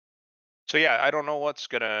 So yeah, I don't know what's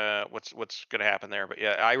gonna happen there, but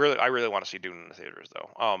yeah, I really want to see Dune in the theaters though.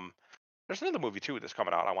 There's another movie too that's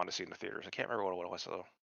coming out I want to see in the theaters. I can't remember what it was though.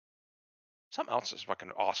 Something else is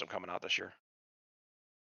fucking awesome coming out this year.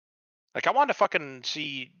 Like I wanted to fucking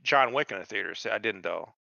see John Wick in the theaters. I didn't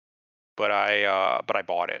though, but I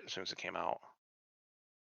bought it as soon as it came out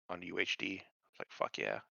on UHD. It's like fuck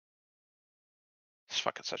yeah, it's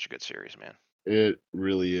fucking such a good series, man. It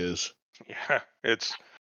really is. Yeah,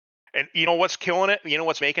 and you know what's killing it? You know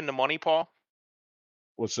what's making the money, Paul?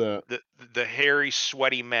 What's that? The hairy,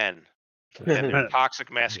 sweaty men and their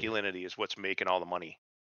toxic masculinity is what's making all the money.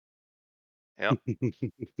 Yep,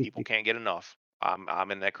 people can't get enough.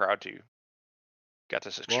 I'm in that crowd too. Got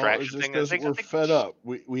this Well, it's extraction just thing. I because think I we're think fed it's up.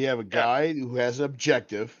 We have a yeah. guy who has an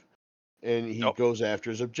objective, and he Nope. goes after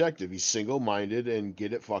his objective. He's single minded and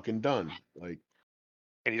get it fucking done. Like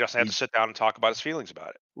And he doesn't have to he sit down and talk about his feelings about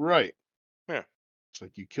it. right. Yeah. It's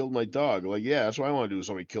like you killed my dog. Like yeah, that's what I want to do. Is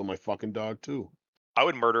somebody kill my fucking dog too. I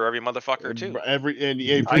would murder every motherfucker And too. he I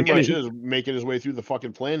pretty get much it. is making his way through the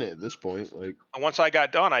fucking planet at this point. Like And once I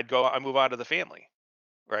got done, I move out of the family.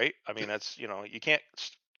 Right? I mean, that's you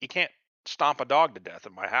can't stomp a dog to death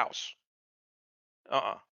in my house.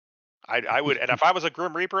 Uh-uh. I would, and if I was a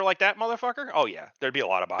Grim Reaper like that motherfucker, oh yeah, there'd be a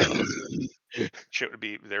lot of bodies. Shit would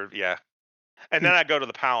be there. Yeah. And then I'd go to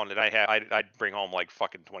the pound and I'd bring home like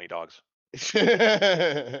fucking 20 dogs.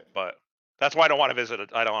 But that's why I don't want to visit.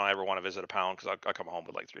 I don't ever want to visit a pound because I come home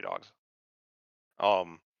with like 3 dogs.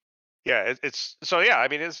 Um, Yeah, it's so yeah. I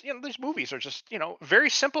mean, it's these movies are just very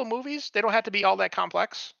simple movies. They don't have to be all that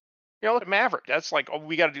complex. Look at Maverick. That's like, oh,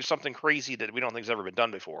 we got to do something crazy that we don't think's ever been done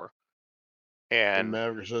before. And And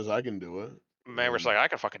Maverick says I can do it. Maverick's like, I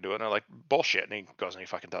can fucking do it. And they're like, bullshit. And he goes and he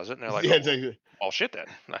fucking does it. And they're like, Yeah, oh, exactly. bullshit then.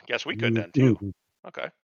 I guess we could then too. Okay.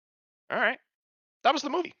 All right. That was the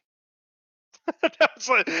movie. that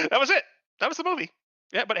was it. That was the movie.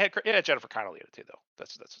 Yeah, but it had Jennifer Connelly in it too, though.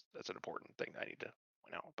 That's an important thing I need to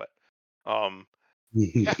point out. But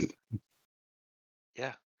yeah,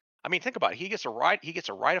 yeah. I mean, think about it. He gets to ride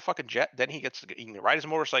a fucking jet. Then he can ride his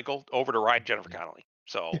motorcycle over to ride Jennifer Connelly.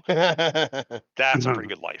 So that's a pretty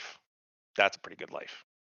good life. That's a pretty good life.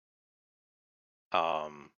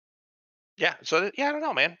 Yeah. So yeah, I don't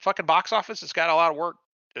know, man. Fucking box office. It's got a lot of work.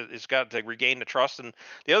 It's got to regain the trust. And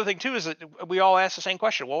the other thing too is that we all ask the same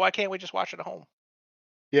question. Well, why can't we just watch it at home?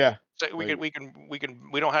 Yeah. So we Like-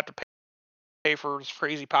 we don't have to pay for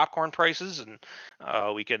crazy popcorn prices, and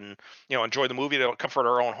we can enjoy the movie at comfort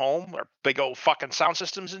our own home, our big old fucking sound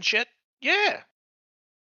systems and shit. Yeah.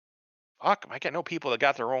 Fuck, I know people that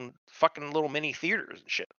got their own fucking little mini theaters and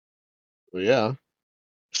shit. Well, yeah.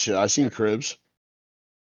 Shit, I seen cribs.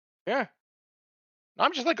 Yeah.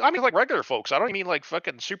 I'm just like regular folks. I don't mean like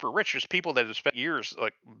fucking super rich. Just people that have spent years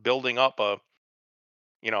like building up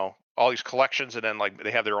all these collections, and then like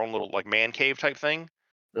they have their own little like man cave type thing.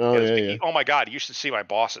 Oh Yeah, yeah, yeah. oh my god, you should see my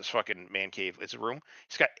boss's fucking man cave. It's a room.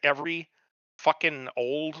 He's got every fucking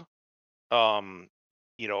old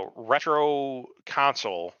retro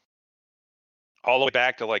console all the way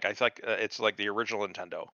back to like I think it's like the original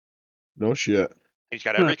Nintendo. No shit. He's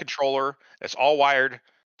got every controller. It's all wired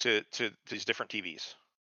to these different TVs.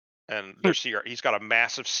 And their he's got a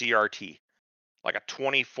massive CRT, like a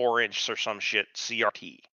 24-inch or some shit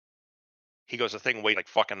CRT. He goes, the thing weighed like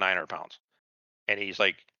fucking 900 pounds. And he's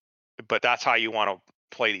like, but that's how you want to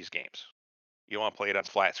play these games. You want to play it on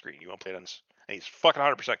flat screen. You want to play it on, and he's fucking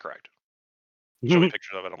 100% correct. Show me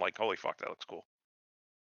pictures of it. I'm like, holy fuck, that looks cool.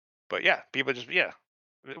 But yeah, people just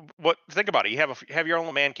What think about it? You have your own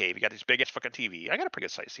little man cave. You got this big ass fucking TV. I got a pretty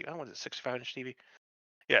good size TV. I don't know, what is it, 65-inch TV?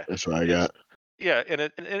 Yeah, That's what I got. yeah, and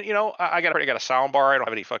I got a sound bar. I don't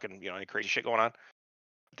have any fucking any crazy shit going on.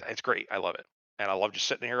 It's great. I love it, and I love just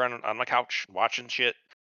sitting here on my couch watching shit,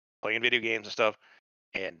 playing video games and stuff,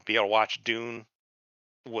 and be able to watch Dune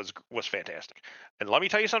was fantastic. And let me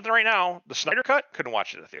tell you something right now: the Snyder Cut, couldn't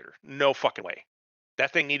watch it in the theater. No fucking way.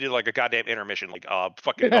 That thing needed like a goddamn intermission, like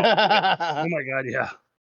fucking. Oh my god, yeah.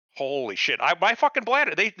 Holy shit! My fucking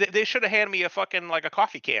bladder. They should have handed me a fucking like a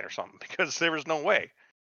coffee can or something, because there was no way.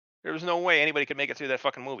 There was no way anybody could make it through that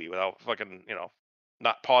fucking movie without fucking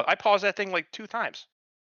not pause. I paused that thing like 2 times,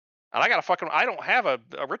 and I don't have a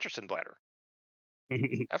Richardson bladder.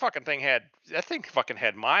 That thing fucking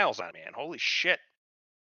had miles on it, man. Holy shit!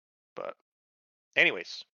 But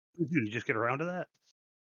anyways, Did you just get around to that?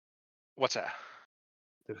 what's that?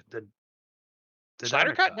 The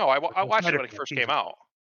Snyder Cut? No, I watched it when it first came out.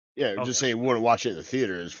 Yeah, Okay. just saying we wouldn't watch it in the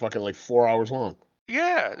theater. It's fucking like 4 hours long.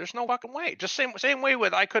 Yeah, there's no fucking way. Just same way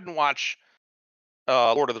with I couldn't watch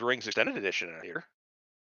Lord of the Rings extended edition in here.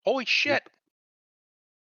 Holy shit!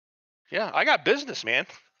 Yeah, I got business, man.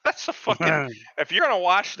 That's a fucking. If you're gonna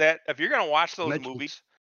watch those Mention- movies,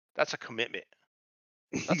 that's a commitment.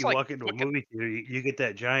 You like walk into a fucking- movie theater, you get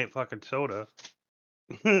that giant fucking soda.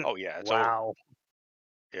 Oh yeah, it's wow.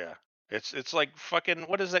 yeah. It's like fucking,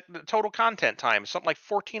 what is it? The total content time? Something like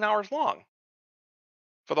 14 hours long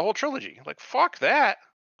for the whole trilogy. Like fuck that.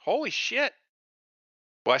 Holy shit.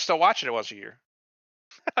 Well, I still watch it once a year.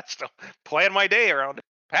 I still plan my day around it.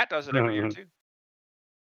 Pat does it every year too.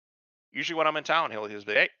 Usually when I'm in town, he'll be,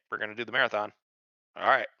 hey, we're gonna do the marathon. All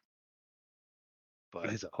right. But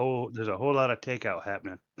There's a whole lot of takeout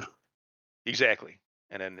happening. exactly.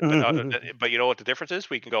 And then, but you know what the difference is?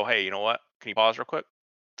 We can go, hey, you know what? Can you pause real quick?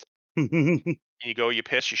 You go, you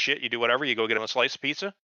piss, you shit, you do whatever. You go get him a slice of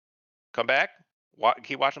pizza. Come back,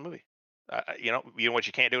 keep watching the movie. You know what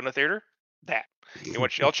you can't do in the theater? That. You know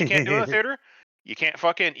what else you can't do in the theater? You can't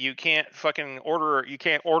fucking order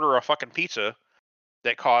a fucking pizza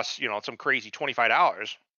that costs some crazy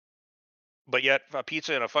 $25, but yet a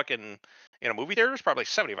pizza in a movie theater is probably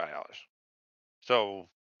 $75. So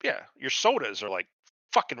yeah, your sodas are like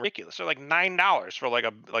fucking ridiculous. They're like $9 for like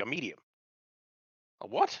a medium.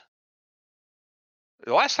 What?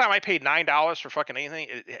 The last time I paid $9 for fucking anything,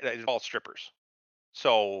 it involved strippers.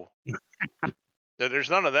 So there's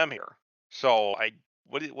none of them here. So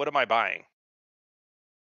what am I buying?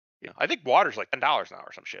 I think water's like $10 now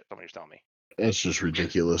or some shit. Somebody's telling me. It's just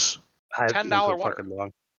ridiculous. $10 water. Fucking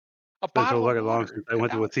long. A Been so bottle of fucking long water. since I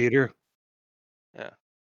went to a $10. theater. Yeah,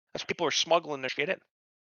 that's people are smuggling their shit in.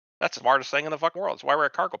 That's the smartest thing in the fucking world. That's why I wear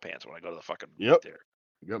cargo pants when I go to the fucking Yep. theater.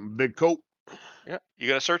 You got my big coat. Yeah. You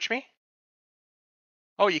gonna search me?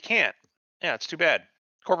 Oh, you can't. Yeah, it's too bad.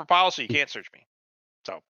 Corporate policy, you can't search me.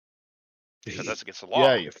 So because that's against the law.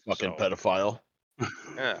 Yeah, you fucking So, pedophile.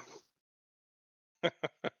 yeah.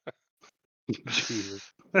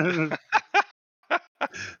 Jesus.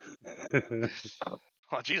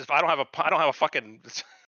 Oh, Jesus, I don't have a fucking,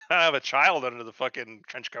 I don't have a child under the fucking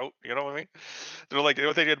trench coat. You know what I mean? They're like,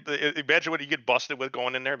 what they did. Imagine what you get busted with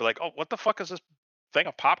going in there. Be like, oh, what the fuck is this thing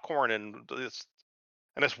of popcorn and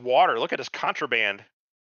this water? Look at this contraband.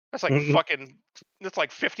 That's like fucking. It's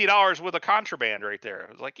like $50 worth of contraband right there.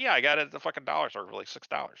 It's like, yeah, I got it at the fucking dollar store for like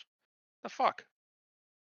 $6. The fuck.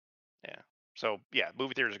 Yeah. So yeah,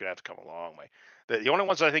 movie theaters are gonna have to come a long way. The only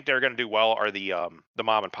ones I think they're gonna do well are the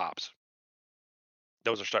mom and pops.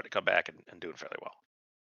 Those are starting to come back and doing fairly well.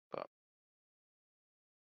 But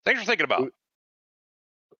thanks for thinking about.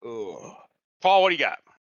 Ugh. Paul, what do you got?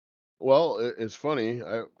 Well, it's funny.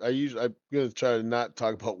 I'm gonna try to not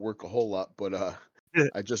talk about work a whole lot, but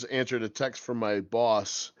I just answered a text from my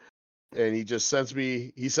boss, and he sends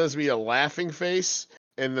me a laughing face,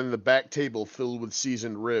 and then the back table filled with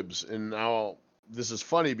seasoned ribs. And now this is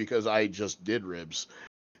funny because I just did ribs.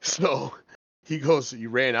 So he goes, "You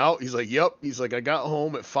ran out?" He's like, "Yep." He's like, "I got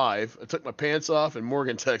home at 5. I took my pants off, and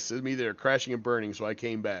Morgan texted me they're crashing and burning, so I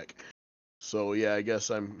came back." So yeah, I guess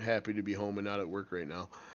I'm happy to be home and not at work right now.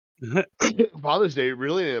 Father's Day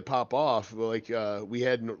really didn't pop off. Like we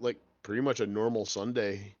had like pretty much a normal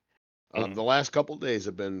Sunday. The last couple days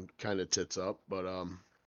have been kind of tits up, but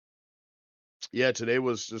yeah, today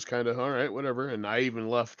was just kind of all right, whatever. And I even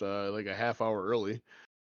left like a half hour early.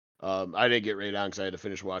 I didn't get right on because I had to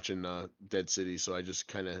finish watching Dead City, so I just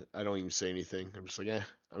I don't even say anything. I'm just like,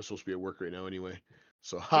 I'm supposed to be at work right now anyway.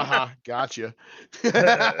 So haha, gotcha.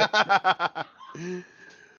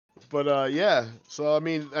 But yeah, so I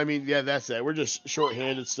mean, yeah, that's that. We're just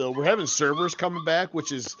shorthanded still. We're having servers coming back,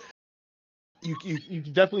 which is you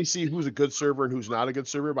can definitely see who's a good server and who's not a good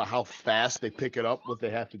server by how fast they pick it up, what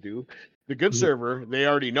they have to do. The good server, they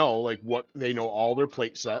already know they know all their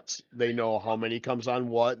plate sets, they know how many comes on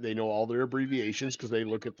what, they know all their abbreviations because they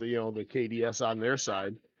look at the the KDS on their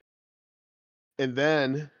side, and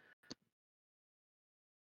then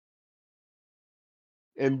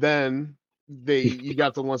you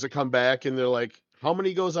got the ones that come back and they're like, how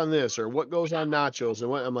many goes on this or what goes on nachos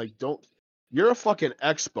and what. I'm like, you're a fucking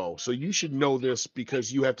expo, so you should know this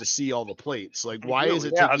because you have to see all the plates. Like, why is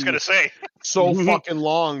it Yeah, I taking was gonna say. so fucking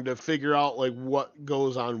long to figure out like what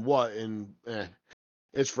goes on what? And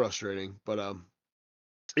it's frustrating, but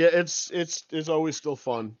yeah, it's always still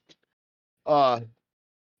fun.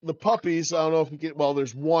 The puppies, I don't know if you get. Well,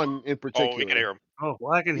 there's one in particular. Oh, we can hear him. Oh,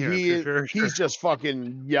 well, I can hear him. Sure. He's just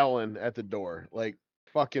fucking yelling at the door, like,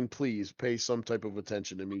 fucking please pay some type of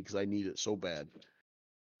attention to me because I need it so bad.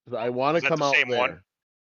 I want to come out there. One?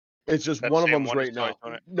 It's just That one of same them's one right that's now.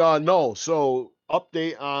 always doing it? No. So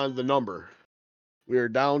update on the number. We are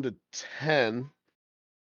down to 10,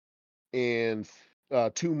 and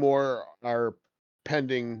 2 more are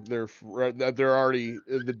pending. They're already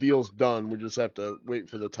the deal's done. We just have to wait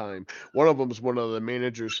for the time. One of them is one of the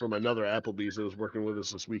managers from another Applebee's that was working with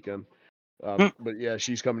us this weekend. But yeah,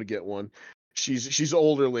 she's coming to get one. She's an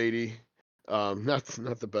older lady. Not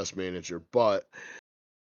the best manager, but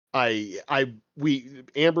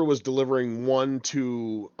Amber was delivering one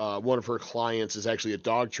to one of her clients is actually a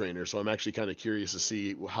dog trainer, so I'm actually kind of curious to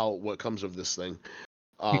see what comes of this thing.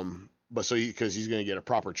 But because he's going to get a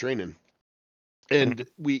proper training, and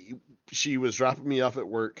she was dropping me off at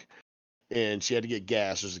work, and she had to get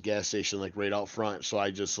gas. There's a gas station like right out front, so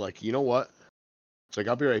I just like, you know what? It's like,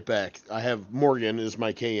 I'll be right back. I have Morgan is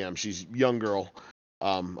my KM. She's a young girl.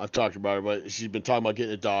 I've talked about her, but she's been talking about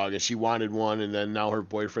getting a dog, and she wanted one, and then now her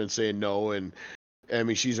boyfriend's saying no. And I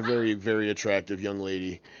mean, she's a very, very attractive young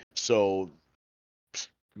lady. So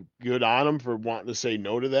good on him for wanting to say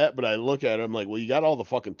no to that. But I look at him like, well, you got all the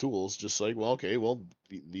fucking tools. Just like, well, okay, well,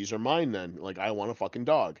 these are mine then. Like, I want a fucking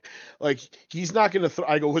dog. Like, he's not gonna.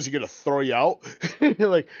 I go, was he gonna throw you out?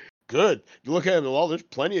 Like, good. You look at him. Well, there's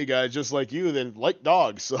plenty of guys just like you that like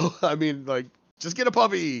dogs. So I mean, like, just get a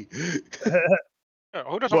puppy. Yeah,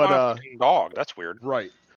 who doesn't want a fucking dog? That's weird.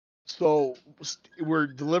 Right. So we're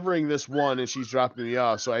delivering this one, and she's dropping me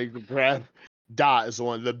off. So I grab Dot is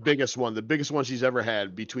the biggest one she's ever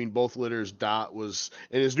had. Between both litters, Dot was,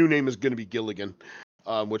 and his new name is going to be Gilligan,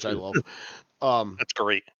 which I love. That's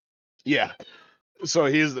great. Yeah. So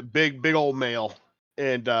he's the big old male,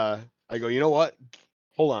 and I go, you know what?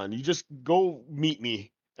 Hold on, you just go meet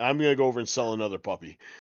me. I'm gonna go over and sell another puppy.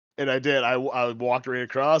 And I did. I walked right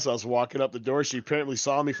across. I was walking up the door. She apparently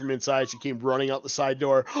saw me from inside. She came running out the side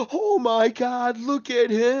door. Oh my God, look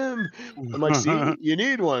at him. I'm like, see, you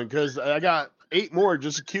need one because I got 8 more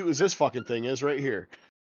just as cute as this fucking thing is right here.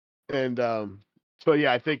 And so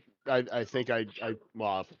yeah, I think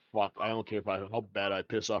well, fuck, I don't care how bad I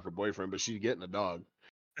piss off her boyfriend, but she's getting a dog.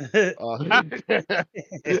 That's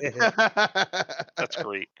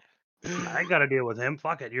great. I got to deal with him.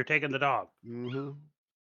 Fuck it. You're taking the dog. Mm-hmm.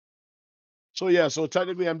 So yeah, so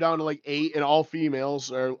technically I'm down to like 8, and all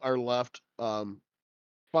females are left. Fucking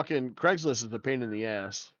Craigslist is a pain in the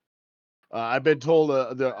ass. I've been told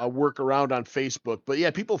a workaround on Facebook, but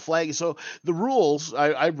yeah, people flag. So the rules,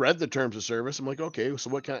 I read the terms of service. I'm like, okay, so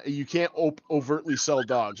what kind? You can't overtly sell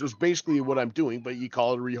dogs. It's basically what I'm doing, but you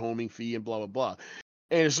call it a rehoming fee and blah blah blah.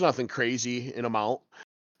 And it's nothing crazy in amount.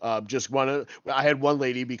 I had one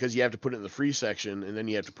lady, because you have to put it in the free section and then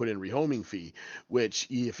you have to put in rehoming fee, which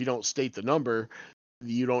if you don't state the number,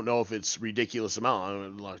 you don't know if it's ridiculous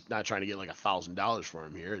amount. I'm not trying to get like $1,000 for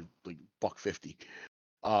him here, like $150.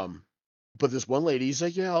 But this one lady's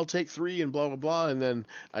like, yeah, I'll take 3 and blah blah blah. And then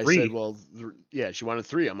I 3? said, well, yeah, she wanted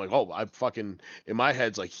 3. I'm like, oh, I fucking, in my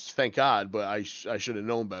head's like, thank God, but I should have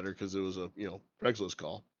known better because it was a Craigslist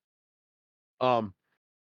call.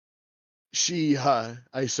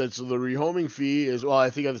 I said, so the rehoming fee is, well, I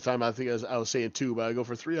think at the time, I was saying 2, but I go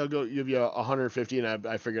for 3, I'll give you 150, and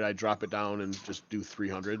I figured I'd drop it down and just do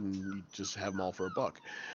 300 and you just have them all for $1.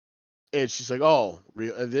 And she's like, oh, I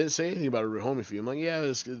didn't say anything about a rehoming fee. I'm like,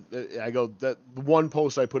 yeah, I go, that one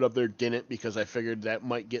post I put up there didn't, because I figured that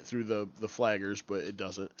might get through the flaggers, but it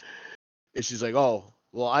doesn't. And she's like, oh,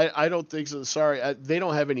 well, I don't think so. Sorry, they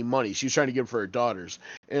don't have any money. She was trying to give for her daughters.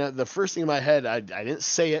 And the first thing in my head, I didn't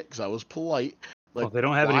say it because I was polite. Well, Like, if they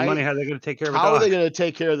don't have any money, how are they going to take care of a how are dog? they going to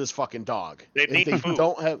take care of this fucking dog? They If need they food.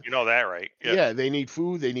 don't have, You know that, right? yeah, they need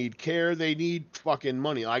food, they need care, they need fucking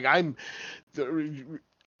money. Like, I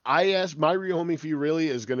asked, my rehoming fee really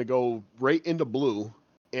is going to go right into Blue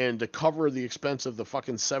and to cover the expense of the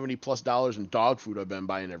fucking $70+ in dog food I've been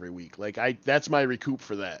buying every week. Like, that's my recoup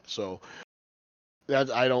for that. So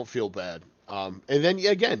that, I don't feel bad. And then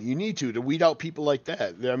again, you need to weed out people like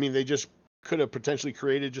that. I mean, they just could have potentially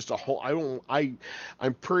created just a whole.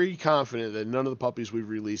 I'm pretty confident that none of the puppies we've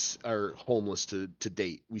released are homeless to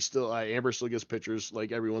date. Amber still gets pictures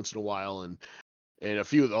like every once in a while, and a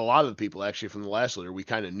lot of the people actually from the last litter we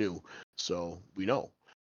kind of knew, so we know.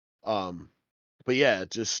 But yeah,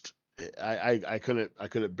 just I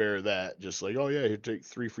couldn't bear that. Just like, oh yeah, you take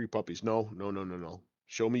 3 free puppies. No.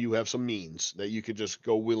 Show me you have some means that you could just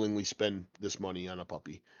go willingly spend this money on a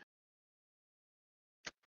puppy.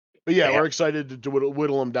 But yeah, we're excited to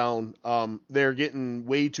whittle them down. They're getting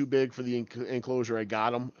way too big for the enclosure I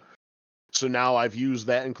got them. So now I've used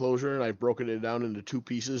that enclosure and I've broken it down into 2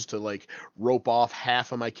 pieces to like rope off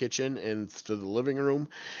half of my kitchen and to the living room.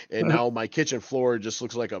 And now my kitchen floor just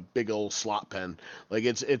looks like a big old slot pen. Like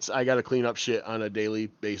I got to clean up shit on a daily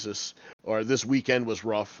basis. Or this weekend was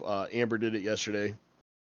rough. Amber did it yesterday.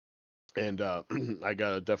 And I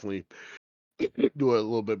got to definitely do a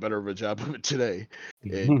little bit better of a job of it today.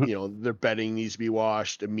 And their bedding needs to be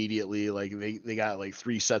washed immediately. Like they got like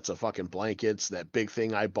 3 sets of fucking blankets, that big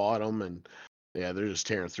thing I bought them, and yeah, they're just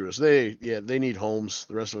tearing through us. They need homes.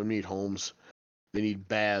 The rest of them need homes. They need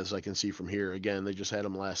baths. I can see from here. Again, they just had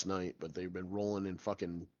them last night, but they've been rolling in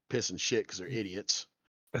fucking piss and shit because they're idiots.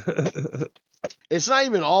 It's not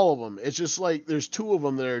even all of them. It's just like there's 2 of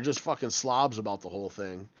them that are just fucking slobs about the whole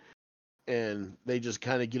thing. And they just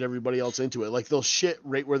kind of get everybody else into it. Like they'll shit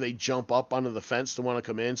right where they jump up onto the fence to want to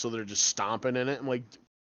come in, so they're just stomping in it. I'm like,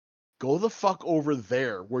 go the fuck over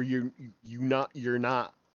there where you're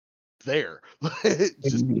not there.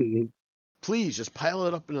 Please just pile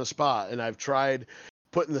it up in a spot. And I've tried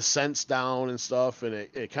putting the scents down and stuff, and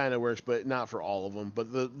it kind of works, but not for all of them.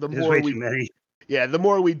 But the more way too many. Yeah, the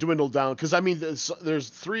more we dwindle down, because I mean, there's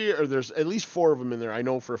 3 or there's at least 4 of them in there. I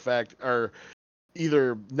know for a fact are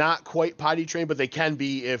either not quite potty trained, but they can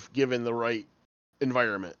be if given the right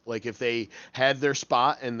environment. Like if they had their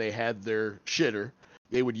spot and they had their shitter,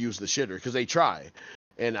 they would use the shitter because they try.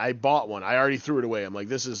 And I bought one. I already threw it away. I'm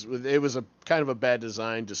like, it was a kind of a bad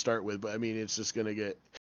design to start with, but I mean, it's just going to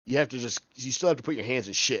you still have to put your hands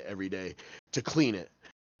in shit every day to clean it.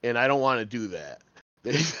 And I don't want to do that.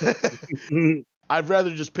 I'd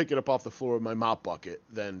rather just pick it up off the floor with my mop bucket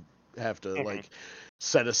than have to like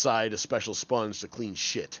set aside a special sponge to clean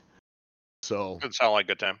shit. So Doesn't sound like a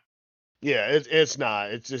good time. Yeah, it's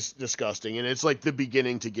not. It's just disgusting, and it's like the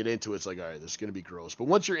beginning to get into it. It's like, all right, this is gonna be gross. But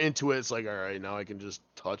once you're into it, it's like, all right, now I can just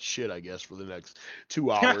touch shit, I guess, for the next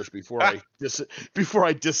 2 hours before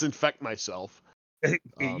I disinfect myself.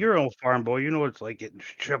 You're an old farm boy. You know what it's like getting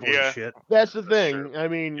shoveling Yeah. shit. That's the That's thing. true. I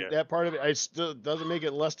mean, Yeah. that part of it, I still doesn't make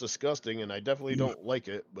it less disgusting, and I definitely Mm. don't like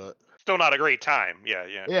it. But Still not a great time. Yeah.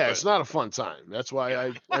 yeah, but it's not a fun time. That's why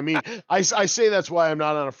Yeah. I mean, I say that's why I'm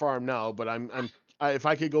not on a farm now. But if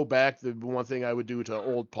I could go back, the one thing I would do to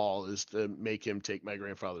old Paul is to make him take my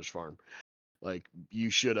grandfather's farm. Like,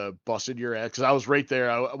 you should have busted your ass, because I was right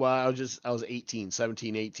there. I was 18,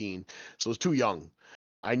 17, 18, so I was too young.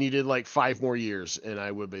 I needed like 5 more years, and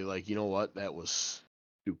I would be like, you know what, that was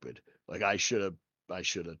stupid. Like, I should have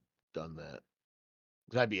done that.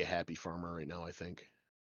 'Cause I'd be a happy farmer right now, I think.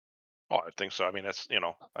 Oh, I think so. I mean, that's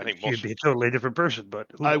I think You'd most. be a totally different person,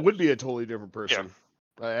 but who I would knows? be a totally different person.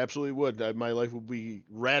 I absolutely would. My life would be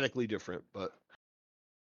radically different. But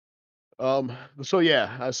so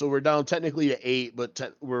yeah, so we're down technically to 8,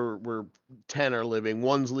 but we're 10 are living.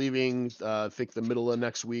 One's leaving, I think the middle of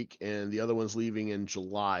next week, and the other one's leaving in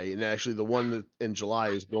July. And actually, the one that in July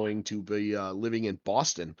is going to be living in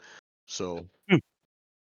Boston. So, Hmm.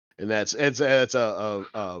 and that's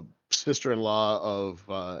a sister-in-law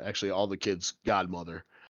of actually all the kids' godmother.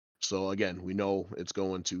 So again, we know it's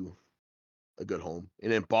going to a good home,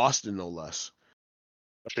 and in Boston, no less.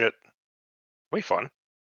 Shit. Way fun.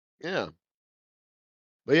 Yeah.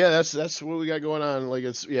 But yeah, that's what we got going on. Like,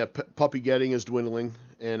 it's puppy getting is dwindling,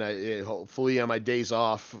 and hopefully on my days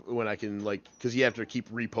off when I can, like, because you have to keep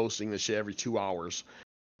reposting the shit every 2 hours,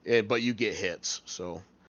 but you get hits. So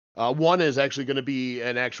one is actually going to be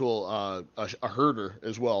an actual a herder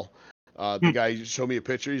as well. The guy showed me a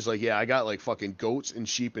picture. He's like, yeah, I got like fucking goats and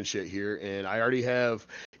sheep and shit here, and I already have.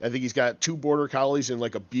 I think he's got 2 border collies and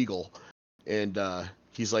like a beagle, and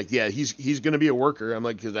he's like, yeah, he's going to be a worker. I'm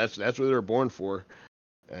like, because that's what they're born for.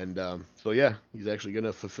 And so yeah, he's actually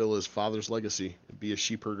gonna fulfill his father's legacy and be a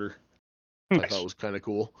sheep herder. I thought was kind of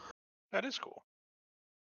cool. That is cool.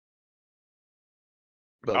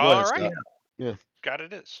 But go All ahead, right. Scott. Yeah. Scott,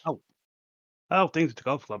 it is. Oh, things at the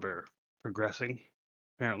golf club are progressing.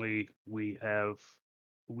 Apparently, we have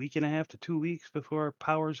a week and a half to 2 weeks before our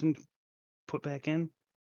power's put back in.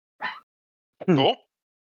 Cool.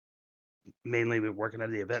 Mainly, we're working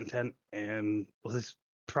on the event tent, and this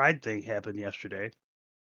Pride thing happened yesterday.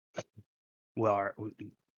 Well,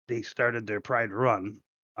 they started their Pride run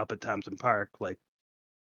up at Thompson Park, like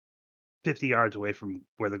 50 yards away from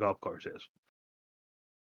where the golf course is.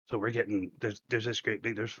 So we're getting there's this great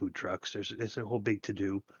big there's food trucks. It's a whole big to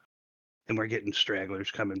do, and we're getting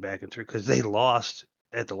stragglers coming back and through because they lost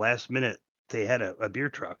at the last minute. They had a beer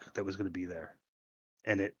truck that was going to be there,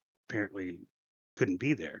 and it apparently couldn't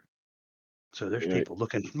be there. So there's Right. people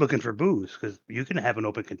looking for booze because you can have an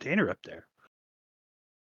open container up there.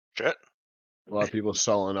 Shit. A lot of people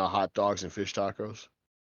selling hot dogs and fish tacos.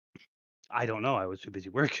 I don't know. I was too busy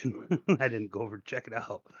working. I didn't go over to check it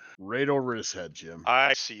out. Right over his head, Jim.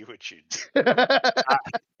 I see what you did.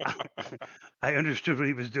 I understood what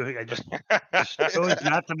he was doing. I just chose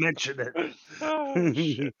not to mention it. Oh,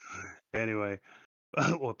 shit. Anyway,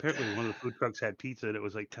 well, apparently one of the food trucks had pizza and it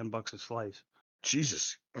was like $10 a slice.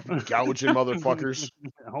 Jesus, gouging motherfuckers.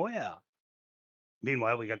 Oh yeah.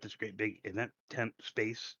 Meanwhile, we got this great big event tent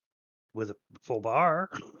space with a full bar.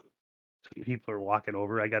 People are walking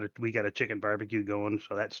over. We got a chicken barbecue going,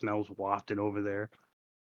 so that smells wafting over there.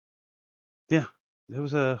 Yeah, there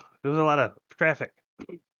was a lot of traffic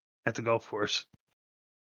at the golf course.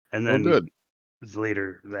 And Oh, then good.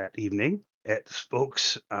 later that evening at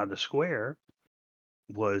Spokes on the Square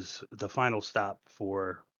was the final stop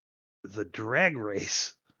for the drag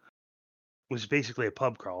race. It was basically a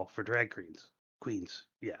pub crawl for drag queens.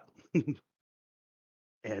 Yeah.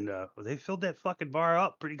 And they filled that fucking bar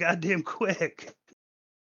up pretty goddamn quick.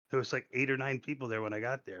 There was like 8 or 9 people there when I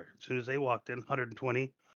got there. As soon as they walked in,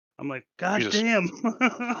 120. I'm like, God Jesus. damn.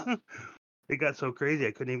 It got so crazy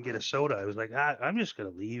I couldn't even get a soda. I was like, I'm just gonna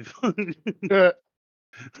leave. They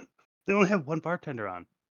only have one bartender on.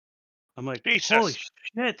 I'm like, holy Jesus.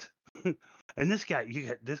 shit. And this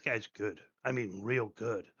guy's good. I mean, real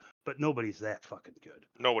good. But nobody's that fucking good.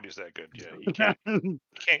 Nobody's that good. Yeah, you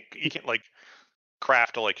can't like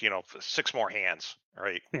craft to, like, 6 more hands,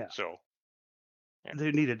 right? Yeah. So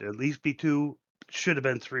There needed to at least be 2, should have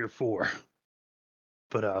been 3 or 4.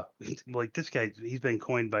 But like this guy, he's been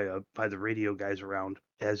coined by the radio guys around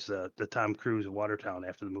as the Tom Cruise of Watertown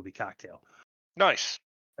after the movie Cocktail. nice.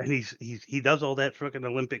 And he does all that fucking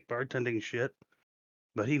Olympic bartending shit.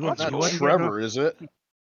 But he Well, was that's Not cool. Trevor, is it?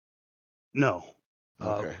 No.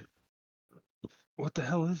 Okay. What the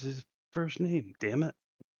hell is his first name? Damn it.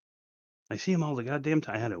 I see him all the goddamn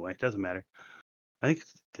time. Anyway, it doesn't matter. I think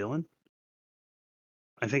it's Dylan.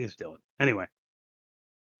 I think it's Dylan. Anyway,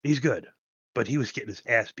 he's good, but he was getting his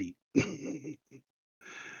ass beat.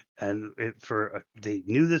 and they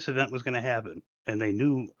knew this event was going to happen, and they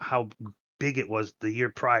knew how big it was the year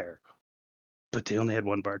prior, but they only had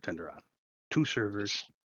one bartender on, 2 servers.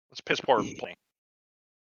 It's piss poor playing.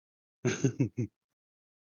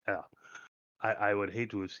 Yeah, I would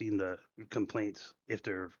hate to have seen the complaints if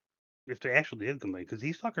they actually did complain, because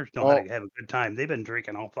these fuckers know how to have a good time. They've been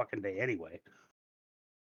drinking all fucking day anyway.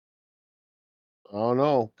 Oh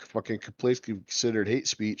no, fucking complaints considered hate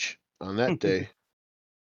speech on that day.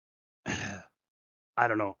 I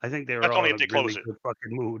don't know. I think they were That's all only in if a they really close it. good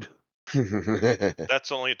fucking mood.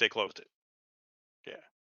 That's only if they closed it. Yeah.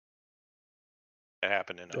 That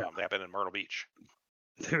happened in Yeah. Myrtle Beach.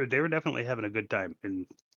 They were definitely having a good time, and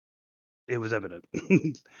it was evident.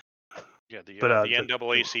 Yeah, the But,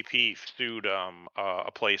 NAACP sued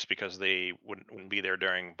a place because they wouldn't be there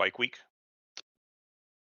during Bike Week,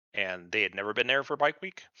 and they had never been there for Bike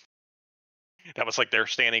Week. That was like their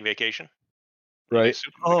standing vacation. And they Right.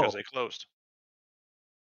 sued them because they closed.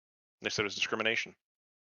 They said it was discrimination.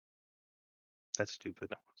 That's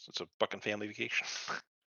stupid. No, it's a fucking family vacation.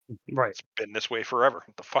 Right. It's been this way forever.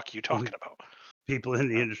 What the fuck are you talking about? People in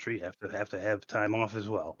the industry have to have time off as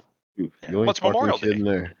well. You ain't What's fucking Memorial Day? kidding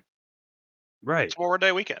there. Right. It's Memorial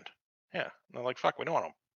Day weekend. Yeah. And they're like, fuck, we don't want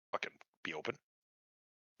to fucking be open.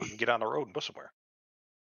 We can get on the road and go somewhere.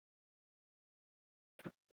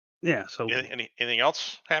 Yeah. So anything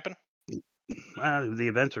else happen? the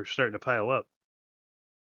events are starting to pile up.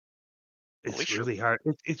 At It's least you're really hard.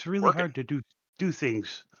 It's really working. hard to do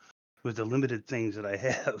things with the limited things that I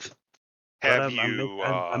have. Have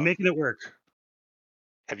But I'm making it work.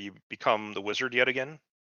 Have you become the wizard yet again?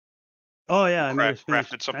 Oh yeah, I made a spinach.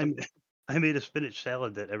 Crafted something? I made a spinach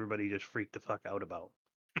salad that everybody just freaked the fuck out about.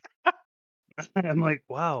 I'm like,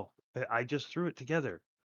 wow, I just threw it together.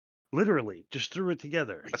 Literally, just threw it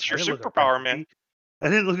together. That's your I didn't look at superpower, man. recipe. I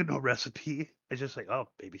didn't look at no recipe. I just like, oh,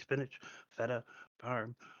 baby spinach, feta,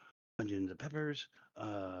 parm, onions and peppers,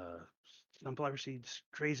 sunflower seeds,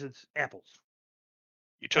 raisins, apples.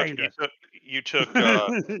 You took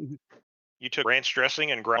you took ranch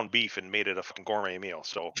dressing and ground beef and made it a fucking gourmet meal.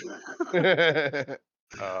 So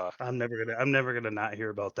I'm never gonna not hear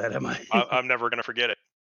about that, am I? I'm never gonna forget it.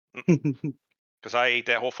 Because I ate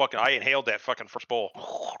that whole I inhaled that fucking first bowl.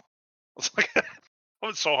 It's like I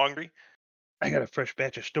was so hungry. I got a fresh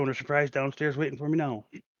batch of Stoner Surprise downstairs waiting for me now.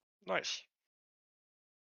 Nice.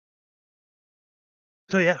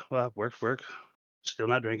 So yeah, well, work. Still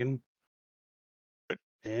not drinking. Good.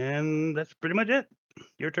 And that's pretty much it.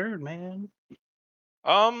 Your turn, man.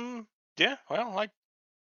 Yeah. Well,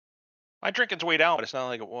 my drinking's way down, but it's not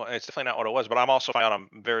like it's definitely not what it was. But I'm also finding out I'm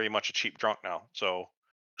very much a cheap drunk now, so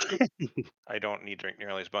I don't need to drink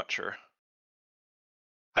nearly as much. Or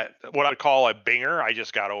what I'd call a binger, I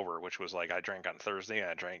just got over, which was like I drank on Thursday and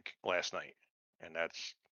I drank last night, and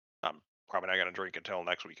I'm probably not gonna drink until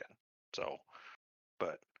next weekend. So,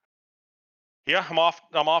 but yeah, I'm off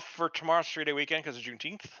for tomorrow's 3-day weekend because it's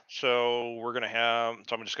Juneteenth. So I'm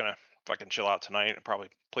just gonna fucking chill out tonight and probably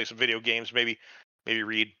play some video games, maybe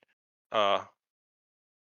read Fada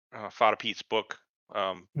Pete's book.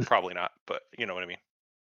 Probably not, but you know what I mean.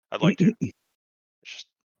 I'd like to. It's just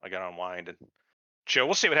I gotta unwind and chill.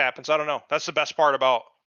 We'll see what happens. I don't know. That's the best part about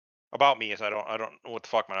me is I don't know what the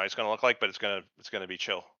fuck my night's gonna look like, but it's gonna be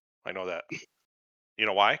chill. I know that. You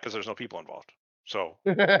know why? Because there's no people involved. So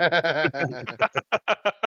you know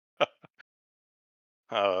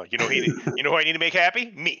who I need to make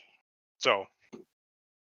happy? Me. So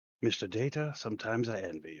Mr. Data, sometimes I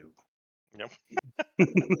envy you. Yep.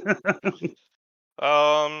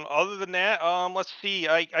 Other than that, let's see.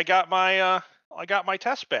 I got my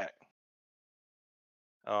test back.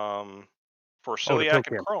 For celiac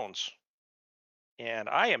and Crohn's, and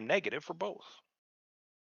I am negative for both.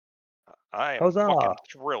 I am fucking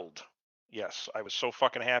thrilled. Yes, I was so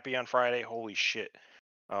fucking happy on Friday. Holy shit.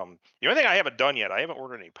 The only thing I haven't done yet, I haven't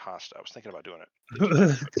ordered any pasta. I was thinking about doing it,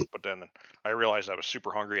 but then I realized I was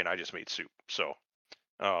super hungry and I just made soup. So,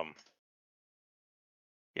 yeah,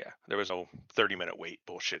 there was no 30-minute wait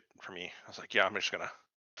bullshit for me. I was like, yeah, I'm just gonna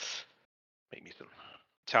make me some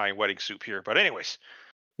Italian wedding soup here. But anyways,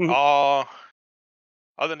 other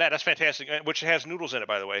than that, that's fantastic. Which has noodles in it,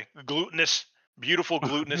 by the way. Beautiful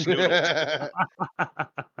glutinous noodles.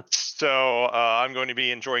 So I'm going to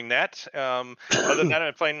be enjoying that. Other than that,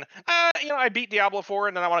 I'm playing. I beat Diablo 4,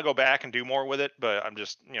 and then I want to go back and do more with it. But I'm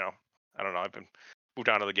just, I don't know. I've been moved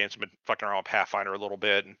on to the games. I've been fucking around with Pathfinder a little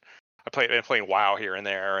bit, and been playing WoW here and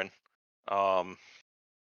there, and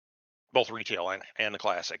both retail and the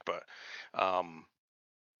classic. But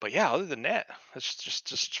yeah, other than that, it's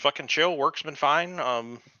just fucking chill. Work's been fine.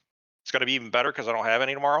 It's gonna be even better because I don't have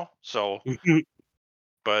any tomorrow. So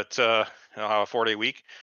But I'll have a 4-day week,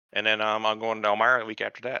 and then I'm going to Elmira the week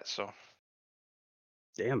after that. So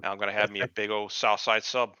Damn. I'm gonna have me a big old Southside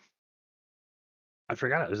sub. I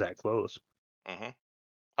forgot it was that close. Mm-hmm.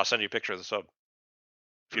 I'll send you a picture of the sub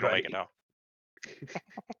if you don't make it now.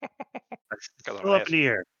 Still up in the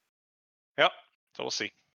air. Yep. So we'll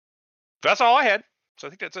see. That's all I had. So I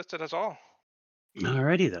think that's it. That's all.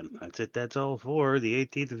 Alrighty then. That's it. That's all for the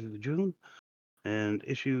 18th of June and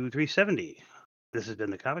issue 370. This has been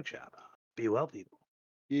the Comic Shop. Be well, people.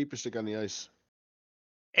 Keep your stick on the ice.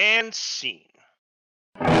 And scene.